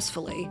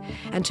successfully,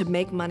 and to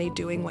make money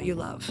doing what you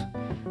love.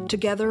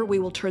 Together, we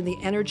will turn the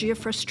energy of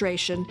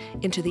frustration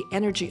into the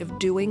energy of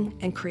doing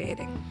and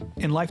creating.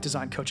 In life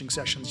design coaching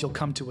sessions, you'll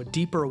come to a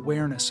deeper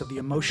awareness of the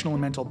emotional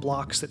and mental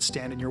blocks that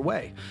stand in your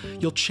way.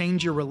 You'll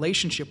change your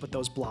relationship with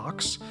those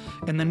blocks,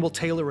 and then we'll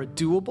tailor a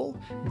doable,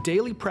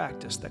 daily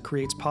practice that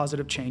creates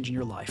positive change in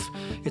your life.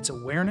 It's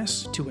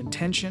awareness to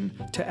intention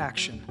to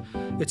action.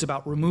 It's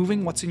about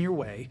removing what's in your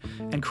way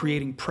and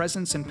creating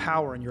presence and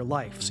power in your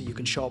life so you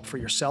can show up for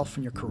yourself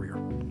and your career.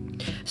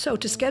 So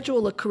to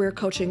schedule a career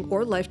coaching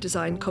or life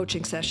design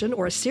coaching session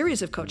or a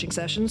series of coaching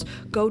sessions,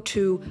 go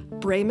to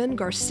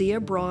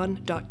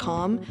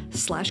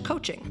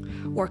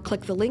BraymanGarciaBraun.com/coaching or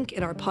click the link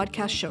in our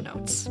podcast show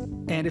notes.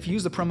 And if you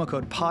use the promo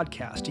code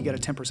PODCAST, you get a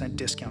 10%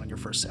 discount on your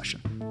first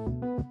session.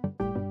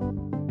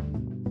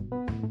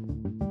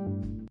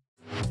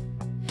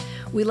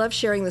 We love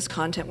sharing this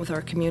content with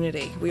our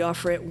community. We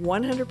offer it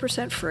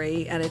 100%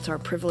 free, and it's our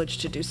privilege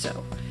to do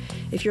so.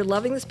 If you're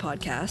loving this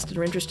podcast and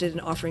are interested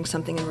in offering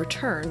something in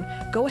return,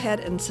 go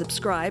ahead and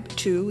subscribe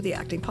to the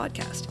Acting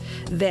Podcast.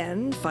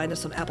 Then find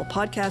us on Apple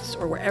Podcasts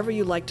or wherever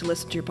you like to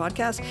listen to your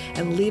podcast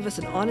and leave us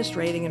an honest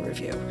rating and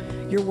review.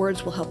 Your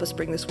words will help us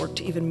bring this work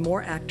to even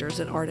more actors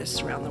and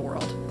artists around the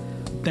world.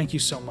 Thank you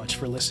so much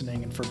for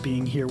listening and for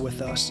being here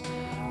with us.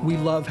 We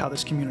love how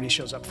this community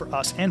shows up for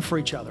us and for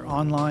each other,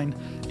 online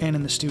and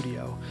in the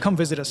studio. Come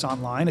visit us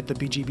online at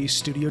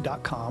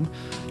thebgbstudio.com.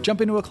 Jump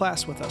into a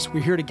class with us.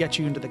 We're here to get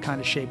you into the kind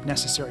of shape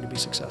necessary to be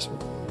successful.